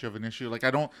that much of an issue. Like, I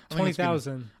don't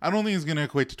 20,000. I don't think it's going to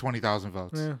equate to 20,000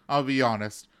 votes. Yeah. I'll be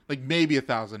honest. Like, maybe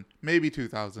 1,000, maybe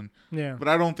 2,000. Yeah. But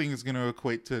I don't think it's going to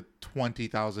equate to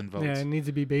 20,000 votes. Yeah, it needs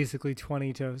to be basically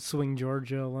 20 to swing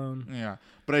Georgia alone. Yeah.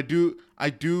 But I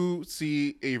do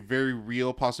see a very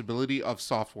real possibility of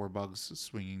software bugs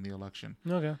swinging the election.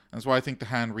 Okay. That's why I think the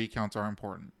hand recounts are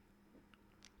important.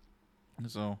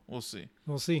 So, we'll see.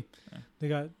 We'll see. Yeah. They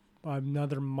got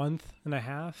another month and a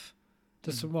half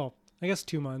to, I guess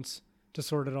 2 months to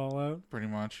sort it all out. Pretty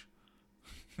much.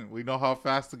 We know how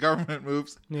fast the government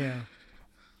moves. Yeah.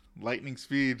 Lightning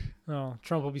speed. Oh,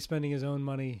 Trump will be spending his own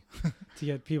money to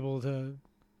get people to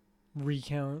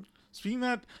recount. Speaking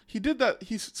of that,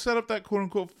 he set up that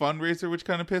quote-unquote fundraiser, which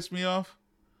kind of pissed me off.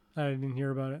 I didn't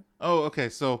hear about it. Oh, okay.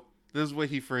 So this is the way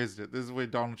he phrased it. This is the way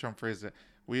Donald Trump phrased it.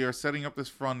 We are setting up this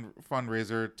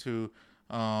fundraiser to,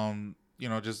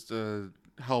 just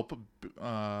help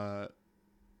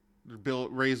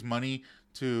raise money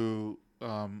to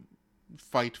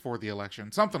fight for the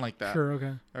election, something like that. Sure.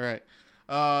 Okay. All right.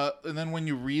 And then when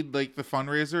you read like the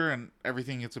fundraiser and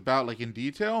everything it's about, like in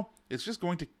detail, it's just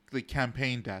going to like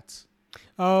campaign debts.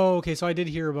 Oh, okay. So I did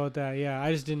hear about that. Yeah,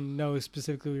 I just didn't know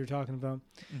specifically what you're talking about.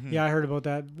 Mm-hmm. Yeah, I heard about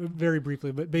that very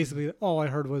briefly, but basically all I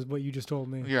heard was what you just told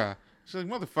me. Yeah. She's like,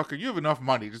 motherfucker, you have enough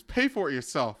money. Just pay for it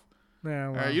yourself. Yeah.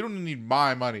 Well, all right? You don't need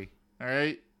my money. All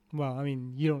right. Well, I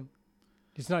mean, you don't.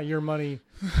 It's not your money.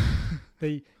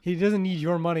 He doesn't need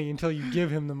your money until you give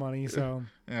him the money. So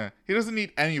yeah, he doesn't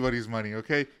need anybody's money.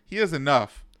 Okay, he has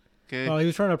enough. Okay. Well, he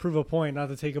was trying to prove a point, not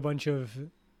to take a bunch of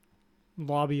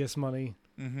lobbyist money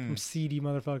from seedy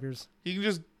motherfuckers. He can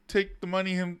just take the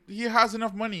money. He has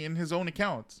enough money in his own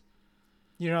accounts.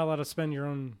 You're not allowed to spend your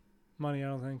own money, I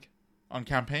don't think. On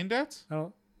campaign debts? I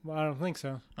don't think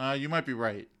so. You might be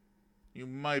right.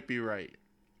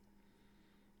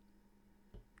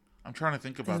 I'm trying to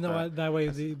think about that way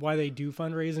why they do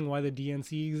fundraising, why the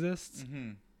DNC exists.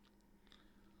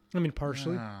 I mean,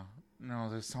 partially. No,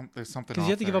 there's something. Because you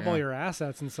have to give up all your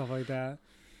assets and stuff like that.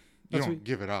 You don't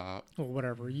give it up. Well,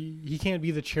 whatever. He can't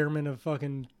be the chairman of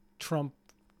fucking Trump,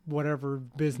 whatever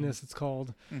business it's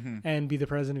called, and be the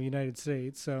president of the United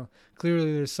States. So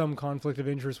clearly there's some conflict of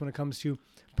interest when it comes to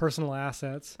personal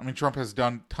assets. I mean, Trump has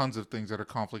done tons of things that are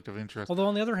conflict of interest. Although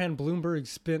on the other hand, Bloomberg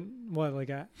spent like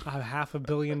a $500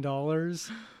 million.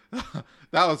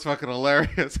 That was fucking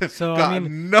hilarious. So got I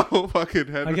mean, no fucking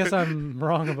head. I guess I'm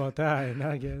wrong about that.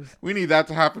 I guess we need that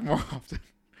to happen more often.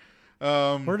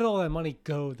 Where did all that money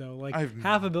go though? Like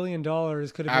 $500 million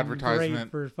could have been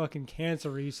great for fucking cancer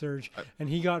research, and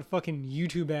he got fucking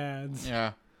YouTube ads.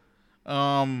 Yeah.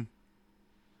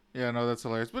 Yeah, no, that's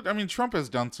hilarious. But I mean, Trump has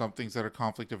done some things that are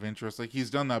conflict of interest. Like he's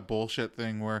done that bullshit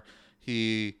thing where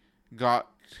he got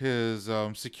his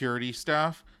security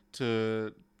staff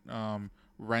to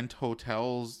rent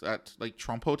hotels at like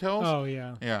Trump hotels. Oh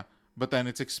yeah. Yeah, but then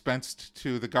it's expensed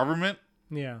to the government.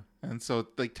 Yeah. And so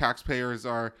like taxpayers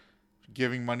are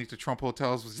giving money to Trump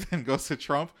hotels, which then goes to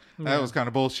Trump. Yeah. That was kind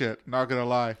of bullshit. Not gonna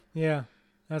lie. Yeah,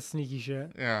 that's sneaky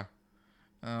shit. Yeah.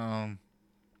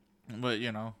 But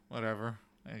you know, whatever.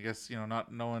 I guess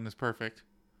not. No one is perfect.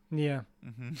 Yeah.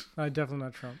 Definitely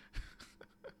not Trump.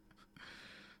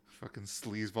 Fucking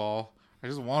sleazeball. I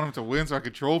just want him to win so I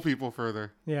can troll people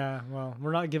further. Yeah. Well,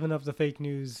 we're not giving up the fake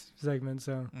news segment.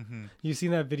 So you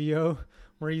seen that video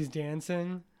where he's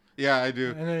dancing? Yeah, I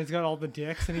do. And then he's got all the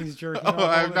dicks and he's jerking. Oh,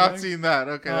 I've not seen that.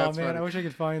 Okay, that's man, funny. I wish I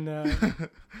could find that.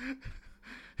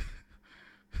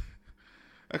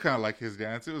 I kind of like his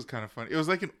dance. It was kind of funny. It was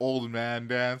like an old man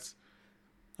dance.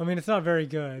 I mean, it's not very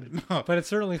good, no. But it's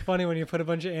certainly funny when you put a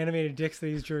bunch of animated dicks that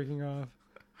he's jerking off.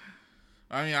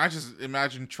 I mean, I just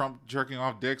imagine Trump jerking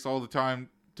off dicks all the time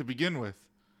to begin with.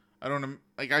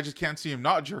 I just can't see him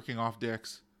not jerking off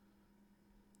dicks.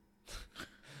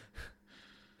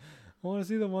 I want to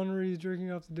see the one where he's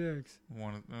jerking off the dicks.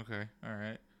 Okay, all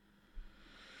right.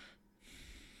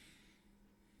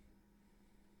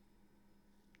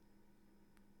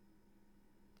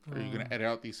 Are you going to edit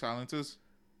out these silences?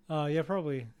 Yeah,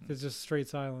 probably. If it's just straight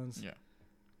silence. Yeah.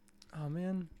 Oh,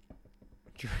 man.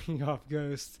 Jerking off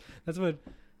ghosts. That's what...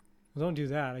 Well, don't do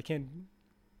that. I can't...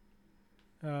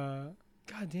 God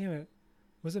damn it.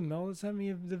 Was it Mel that sent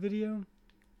me the video?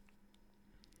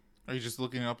 Are you just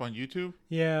looking it up on YouTube?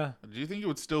 Yeah. Do you think it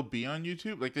would still be on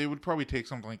YouTube? Like, they would probably take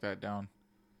something like that down.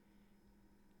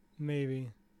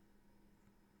 Maybe.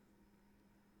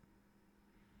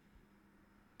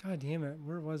 God damn it.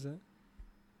 Where was it?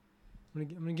 I'm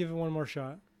gonna give it one more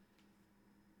shot.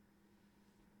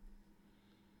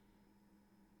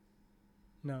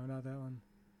 No, not that one.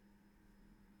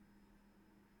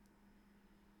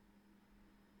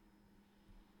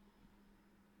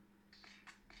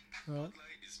 Well,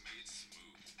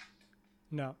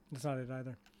 no, that's not it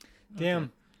either. Damn.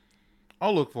 Okay.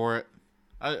 I'll look for it.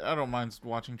 I don't mind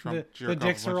watching Trump jerk off the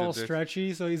dicks a bunch are all of dicks.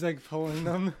 stretchy, so he's like pulling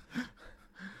them.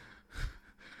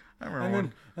 I remember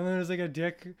and then there's like a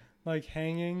dick like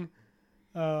hanging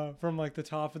from like the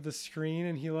top of the screen,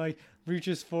 and he like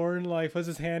reaches forward and like puts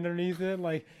his hand underneath it,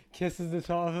 like kisses the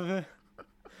top of it.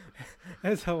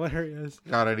 That's hilarious.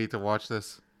 God, I need to watch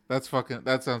this. That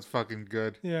sounds fucking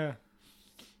good. Yeah.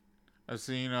 I've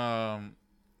seen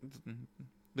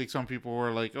like some people were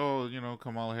like, oh,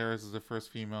 Kamala Harris is the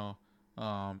first female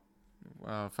vice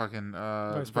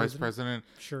president.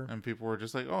 Sure. And people were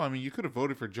just like, oh, I mean, you could have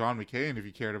voted for John McCain if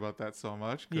you cared about that so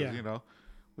much. Because,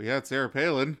 we had Sarah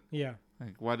Palin. Yeah.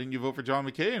 Like, why didn't you vote for John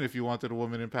McCain if you wanted a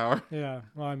woman in power? Yeah.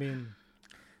 Well, I mean,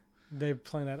 they're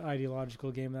playing that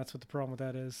ideological game. That's what the problem with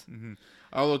that is. Mm-hmm.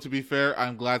 Although, to be fair,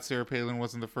 I'm glad Sarah Palin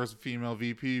wasn't the first female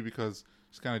VP because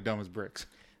she's kind of dumb as bricks.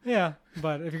 Yeah,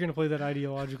 but if you're going to play that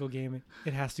ideological game,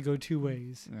 it has to go two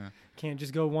ways. Yeah. Can't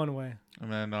just go one way.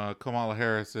 And then Kamala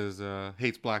Harris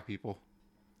hates black people.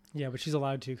 Yeah, but she's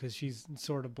allowed to because she's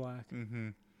sort of black. Mm-hmm.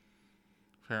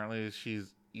 Apparently,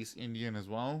 she's East Indian as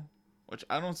well, which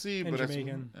I don't see. And but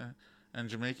Jamaican. And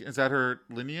Jamaican. Is that her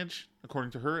lineage, according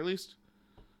to her at least?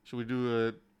 Should we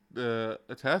do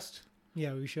a test?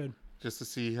 Yeah, we should. Just to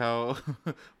see how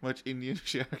much Indian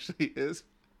she actually is.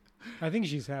 I think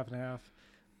she's half and half.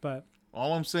 But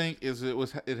all I'm saying is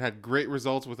it had great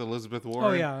results with Elizabeth Warren.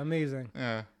 Oh yeah, amazing.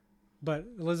 Yeah. But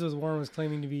Elizabeth Warren was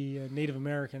claiming to be Native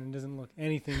American and doesn't look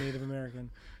anything Native American.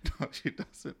 No, she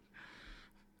doesn't.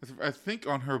 I think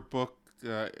on her book,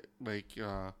 I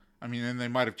mean, and they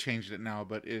might have changed it now,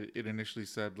 but it initially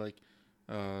said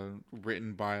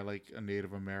written by like a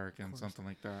Native American, something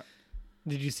like that.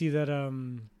 Did you see that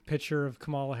picture of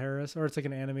Kamala Harris, or it's like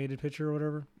an animated picture or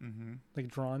whatever, like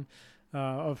drawn?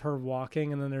 of her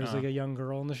walking, and then there's like a young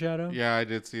girl in the shadow. Yeah, I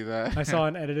did see that. I saw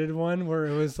an edited one where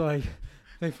it was like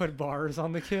they put bars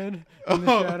on the kid in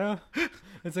the shadow.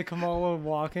 It's a Kamala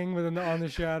walking, but then on the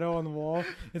shadow on the wall,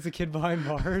 it's a kid behind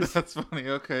bars. That's funny.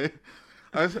 Okay.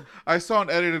 I saw an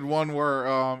edited one where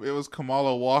it was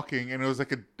Kamala walking and it was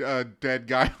like a dead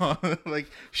guy on like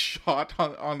shot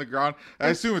on the ground. I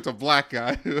assume it's a black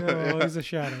guy. No, he's a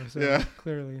shadow. So Yeah.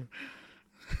 Clearly.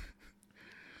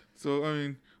 So I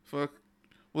mean, fuck.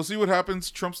 We'll see what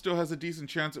happens. Trump still has a decent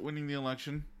chance at winning the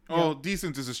election. Yeah. Oh,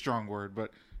 decent is a strong word,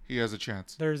 but he has a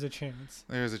chance. There's a chance.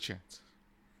 There's a chance.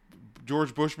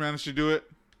 George Bush managed to do it.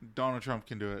 Donald Trump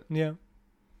can do it. Yeah.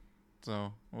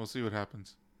 So we'll see what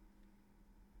happens.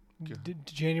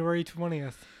 January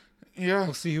 20th. Yeah.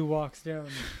 We'll see who walks down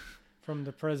from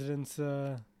the president's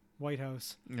White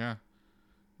House. Yeah.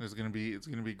 It's gonna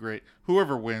be great.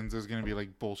 Whoever wins, there's gonna be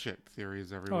like bullshit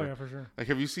theories everywhere. Oh yeah, for sure. Like,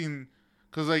 have you seen?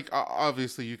 Because like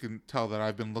obviously you can tell that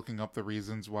I've been looking up the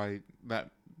reasons why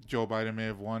that Joe Biden may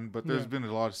have won, but there's been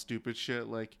a lot of stupid shit.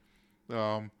 Like,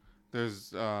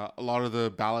 there's a lot of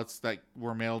the ballots that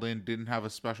were mailed in didn't have a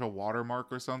special watermark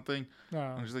or something. Oh,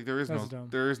 I'm just like, there dumb.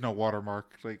 is no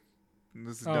watermark. Like,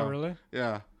 this is dumb. Oh really?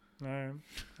 Yeah. All right.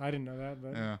 I didn't know that,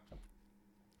 but yeah.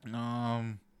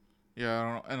 Yeah, I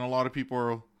don't know. And a lot of people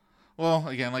are, well,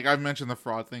 again, like I've mentioned the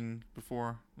fraud thing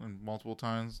before and multiple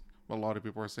times. But a lot of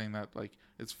people are saying that like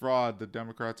it's fraud. The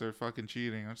Democrats are fucking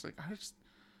cheating. I'm just like,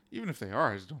 even if they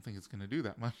are, I just don't think it's gonna do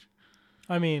that much.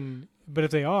 I mean, but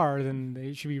if they are, then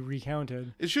they should be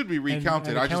recounted. It should be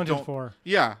recounted. And I just don't. For.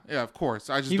 Yeah, of course.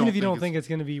 I just even don't if you don't think it's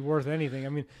going to be worth anything. I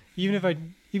mean, even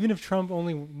if Trump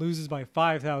only loses by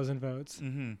 5,000 votes,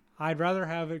 I'd rather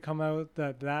have it come out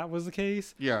that was the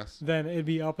case. Yes. Than it'd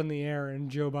be up in the air and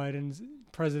Joe Biden's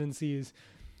presidency is,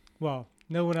 well,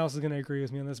 no one else is going to agree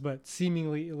with me on this, but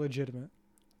seemingly illegitimate.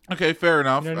 Okay, fair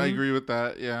enough. You know what I mean? Agree with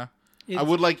that. Yeah. I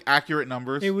would like accurate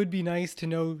numbers. It would be nice to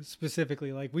know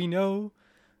specifically. Like, we know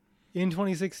in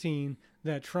 2016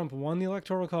 that Trump won the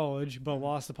Electoral College but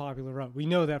lost the popular vote. We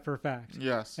know that for a fact.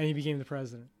 Yes. And he became the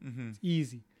president. It's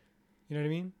easy. You know what I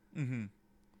mean? Mm-hmm.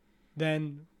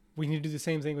 Then we need to do the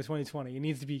same thing with 2020. It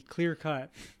needs to be clear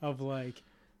cut of like,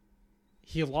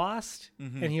 he lost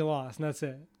and he lost, and that's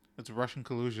it. It's Russian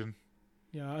collusion.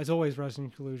 Yeah, it's always Russian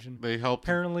collusion. They helped.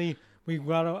 Apparently, we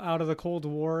got out of the Cold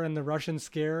War and the Russian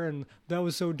scare, and that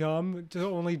was so dumb to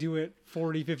only do it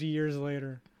 40, 50 years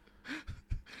later.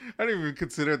 I didn't even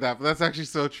consider that, but that's actually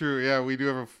so true. Yeah, we do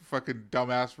have a fucking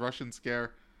dumbass Russian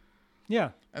scare. Yeah.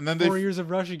 And then 4 years of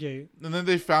Russiagate. And then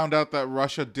they found out that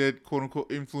Russia did, quote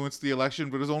unquote, influence the election,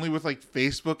 but it was only with like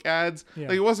Facebook ads. Yeah.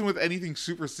 Like, it wasn't with anything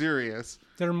super serious.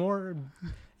 They're more,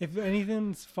 if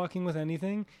anything's fucking with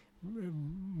anything,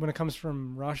 when it comes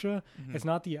from Russia, it's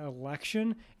not the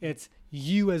election, it's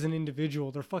you as an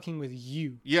individual. They're fucking with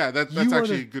you. Yeah, that's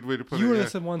actually a good way to put it. You are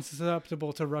the one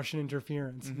susceptible to Russian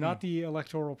interference, not the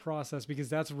electoral process, because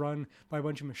that's run by a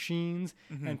bunch of machines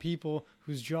and people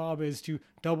whose job is to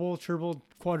double, triple,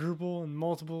 quadruple, and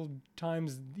multiple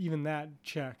times even that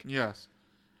check. Yes.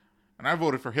 And I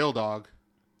voted for Hill Dog.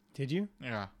 Did you?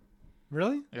 Yeah.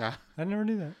 Really? Yeah. I never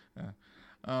knew that. Yeah.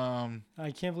 I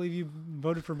can't believe you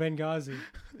voted for Benghazi.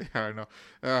 Yeah, I know.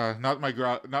 Not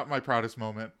my proudest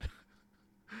moment.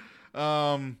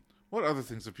 What other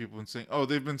things have people been saying? Oh,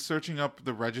 they've been searching up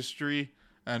the registry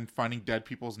and finding dead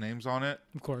people's names on it.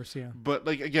 Of course, yeah. But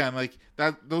like again, like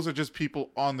that, those are just people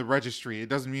on the registry. It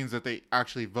doesn't mean that they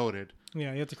actually voted.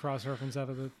 Yeah, you have to cross-reference out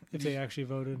of it if they actually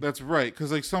voted. That's right,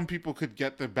 because like some people could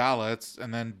get the ballots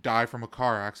and then die from a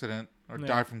car accident or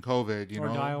die from COVID. Or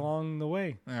die along the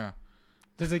way. Yeah.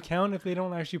 Does it count if they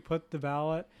don't actually put the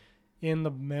ballot in the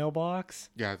mailbox?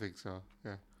 Yeah, I think so.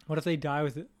 Yeah. What if they die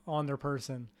with it on their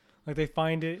person? Like they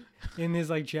find it in his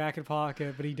like jacket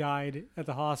pocket, but he died at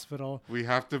the hospital. We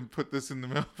have to put this in the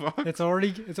mailbox. It's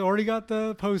already got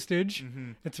the postage.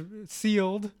 It's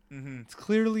sealed. It's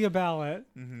clearly a ballot.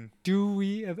 Do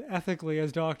we ethically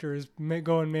as doctors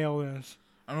go and mail this?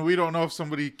 I mean, we don't know if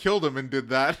somebody killed him and did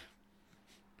that.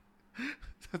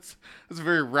 That's a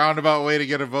very roundabout way to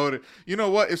get a vote. You know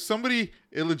what? If somebody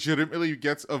illegitimately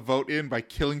gets a vote in by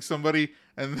killing somebody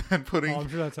and then putting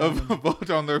a vote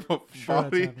on their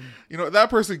body, you know, that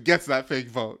person gets that fake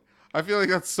vote. I feel like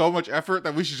that's so much effort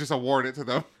that we should just award it to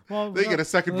them. Well, they get a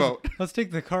second vote. Let's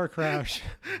take the car crash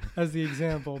as the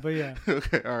example, but yeah.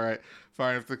 Okay, all right.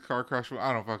 Fine, if the car crash,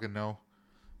 I don't fucking know.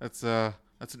 That's an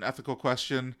ethical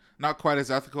question. Not quite as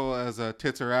ethical as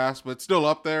tits or ass, but still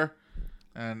up there.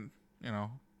 And you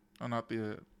know, I'm not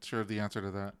sure of the answer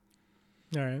to that.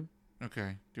 All right.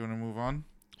 Okay. Do you want to move on?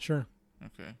 Sure.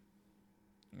 Okay.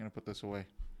 I'm going to put this away.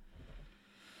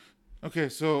 Okay,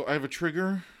 so I have a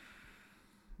trigger.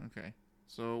 Okay.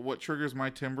 So what triggers my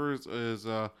timbers is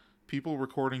people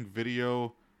recording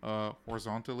video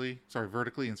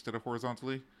vertically instead of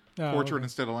horizontally. Portrait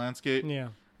instead of landscape. Yeah.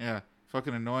 Yeah.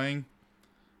 Fucking annoying.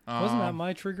 Wasn't that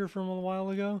my trigger from a while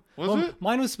ago? Was it?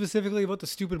 Mine was specifically about the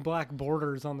stupid black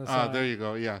borders on the side. There you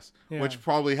go. Yes. Yeah. Which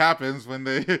probably happens when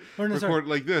they record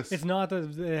like this. It's not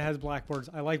that it has black borders.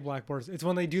 I like black borders. It's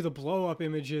when they do the blow up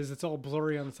images. It's all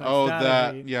blurry on the side. Oh,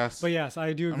 that yes. But yes,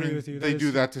 I do agree with you. They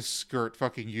do that to skirt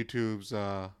fucking YouTube's.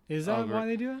 Is that why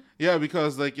they do it? Yeah,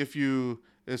 because like if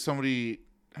somebody.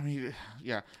 I mean,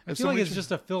 yeah. I feel like it's just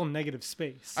to fill negative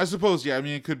space. I suppose, yeah. I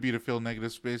mean, it could be to fill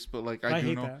negative space, but like I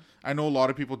hate that. I know a lot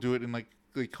of people do it in like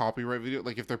copyright video,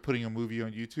 like if they're putting a movie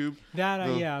on YouTube.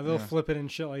 They'll flip it and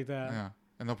shit like that. Yeah,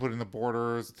 and they'll put in the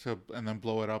borders and then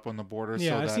blow it up on the borders.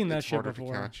 Yeah, so I've seen that it's shit harder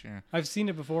before. To catch, yeah. I've seen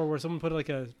it before where someone put like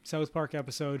a South Park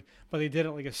episode, but they did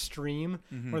it like a stream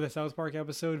where the South Park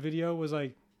episode video was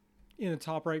like in the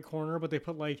top right corner, but they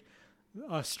put like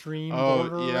a stream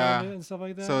border around it and stuff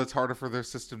like that. So it's harder for their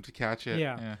system to catch it.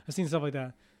 Yeah. I've seen stuff like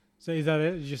that. So is that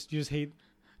it? You just hate?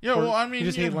 Yeah, well, I mean, you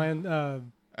just hate land.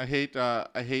 I hate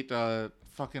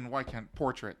fucking why can't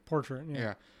portrait? Portrait.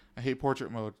 Yeah, I hate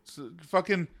portrait mode. So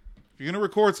fucking, if you're gonna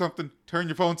record something, turn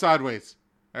your phone sideways.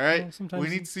 All right. Well, we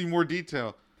need to see more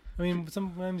detail. I mean,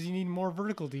 sometimes you need more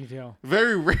vertical detail.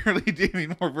 Very rarely do you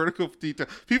need more vertical detail.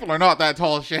 People are not that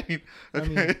tall, Shane. Okay. I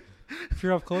mean, if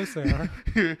you're up close, they are.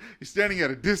 You're standing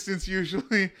at a distance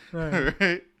usually.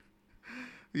 Right.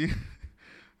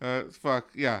 Right? Fuck.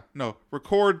 Yeah. No.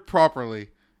 Record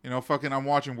properly. You know, fucking I'm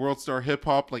watching World Star Hip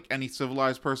Hop like any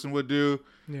civilized person would do.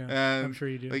 Yeah, and I'm sure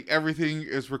you do. Like everything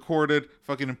is recorded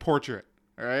fucking in portrait.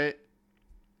 All right?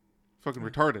 Fucking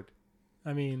retarded.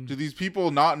 I mean, do these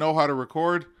people not know how to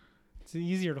record? It's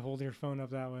easier to hold your phone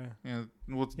up that way. Yeah.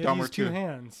 What's you dumber use two too?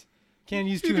 hands. Can't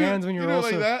use two hands when you're do also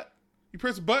it like that. You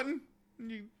press a button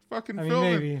and you fucking I mean, film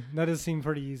maybe. it. That does seem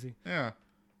pretty easy. Yeah.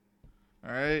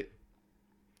 All right.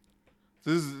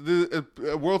 This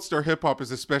World Star Hip Hop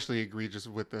is especially egregious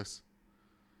with this.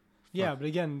 Yeah, Fuck. but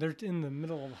again, they're in the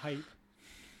middle of hype.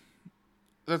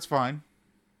 That's fine.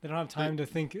 They don't have time to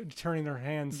think turning their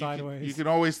hands sideways. You can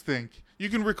always think. You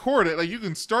can record it. Like you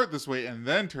can start this way and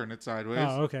then turn it sideways.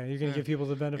 Oh, okay. You're gonna give people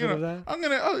the benefit of that.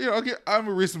 I'm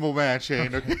a reasonable man,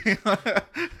 Shane. Okay.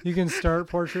 You can start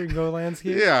portrait and go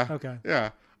landscape. Yeah. Okay.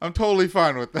 Yeah, I'm totally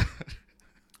fine with that.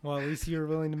 Well, at least you're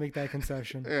willing to make that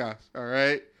concession. Yeah. All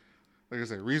right. Like I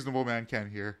say, reasonable man can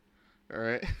hear. All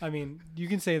right. I mean, you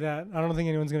can say that. I don't think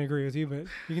anyone's going to agree with you, but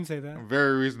you can say that. I'm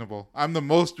very reasonable. I'm the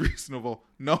most reasonable.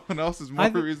 No one else is more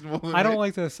reasonable than I don't me.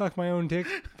 like to suck my own dick,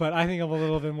 but I think I'm a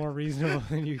little bit more reasonable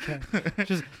than you can.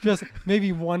 Just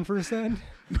maybe 1%.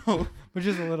 No. But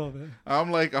just a little bit. I'm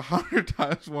like 100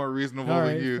 times more reasonable All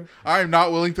than right. you. I'm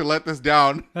not willing to let this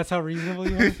down. That's how reasonable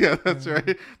you are? Yeah, that's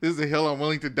right. This is a hill I'm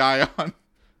willing to die on.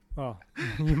 Oh,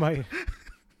 you might.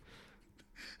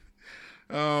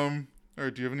 All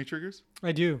right, do you have any triggers?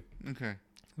 I do. Okay.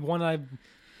 One I've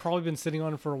probably been sitting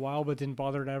on for a while, but didn't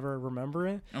bother to ever remember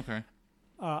it. Okay.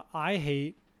 I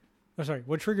hate. Oh, sorry.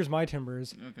 What triggers my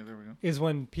timbers? Okay, there we go. Is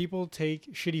when people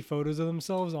take shitty photos of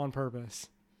themselves on purpose.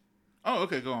 Oh,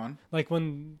 okay, go on. Like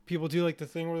when people do like the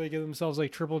thing where they give themselves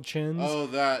like triple chins. Oh,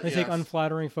 that. They take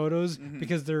unflattering photos Mhm.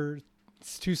 because they're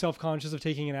too self-conscious of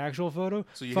taking an actual photo.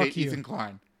 So you Fuck hate Ethan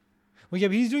Klein. Well, yeah,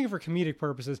 but he's doing it for comedic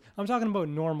purposes. I'm talking about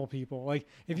normal people. Like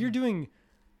if you're doing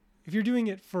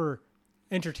it for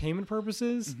entertainment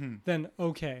purposes, then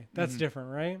okay, that's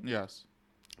different, right? Yes.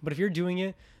 But if you're doing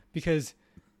it because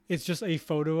it's just a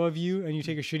photo of you and you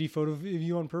take a shitty photo of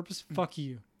you on purpose, fuck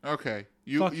you. Okay.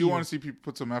 You want to see people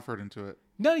put some effort into it.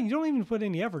 No, you don't even put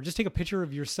any effort. Just take a picture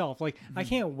of yourself. Like I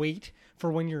can't wait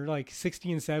for when you're like 60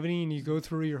 and 70 and you go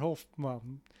through your whole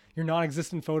your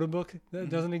non-existent photo book that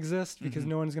doesn't exist because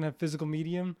no one's gonna have physical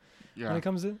medium when it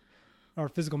comes to or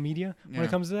physical media when it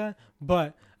comes to that.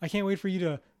 But I can't wait for you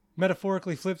to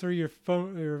metaphorically flip through your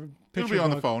phone, your picture. It'll be on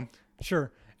book. the phone.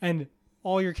 Sure, and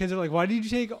all your kids are like, "Why did you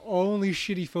take only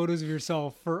shitty photos of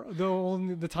yourself for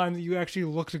the time that you actually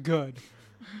looked good?"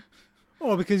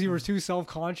 Oh, because you were too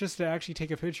self-conscious to actually take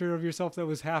a picture of yourself that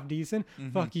was half decent?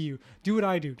 Fuck you. Do what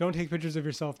I do. Don't take pictures of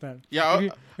yourself then. Yeah,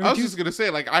 I was just gonna say,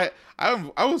 like, I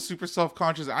was super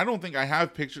self-conscious. I don't think I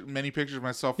have many pictures of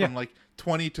myself from like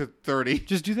 20 to 30.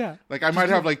 Just do that. Like I might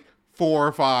have like 4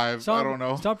 or 5. I don't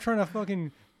know. Stop trying to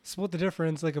fucking split the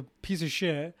difference like a piece of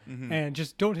shit and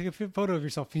just don't take a photo of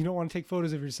yourself. You don't want to take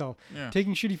photos of yourself. Yeah.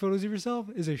 Taking shitty photos of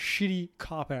yourself is a shitty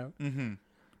cop-out.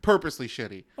 Purposely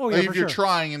shitty. Oh, yeah, like, for if you're sure.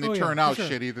 trying and they turn for out sure.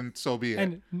 shitty, then so be it.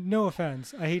 And no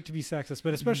offense, I hate to be sexist,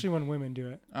 but especially when women do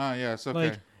it. Yeah, it's okay.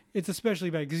 Like, it's especially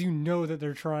bad because you know that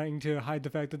they're trying to hide the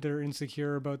fact that they're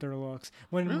insecure about their looks.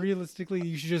 When realistically,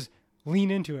 you should just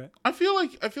lean into it. I feel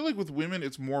like with women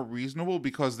it's more reasonable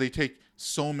because they take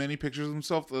so many pictures of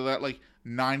themselves that like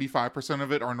 95%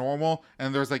 of it are normal,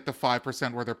 and there's like the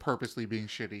 5% where they're purposely being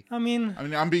shitty. I mean,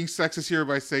 I'm being sexist here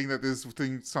by saying that this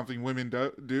is something women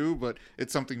do, but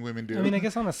it's something women do. I mean, I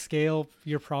guess on a scale,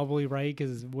 you're probably right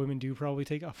because women do probably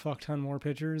take a fuck ton more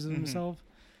pictures of themselves.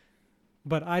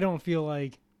 But I don't feel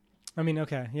like, I mean,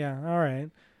 okay, yeah, all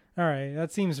right,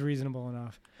 that seems reasonable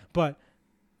enough. But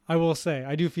I will say,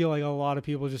 I do feel like a lot of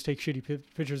people just take shitty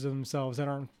pictures of themselves that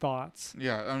aren't thoughts.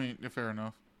 Yeah, I mean, fair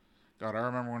enough. God, I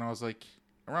remember when I was like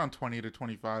around 20 to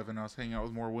 25 and I was hanging out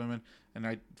with more women, and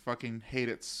I fucking hate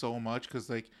it so much because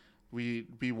like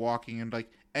we'd be walking and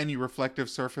like any reflective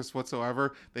surface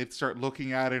whatsoever, they'd start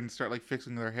looking at it and start like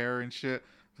fixing their hair and shit.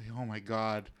 Like, oh my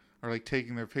God. Or like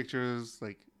taking their pictures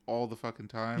like all the fucking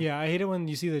time. Yeah, I hate it when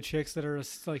you see the chicks that are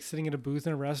like sitting at a booth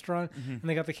in a restaurant and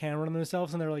they got the camera on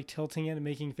themselves and they're like tilting it and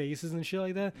making faces and shit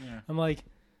like that. Yeah. I'm like,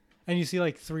 and you see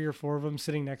like 3 or 4 of them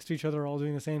sitting next to each other all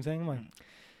doing the same thing. I'm like,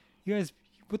 you guys,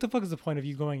 what the fuck is the point of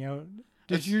you going out?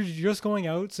 You're just going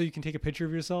out so you can take a picture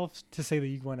of yourself to say that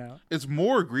you went out. It's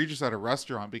more egregious at a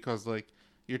restaurant because like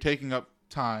you're taking up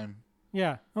time.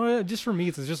 Yeah. Well, just for me,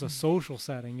 it's just a social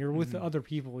setting. You're with other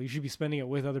people. You should be spending it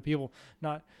with other people,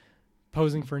 not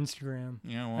posing for Instagram.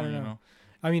 Yeah, well, I don't know.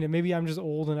 I mean, maybe I'm just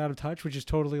old and out of touch, which is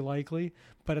totally likely.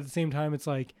 But at the same time, it's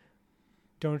like,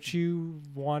 don't you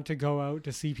want to go out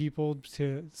to see people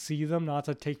to see them, not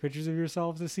to take pictures of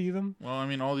yourself to see them? Well, I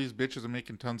mean, all these bitches are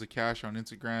making tons of cash on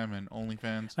Instagram and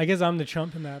OnlyFans. I guess I'm the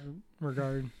chump in that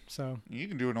regard. So You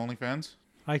can do an OnlyFans.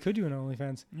 I could do an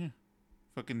OnlyFans. Yeah.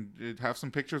 Fucking have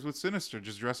some pictures with Sinister.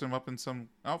 Just dress him up in some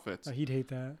outfits. He'd hate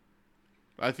that.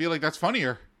 I feel like that's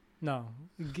funnier. No.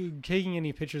 Taking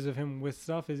any pictures of him with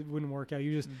stuff, it wouldn't work out.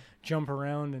 You just jump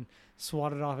around and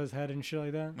swat it off his head and shit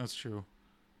like that. That's true.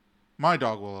 My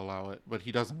dog will allow it, but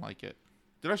he doesn't like it.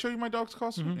 Did I show you my dog's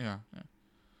costume? Yeah. It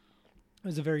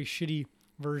was a very shitty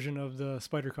version of the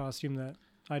spider costume that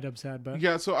iDubbbz had, but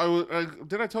Yeah, so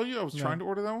did I tell you I was trying to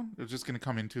order that one? It was just going to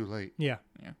come in too late. yeah.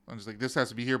 Yeah. I'm just like, this has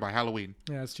to be here by Halloween.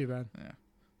 Yeah, it's too bad. Yeah.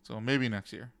 So maybe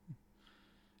next year.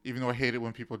 Even though I hate it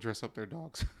when people dress up their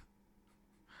dogs.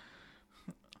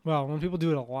 Well, when people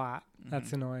do it a lot,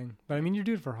 that's annoying. But I mean, you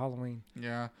do it for Halloween.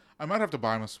 Yeah. I might have to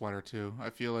buy him a sweater too. I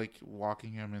feel like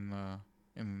walking him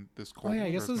in this cold Oh yeah, I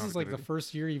weather guess is this not a is like good the idea.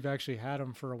 first year you've actually had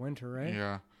him for a winter, right?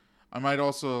 Yeah. I might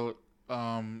also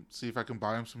see if I can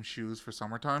buy him some shoes for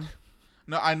summertime.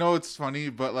 No, I know it's funny,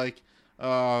 but like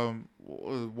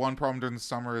one problem during the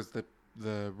summer is that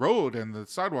the road and the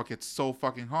sidewalk gets so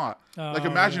fucking hot. Like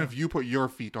imagine if you put your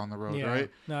feet on the road,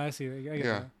 right? No, I see. I get Yeah.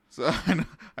 that. So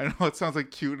I know it sounds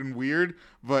like cute and weird,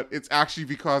 but it's actually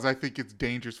because I think it's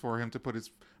dangerous for him to put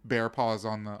his bare paws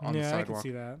on the Yeah, sidewalk. I can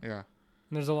see that. Yeah. And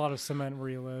there's a lot of cement where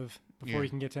you live before you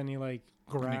can get to any like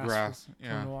grass. Any grass. For him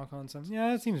Yeah. to walk on some.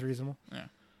 Yeah, that seems reasonable. Yeah.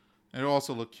 And it'll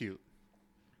also look cute.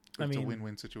 I It's a mean,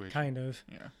 win-win situation. Kind of.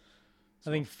 Yeah. I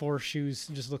think 4 shoes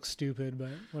just look stupid, but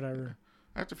whatever.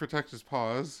 I have to protect his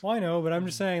paws. Well, I know, but I'm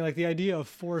just saying, like the idea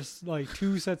of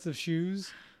 2 sets of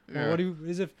shoes. Yeah. Or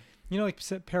is it? You know, like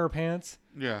pair of pants.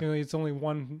 Yeah. You know, it's only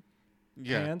one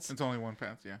Yeah. pants. It's only one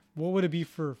pants. Yeah. What would it be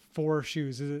for 4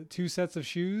 shoes? Is it 2 sets of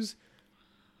shoes?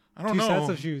 I don't 2 know. sets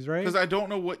of shoes, right? Because I don't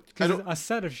know what. I Because don't, a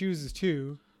set of shoes is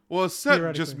 2. well, a set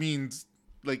just theoretically. means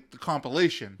like the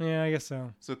compilation. Yeah, I guess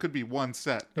so. So it could be one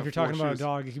set. If you're talking about a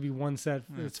dog, it could be 1 set.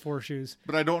 It's 4 shoes.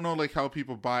 But I don't know like how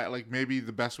people buy it. Like maybe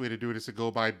the best way to do it is to go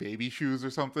buy baby shoes or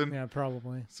something. Yeah,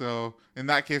 probably. So in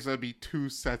that case, that'd be 2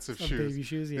 sets of shoes. Baby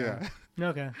shoes, yeah.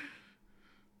 Okay.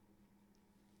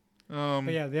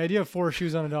 But yeah, the idea of 4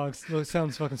 shoes on a dog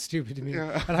sounds fucking stupid to me.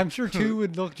 Yeah. And I'm sure 2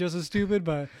 would look just as stupid,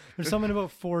 but there's something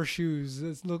about 4 shoes.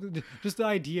 Just the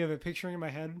idea of it, picturing in my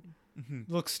head,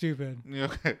 looks stupid. Yeah,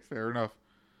 okay, fair enough.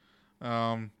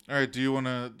 All right, do you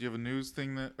have a news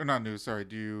thing or not news? Sorry,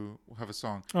 do you have a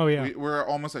song? Oh yeah. We're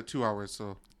almost at 2 hours,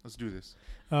 so let's do this.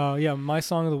 Yeah, my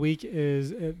song of the week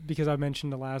is because I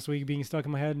mentioned it last week being stuck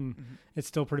in my head, and it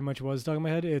still pretty much was stuck in my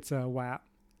head. It's WAP.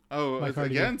 Oh, by Cardi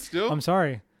B. again, still? I'm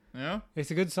sorry. Yeah, It's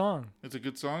a good song. it's a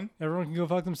good song. Everyone can go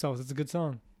fuck themselves. It's a good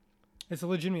song. It's a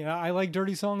legitimate. I like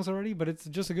dirty songs already, but it's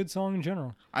just a good song in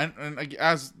general.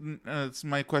 It's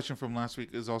my question from last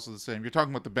week is also the same. You're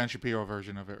talking about the Ben Shapiro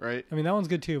version of it, right? I mean, that one's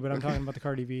good too, but I'm talking about the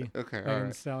Cardi B. Okay, all Megan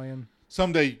right. Stallion.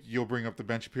 Someday you'll bring up the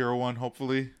Ben Shapiro one,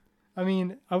 hopefully. I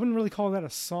mean, I wouldn't really call that a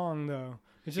song though.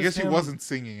 It's I just guess he him- wasn't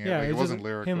singing it. Yeah, like, it it's wasn't just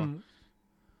lyrical. him.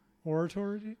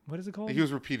 Oratory? What is it called? He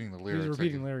was repeating the lyrics. He was I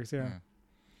repeating guess. lyrics. Yeah.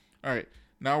 All right,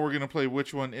 now we're gonna play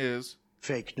Which One Is.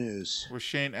 Fake news. Where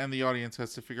Shane and the audience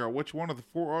has to figure out which one of the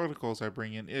 4 articles I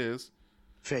bring in is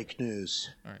fake news.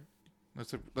 All right.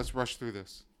 Let's rush through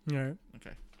this. All right.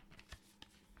 Okay.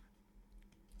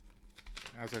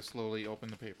 As I slowly open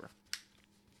the paper.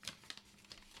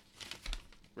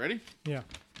 Ready? Yeah.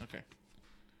 Okay.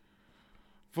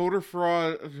 Voter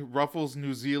fraud ruffles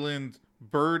New Zealand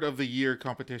Bird of the Year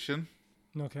competition.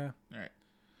 Okay. All right.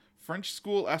 French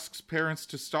school asks parents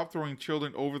to stop throwing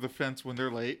children over the fence when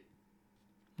they're late.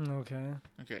 Okay.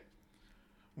 Okay.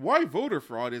 Why voter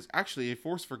fraud is actually a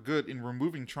force for good in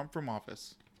removing Trump from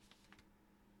office.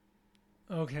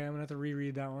 Okay, I'm going to have to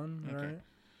reread that one. All right.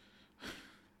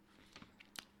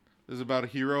 This is about a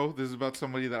hero. This is about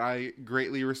somebody that I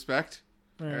greatly respect.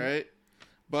 All right.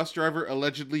 Bus driver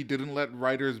allegedly didn't let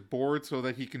riders board so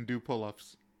that he can do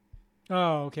pull-ups.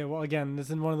 Oh, okay. Well, again, this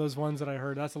is one of those ones that I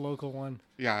heard. That's a local one.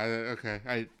 Yeah, okay.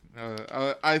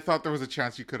 I thought there was a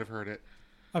chance you could have heard it.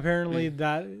 Apparently,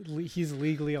 that he's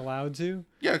legally allowed to.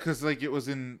 Yeah, because like it was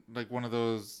in like one of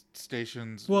those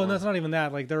stations. Well, and that's not even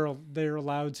that. Like they're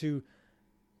allowed to,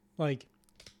 like,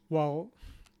 well,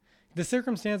 the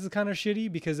circumstance is kind of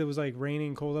shitty because it was like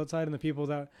raining, cold outside, and the people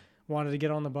that wanted to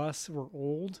get on the bus were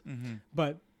old. Mm-hmm.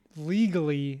 But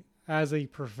legally, as a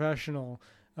professional,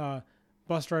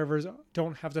 bus drivers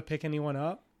don't have to pick anyone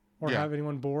up or have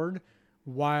anyone board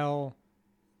while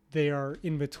they are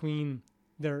in between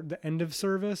the end of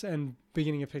service and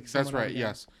beginning to pick someone up. That's right, again.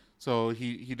 yes. So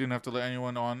he didn't have to let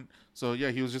anyone on. So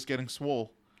yeah, he was just getting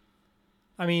swole.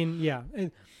 I mean, yeah.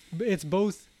 It's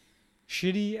both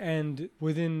shitty and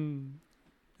within,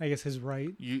 I guess, his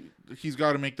right. He's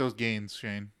got to make those gains,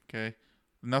 Shane, okay?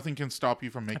 Nothing can stop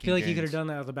you from making gains. I feel like he could have done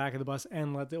that at the back of the bus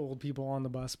and let the old people on the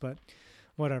bus, but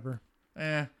whatever.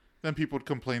 Then people would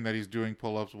complain that he's doing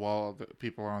pull-ups while the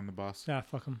people are on the bus. Yeah,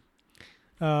 fuck him.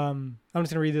 I'm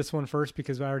just going to read this one first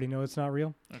because I already know it's not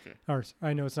real. Okay. Or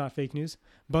I know it's not fake news.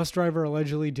 Bus driver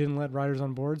allegedly didn't let riders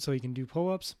on board so he can do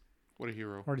pull-ups. What a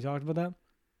hero. Already talked about that.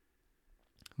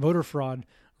 Voter fraud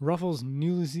ruffles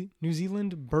New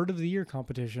Zealand Bird of the Year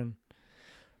competition.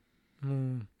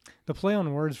 The play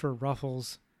on words for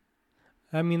ruffles.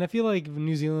 I mean, I feel like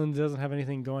New Zealand doesn't have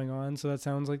anything going on, so that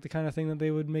sounds like the kind of thing that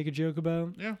they would make a joke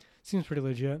about. Yeah. Seems pretty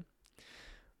legit.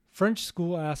 French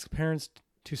school asks parents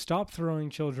to stop throwing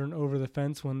children over the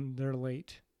fence when they're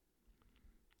late.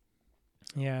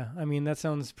 Yeah, I mean, that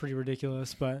sounds pretty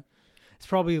ridiculous, but it's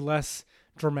probably less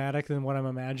dramatic than what I'm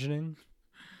imagining.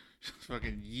 Just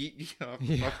fucking yeet you up.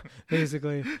 Yeah,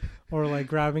 basically. Or like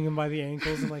grabbing them by the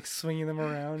ankles and like swinging them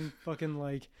around, fucking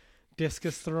like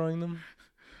discus throwing them.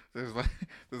 There's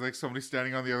like somebody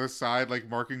standing on the other side, like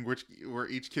marking where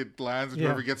each kid lands, and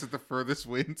whoever gets it the furthest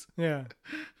wins. Yeah.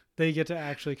 They get to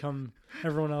actually come.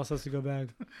 Everyone else has to go back.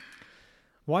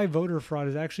 Why voter fraud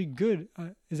is actually good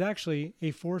is actually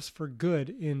a force for good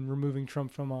in removing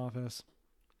Trump from office.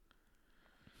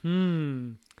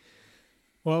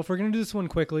 Well, if we're gonna do this one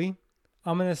quickly,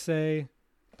 I'm gonna say,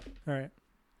 all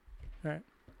right,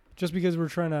 just because we're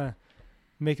trying to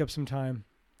make up some time.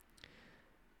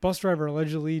 Bus driver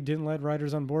allegedly didn't let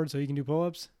riders on board so he can do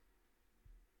pull-ups.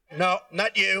 No,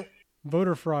 not you.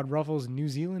 Voter fraud ruffles New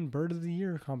Zealand Bird of the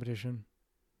Year competition.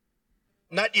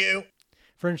 Not you.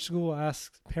 French school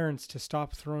asks parents to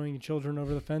stop throwing children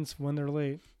over the fence when they're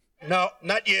late. No,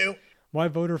 not you. Why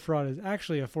voter fraud is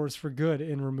actually a force for good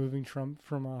in removing Trump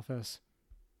from office.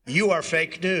 You are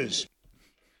fake news.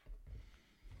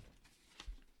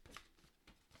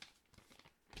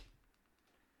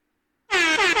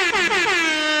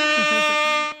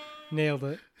 Nailed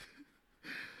it.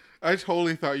 I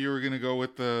totally thought you were gonna go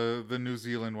with the New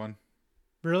Zealand one.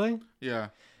 Really? Yeah.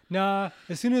 Nah.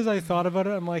 As soon as I thought about it,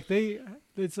 I'm like,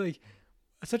 it's like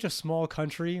such a small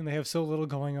country and they have so little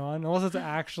going on. Unless it's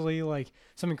actually like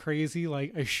something crazy,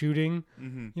 like a shooting.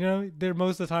 Mm-hmm. You know, they're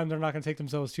most of the time they're not going to take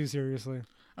themselves too seriously.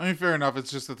 I mean, fair enough.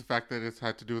 It's just that the fact that it's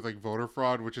had to do with like voter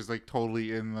fraud, which is like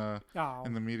totally in the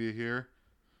media here.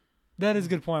 That is a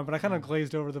good point, but I kind of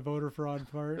glazed over the voter fraud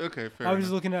part. Okay, fair I was enough.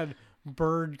 just looking at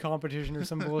bird competition or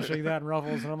some bullshit like that and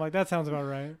ruffles, and I'm like, that sounds about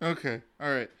right. Okay,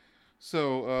 all right.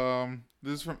 So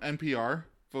this is from NPR.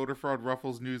 Voter fraud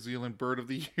ruffles New Zealand Bird of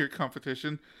the Year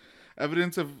competition.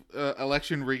 Evidence of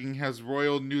election rigging has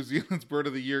roiled New Zealand's Bird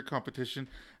of the Year competition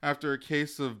after a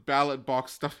case of ballot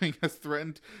box stuffing has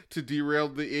threatened to derail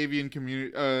the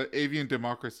avian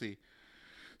democracy.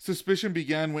 Suspicion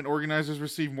began when organizers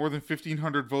received more than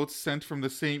 1,500 votes sent from the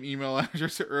same email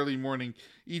address early morning.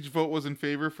 Each vote was in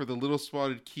favor for the little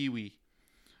spotted kiwi.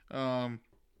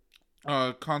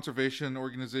 Conservation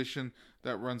organization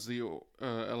that runs the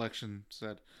election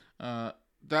said.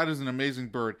 That is an amazing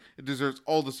bird. It deserves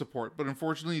all the support. But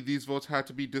unfortunately, these votes had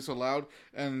to be disallowed,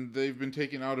 and they've been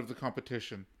taken out of the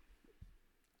competition.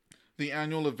 The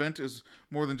annual event is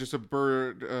more than just a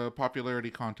bird popularity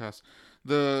contest.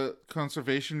 The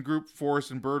conservation group Forest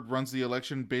and Bird runs the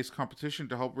election-based competition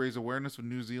to help raise awareness of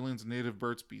New Zealand's native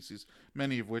bird species,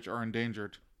 many of which are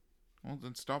endangered. Well,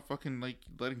 then stop fucking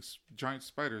letting giant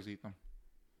spiders eat them.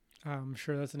 I'm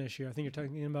sure that's an issue. I think you're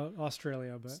talking about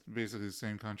Australia, but It's basically the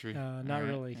same country. not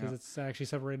really, because it's actually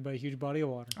separated by a huge body of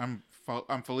water. I'm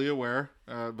fully aware,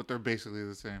 but they're basically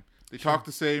the same. They talk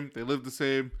the same. They live the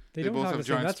same. They don't both talk have the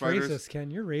same. giant That's spiders. racist, Ken.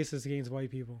 You're racist against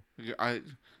white people.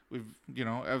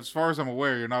 As far as I'm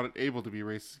aware, you're not able to be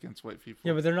racist against white people.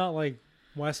 Yeah, but they're not like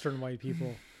Western white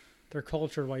people. They're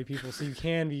cultured white people, so you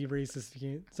can be racist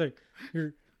against. It's like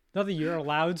you're not that you're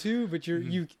allowed to, but you're.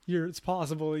 It's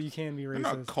possible that you can be They're racist.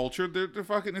 not cultured. They're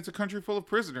fucking. It's a country full of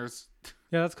prisons.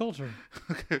 Yeah, that's culture.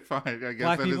 Okay, fine. I guess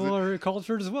Black that people is are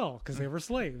cultured as well because they were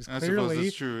slaves. I suppose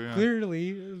that's true. Yeah.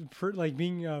 Clearly, like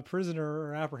being a prisoner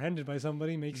or apprehended by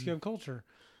somebody makes you have culture.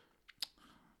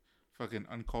 Fucking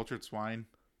uncultured swine.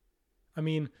 I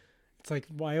mean, it's like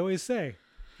I always say,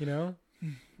 Go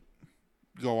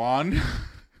on.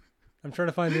 I'm trying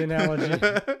to find the analogy.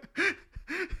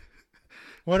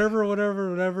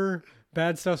 whatever.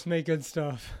 Bad stuff's make good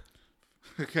stuff.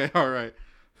 Okay, all right.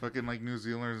 Fucking like New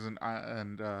Zealanders and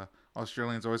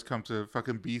Australians always come to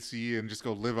fucking BC and just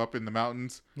go live up in the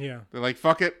mountains. Yeah. They're like,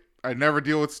 fuck it. I never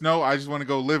deal with snow. I just want to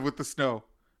go live with the snow.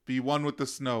 Be one with the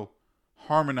snow.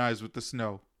 Harmonize with the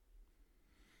snow.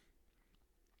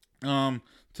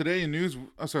 Today in news.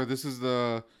 This is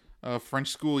the French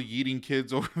school yeeting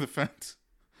kids over the fence.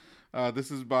 This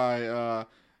is by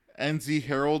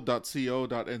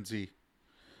nzherald.co.nz.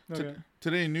 Okay.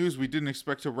 Today in news, we didn't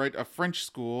expect to write a French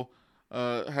school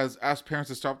has asked parents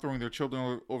to stop throwing their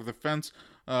children over the fence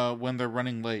when they're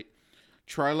running late.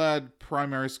 Trilad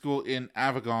Primary School in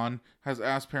Avignon has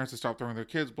asked parents to stop throwing their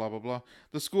kids, blah, blah, blah.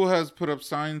 The school has put up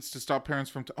signs to stop parents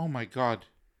from... oh, my God.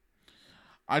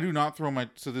 So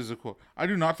this is a quote. I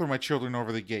do not throw my children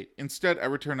over the gate. Instead, I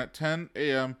return at 10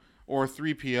 a.m. or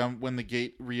 3 p.m. when the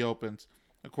gate reopens,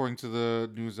 according to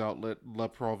the news outlet La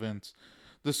Province.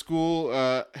 The school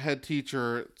head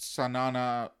teacher,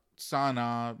 Sana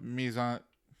Mizan,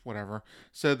 whatever,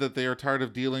 said that they are tired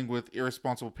of dealing with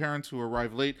irresponsible parents who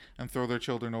arrive late and throw their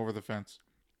children over the fence.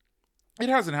 It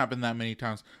hasn't happened that many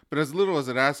times, but as little as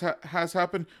it has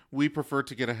happened, we prefer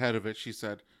to get ahead of it, she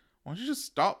said. Why don't you just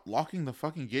stop locking the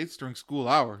fucking gates during school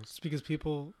hours? It's because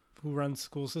people who run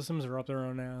school systems are up their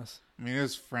own ass. I mean, it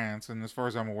is France, and as far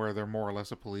as I'm aware, they're more or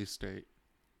less a police state.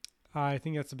 I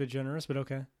think that's a bit generous, but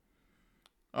okay.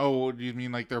 Oh, do you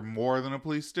mean like they're more than a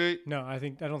police state? No, I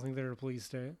don't think they're a police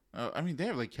state. I mean, they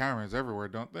have like cameras everywhere,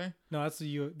 don't they? No, that's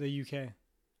the UK.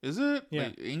 Is it? Yeah.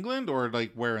 Like England or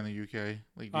like where in the UK?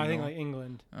 Like I think like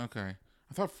England. Okay.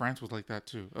 I thought France was like that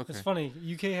too. Okay. It's funny.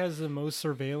 UK has the most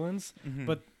surveillance, Mm-hmm.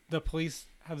 but the police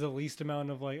have the least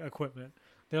amount of like equipment.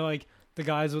 They're like the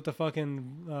guys with the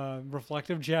fucking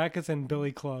reflective jackets and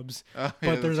billy clubs.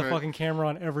 But there's a fucking camera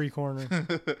on every corner.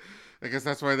 I guess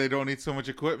that's why they don't need so much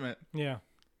equipment. Yeah.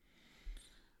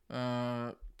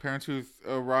 Parents who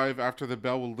arrive after the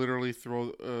bell will literally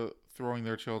throwing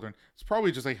their children. It's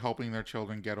probably just like helping their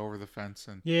children get over the fence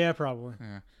and Yeah, probably.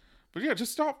 yeah. But yeah,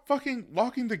 just stop fucking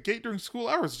locking the gate during school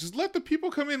hours. Just let the people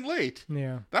come in late.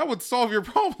 Yeah. That would solve your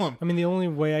problem. I mean, the only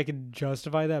way I could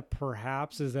justify that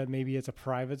perhaps is that maybe it's a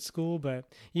private school,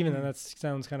 but even then that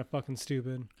sounds kind of fucking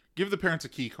stupid. Give the parents a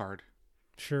key card.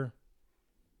 Sure.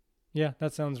 Yeah,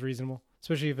 that sounds reasonable.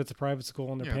 Especially if it's a private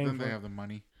school and they're paying then for they it. have the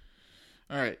money.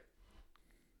 All right.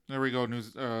 There we go.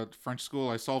 French school.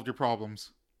 I solved your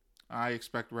problems. I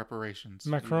expect reparations.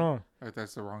 Macron.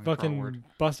 That's the wrong Fucking word.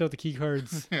 bust out the key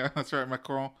cards. Yeah, that's right,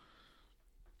 Macron.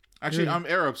 Actually, I'm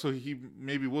Arab, so he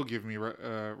maybe will give me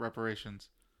reparations.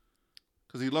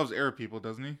 Because he loves Arab people,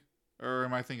 doesn't he? Or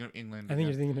am I thinking of England? I think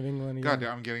you're thinking of England again. God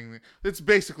damn, I'm getting... It's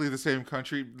basically the same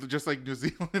country, just like New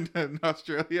Zealand and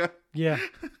Australia. Yeah.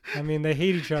 I mean, they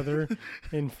hate each other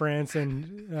in France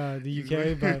and the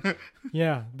UK, but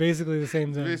yeah, basically the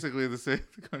same thing. Basically the same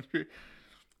country.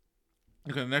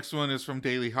 Okay, the next one is from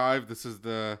Daily Hive. This is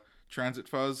the transit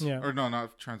fuzz. Yeah. Or no,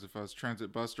 not transit fuzz.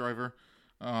 Transit bus driver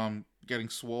getting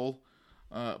swole.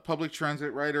 Public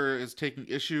transit rider is taking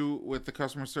issue with the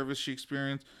customer service she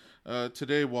experienced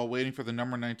today while waiting for the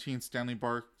number 19 Stanley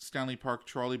Park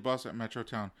trolley bus at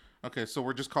Metrotown. Okay, so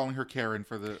we're just calling her Karen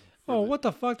for the... What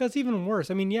the fuck? That's even worse.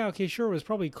 I mean, yeah, okay, sure, it was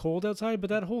probably cold outside, but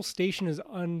that whole station is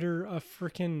under a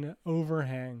freaking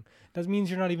overhang. That means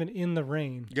you're not even in the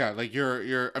rain. Yeah, like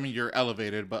you're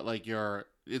elevated, but like you're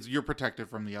protected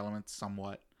from the elements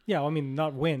somewhat. Yeah, well, I mean,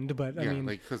 not wind, but I mean,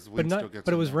 like because but wind not, still gets.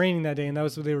 but it in was there. raining that day, and that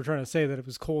was what they were trying to say, that it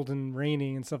was cold and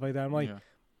raining and stuff like that. I'm like, Yeah.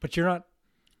 but you're not.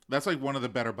 That's like one of the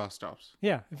better bus stops.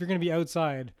 Yeah, if you're gonna be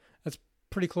outside, that's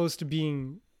pretty close to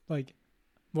being like,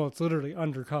 well, it's literally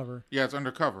undercover. Yeah, it's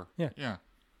undercover. Yeah. Yeah.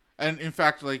 And in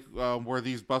fact, like where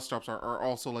these bus stops are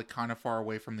also like kind of far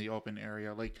away from the open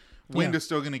area. Like wind Yeah. is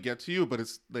still going to get to you, but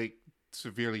it's like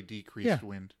severely decreased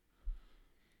wind.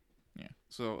 Yeah.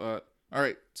 So, all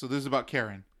right. So this is about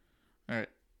Karen. All right.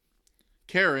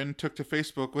 Karen took to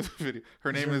Facebook with a video.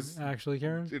 Her name is actually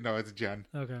Karen. no, it's Jen.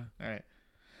 Okay. All right.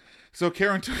 So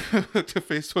Karen took to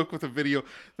Facebook with a video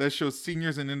that shows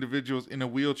seniors and individuals in a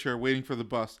wheelchair waiting for the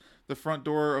bus. The front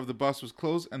door of the bus was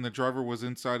closed and the driver was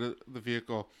inside of the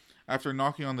vehicle. After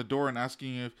knocking on the door and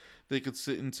asking if they could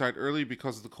sit inside early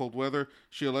because of the cold weather,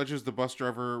 she alleges the bus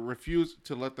driver refused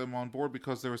to let them on board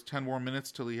because there was 10 more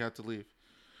minutes till he had to leave.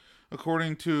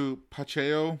 According to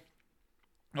Pacheco,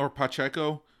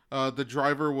 the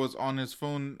driver was on his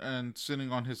phone and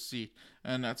sitting on his seat,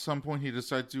 and at some point he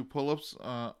decided to do pull-ups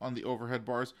on the overhead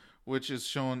bars, which is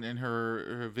shown in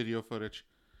her video footage.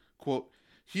 Quote,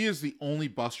 "He is the only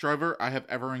bus driver I have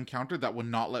ever encountered that would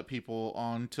not let people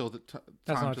on till the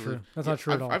That's time not to true. leave." That's not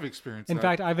true at all. I've experienced In that.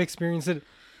 fact, I've experienced it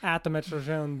at the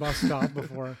Metrotown bus stop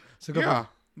before. So go Yeah.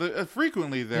 back.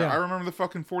 Frequently there. Yeah. I remember the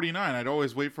fucking 49. I'd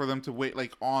always wait for them to wait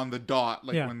like on the dot,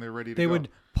 like Yeah. when they're ready to They go. would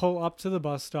pull up to the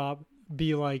bus stop,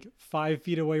 be like 5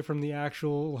 feet away from the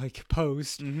actual like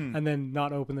post, and then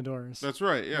not open the doors. That's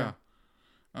right, yeah.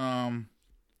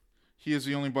 He is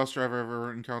the only bus driver I've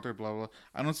ever encountered, blah, blah.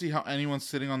 I don't see how anyone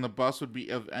sitting on the bus would be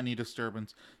of any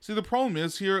disturbance. See, the problem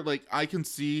is here, like, I can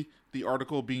see the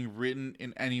article being written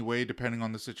in any way depending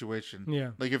on the situation.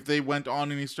 Yeah. Like, if they went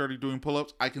on and he started doing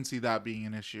pull-ups, I can see that being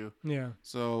an issue. Yeah.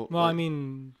 So, Well, I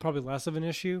mean, probably less of an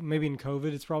issue. Maybe in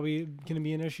COVID, it's probably going to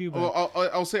be an issue. But well,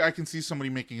 I'll say I can see somebody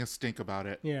making a stink about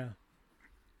it. yeah.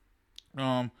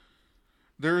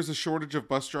 There is a shortage of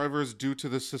bus drivers due to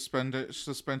the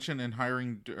suspension in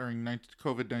hiring during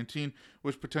COVID-19,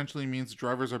 which potentially means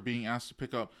drivers are being asked to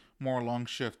pick up more long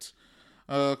shifts.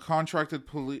 A contracted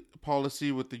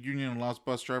policy with the union allows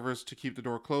bus drivers to keep the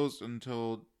door closed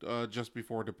until just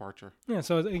before departure. Yeah.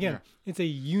 So again, it's a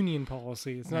union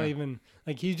policy. It's not even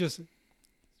like he's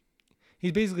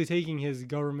basically taking his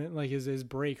government, like his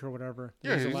break or whatever.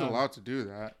 Yeah, he's allowed to do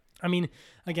that. I mean,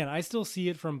 again, I still see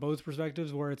it from both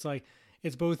perspectives where it's like,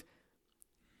 it's both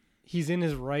he's in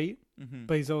his right,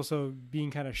 but he's also being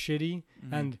kind of shitty,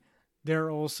 and they're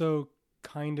also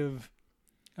kind of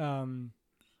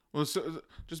well, so,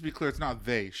 just to be clear, it's not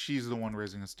they. She's the one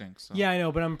raising a stink. So. Yeah, I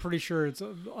know, but I'm pretty sure it's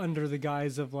under the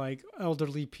guise of like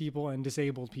elderly people and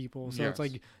disabled people. So it's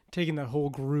like taking that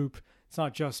whole group. It's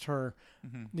not just her.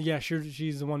 Yeah, sure,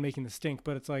 she's the one making the stink,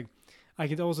 but it's like I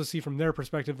could also see from their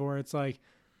perspective where it's like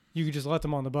you could just let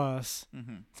them on the bus.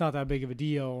 It's not that big of a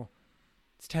deal.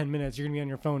 It's 10 minutes. You're gonna be on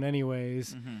your phone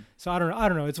anyways. So I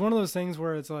don't know. It's one of those things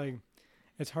where it's like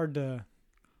it's hard to.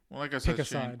 Well, like I said,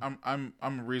 Shane, I'm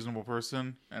a reasonable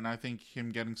person, and I think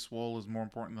him getting swole is more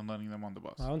important than letting them on the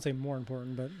bus. I wouldn't say more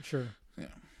important, but sure. Yeah.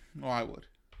 Well, I would.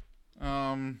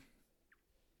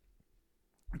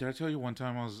 Did I tell you one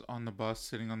time I was on the bus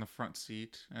sitting on the front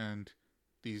seat, and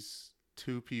these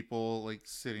two people like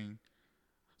sitting.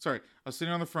 Sorry, I was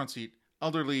sitting on the front seat.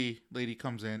 Elderly lady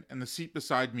comes in, and the seat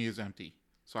beside me is empty.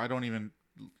 So I don't even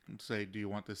say, "Do you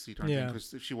want this seat?" or anything,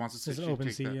 because if she wants to sit, It's an she open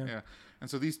take seat, that. yeah. And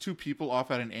so these two people off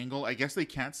at an angle. I guess they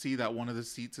can't see that one of the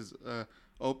seats is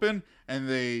open, and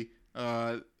they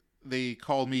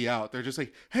call me out. They're just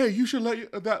like, "Hey, you should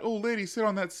let that old lady sit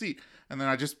on that seat." And then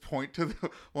I just point to the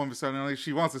one beside me. Like,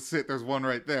 she wants to sit. There's one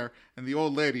right there. And the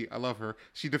old lady, I love her.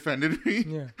 She defended me.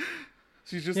 Yeah.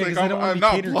 She's just 'cause like, they don't wanna I'm be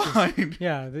not catered to. blind.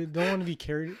 Yeah, they don't want to be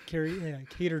catered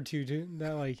to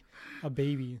that like a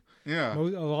baby. Yeah. A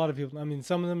lot of people. I mean,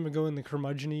 some of them are going the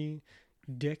curmudgeon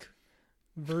dick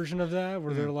version of that,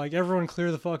 where they're like, "Everyone clear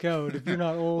the fuck out. If you're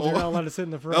not old, you're not allowed to sit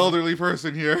in the front." Elderly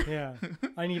person here. Yeah,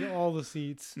 I need all the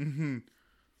seats. So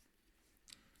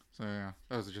yeah,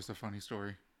 that was just a funny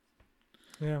story.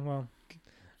 Yeah, well,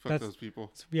 Fuck those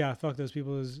people. yeah, fuck those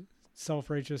people as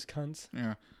self-righteous cunts.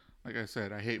 Yeah. Like I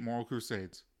said, I hate moral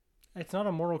crusades. It's not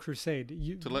a moral crusade.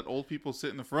 To let old people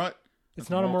sit in the front. It's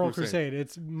not a moral crusade.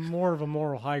 It's more of a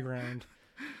moral high ground.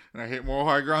 And I hate moral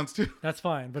high grounds too. That's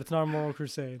fine, but it's not a moral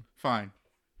crusade. Fine.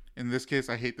 In this case,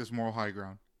 I hate this moral high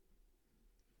ground.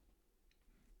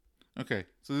 Okay,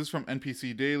 so this is from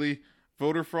NPC Daily.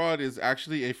 Voter fraud is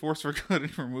actually a force for good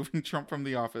in removing Trump from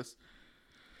the office.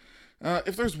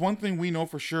 If there's one thing we know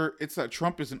for sure, it's that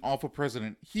Trump is an awful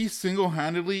president. He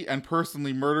single-handedly and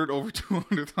personally murdered over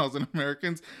 200,000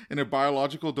 Americans in a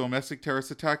biological domestic terrorist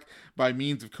attack by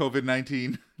means of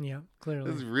COVID-19. Yeah,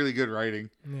 clearly. This is really good writing.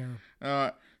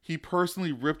 Yeah. He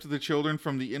personally ripped the children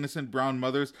from the innocent brown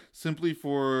mothers simply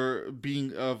for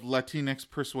being of Latinx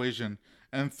persuasion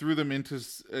and threw them into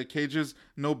cages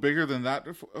no bigger than that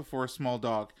for a small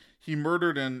dog. He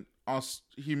murdered an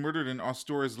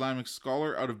austere Islamic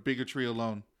scholar out of bigotry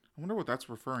alone. I wonder what that's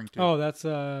referring to. Oh, that's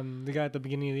the guy at the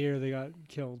beginning of the year they got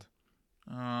killed.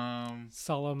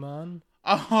 Solomon.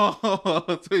 Oh,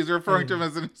 so he's referring to him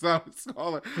as an Islamic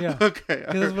scholar. Yeah. Okay.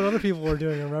 Because that's what other people were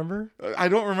doing, remember? I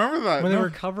don't remember that. When they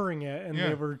were covering it and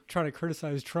they were trying to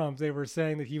criticize Trump, they were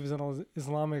saying that he was an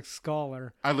Islamic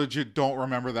scholar. I legit don't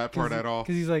remember that part at all.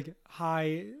 Because he's like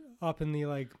high up in the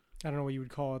I don't know what you would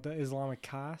call it, the Islamic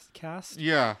caste.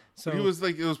 Yeah. So he was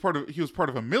part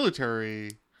of a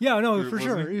military. Yeah, no, for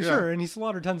sure. Yeah. Sure, and he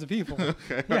slaughtered tons of people.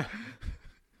 Okay. Yeah.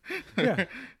 Yeah.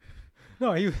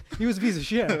 No, he was a piece of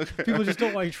shit. Okay. People just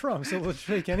don't like Trump, so let's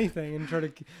take anything and try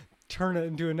to turn it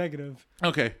into a negative.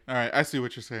 Okay, all right, I see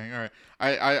what you're saying. All right,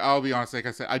 I'll be honest, like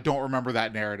I said, I don't remember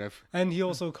that narrative. And he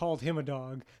also called him a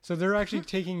dog, so they're actually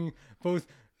taking both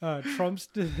Trump's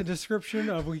description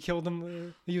of we killed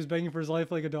him, he was begging for his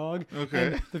life like a dog,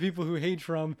 okay, and the people who hate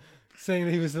Trump saying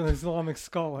that he was an Islamic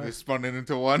scholar. They spun it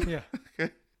into one. Yeah.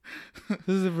 Okay.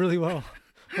 This is a really well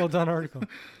done article.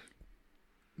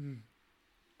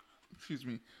 Excuse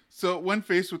me. So when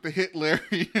faced with the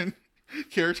Hitlerian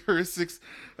characteristics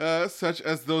such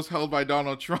as those held by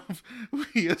Donald Trump,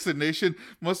 we as a nation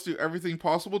must do everything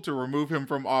possible to remove him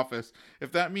from office.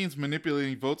 If that means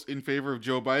manipulating votes in favor of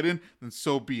Joe Biden, then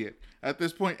so be it. At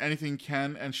this point, anything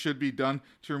can and should be done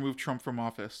to remove Trump from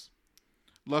office.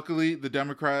 Luckily, the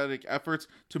Democratic efforts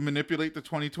to manipulate the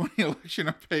 2020 election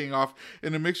are paying off.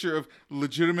 In a mixture of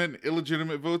legitimate and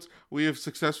illegitimate votes, we have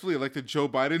successfully elected Joe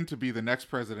Biden to be the next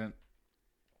president.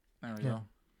 There we go.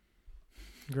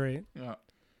 Great. Yeah.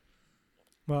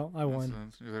 Well, I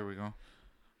won. There we go.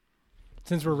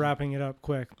 Since we're wrapping it up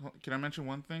quick. Can I mention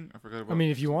one thing? I forgot about. I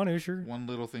mean, if you want to, sure. One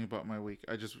little thing about my week.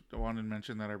 I just wanted to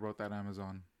mention that I wrote that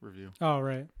Amazon review. Oh,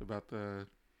 right. About the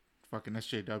fucking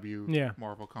SJW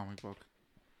Marvel comic book.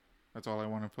 That's all I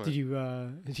want to put. Did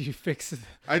you fix it?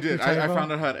 I did. I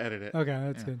found out how to edit it. Okay,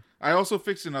 that's good. I also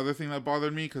fixed another thing that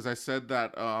bothered me because I said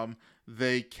that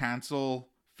they cancel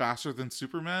faster than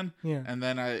Superman. Yeah. And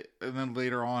then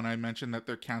later on I mentioned that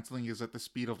their canceling is at the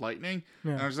speed of lightning.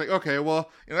 Yeah. And I was like, okay,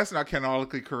 well, that's not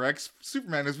canonically correct.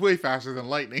 Superman is way faster than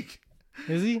lightning.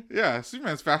 Is he? Yeah,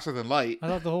 Superman's faster than light.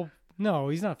 I thought No,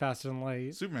 he's not faster than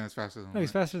light. Superman is faster than light. No,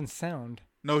 he's faster than sound.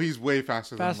 No, he's way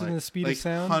faster than light. Faster than the speed of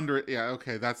sound? 100. Yeah,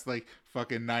 okay, that's like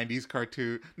fucking 90s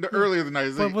cartoon. No, earlier than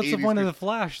 90s. But like what's 80s the point of the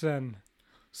Flash then?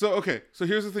 So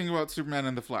here's the thing about Superman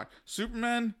and the Flash.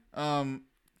 Superman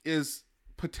is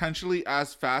potentially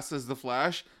as fast as the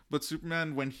Flash, but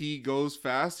Superman, when he goes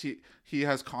fast, he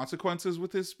has consequences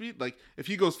with his speed. Like if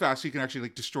he goes fast, he can actually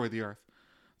like destroy the Earth.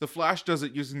 The Flash does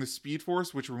it using the Speed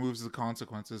Force, which removes the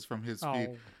consequences from his speed.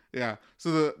 Oh. Yeah.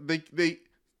 So they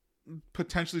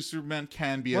potentially Superman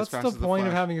can be as fast as the Flash. What's the point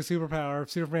of having a superpower if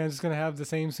Superman's just going to have the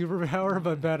same superpower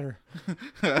but better?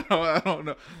 I don't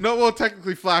know. No, well,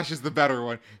 technically Flash is the better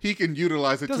one. He can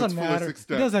utilize it to its fullest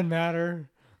extent. It doesn't matter.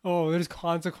 Oh, there's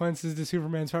consequences to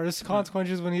Superman's power. There's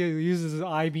consequences when he uses his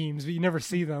eye beams, but you never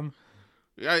see them.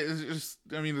 Yeah, it's just,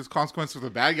 there's consequences for the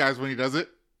bad guys when he does it.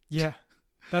 Yeah,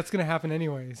 that's going to happen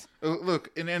anyways. Look,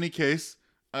 in any case,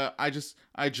 I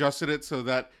adjusted it so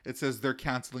that it says their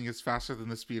canceling is faster than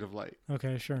the speed of light.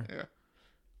 Okay, sure. Yeah.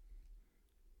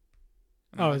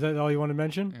 Oh, is that all you want to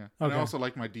mention? Yeah. Okay. And I also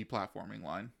like my deplatforming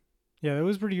line. Yeah, that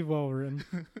was pretty well written.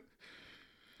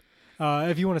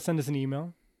 If you want to send us an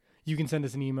email, you can send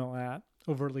us an email at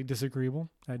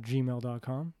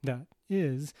overtlydisagreeable@gmail.com. That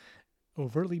is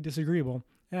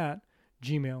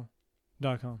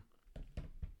overtlydisagreeable@gmail.com.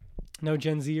 No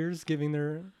Gen Zers giving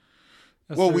their...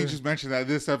 we just mentioned that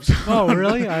this episode. Oh,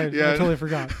 really? I totally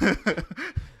forgot.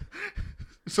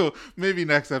 So maybe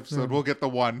next episode we'll get the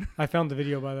one. I found the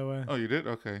video, by the way. Oh, you did?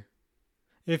 Okay.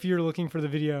 If you're looking for the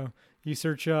video, you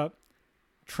search up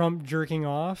Trump jerking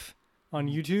off on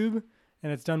YouTube,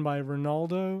 and it's done by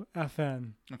Ronaldo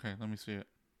FN. Okay, let me see it.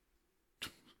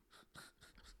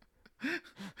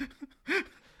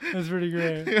 That's pretty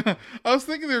great. Yeah, I was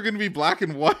thinking they were going to be black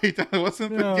and white. I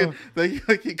wasn't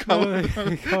thinking he colored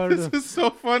them. This is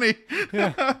so funny.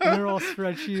 Yeah, and they're all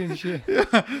stretchy and shit.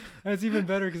 Yeah. That's even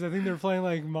better because I think they're playing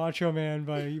like Macho Man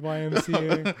by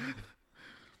YMCA.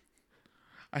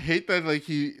 I hate that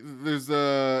there's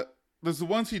the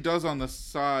ones he does on the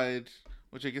side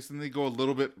which I guess then they go a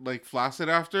little bit like flaccid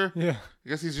after. Yeah. I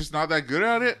guess he's just not that good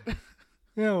at it.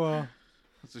 Yeah, well,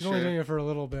 That's a he's only shame. doing it for a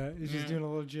little bit. He's just Yeah. doing a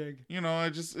little jig. You know,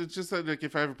 it's just that like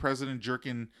if I have a president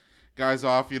jerking guys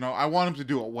off, you know, I want him to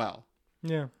do it well.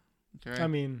 Yeah. Okay. I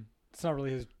mean, it's not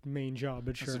really his main job,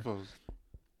 but I sure. suppose.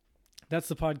 That's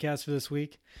the podcast for this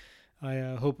week. I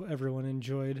hope everyone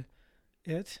enjoyed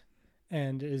it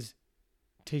and is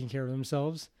taking care of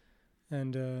themselves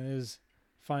and is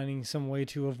finding some way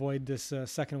to avoid this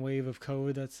second wave of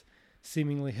COVID that's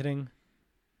seemingly hitting,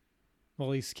 well,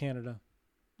 at least Canada.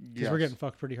 Because Yes. we're getting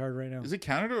fucked pretty hard right now. Is it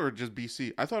Canada or just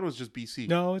BC? I thought it was just BC.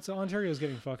 No, it's Ontario's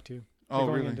getting fucked too. They're Oh,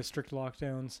 going really? into strict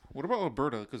lockdowns. What about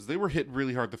Alberta? Because they were hit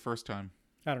really hard the first time.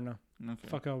 I don't know. Okay.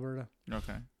 Fuck Alberta.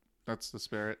 Okay. That's the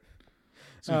spirit.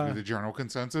 Seems to be Uh, the general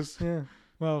consensus. Yeah.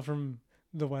 Well, from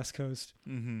the West Coast.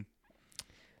 Mm-hmm.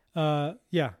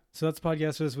 Yeah. So that's the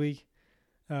podcast for this week.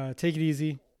 Take it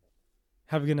easy.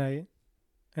 Have a good night.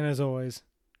 And as always,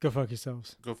 go fuck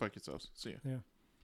yourselves. Go fuck yourselves. See ya. Yeah.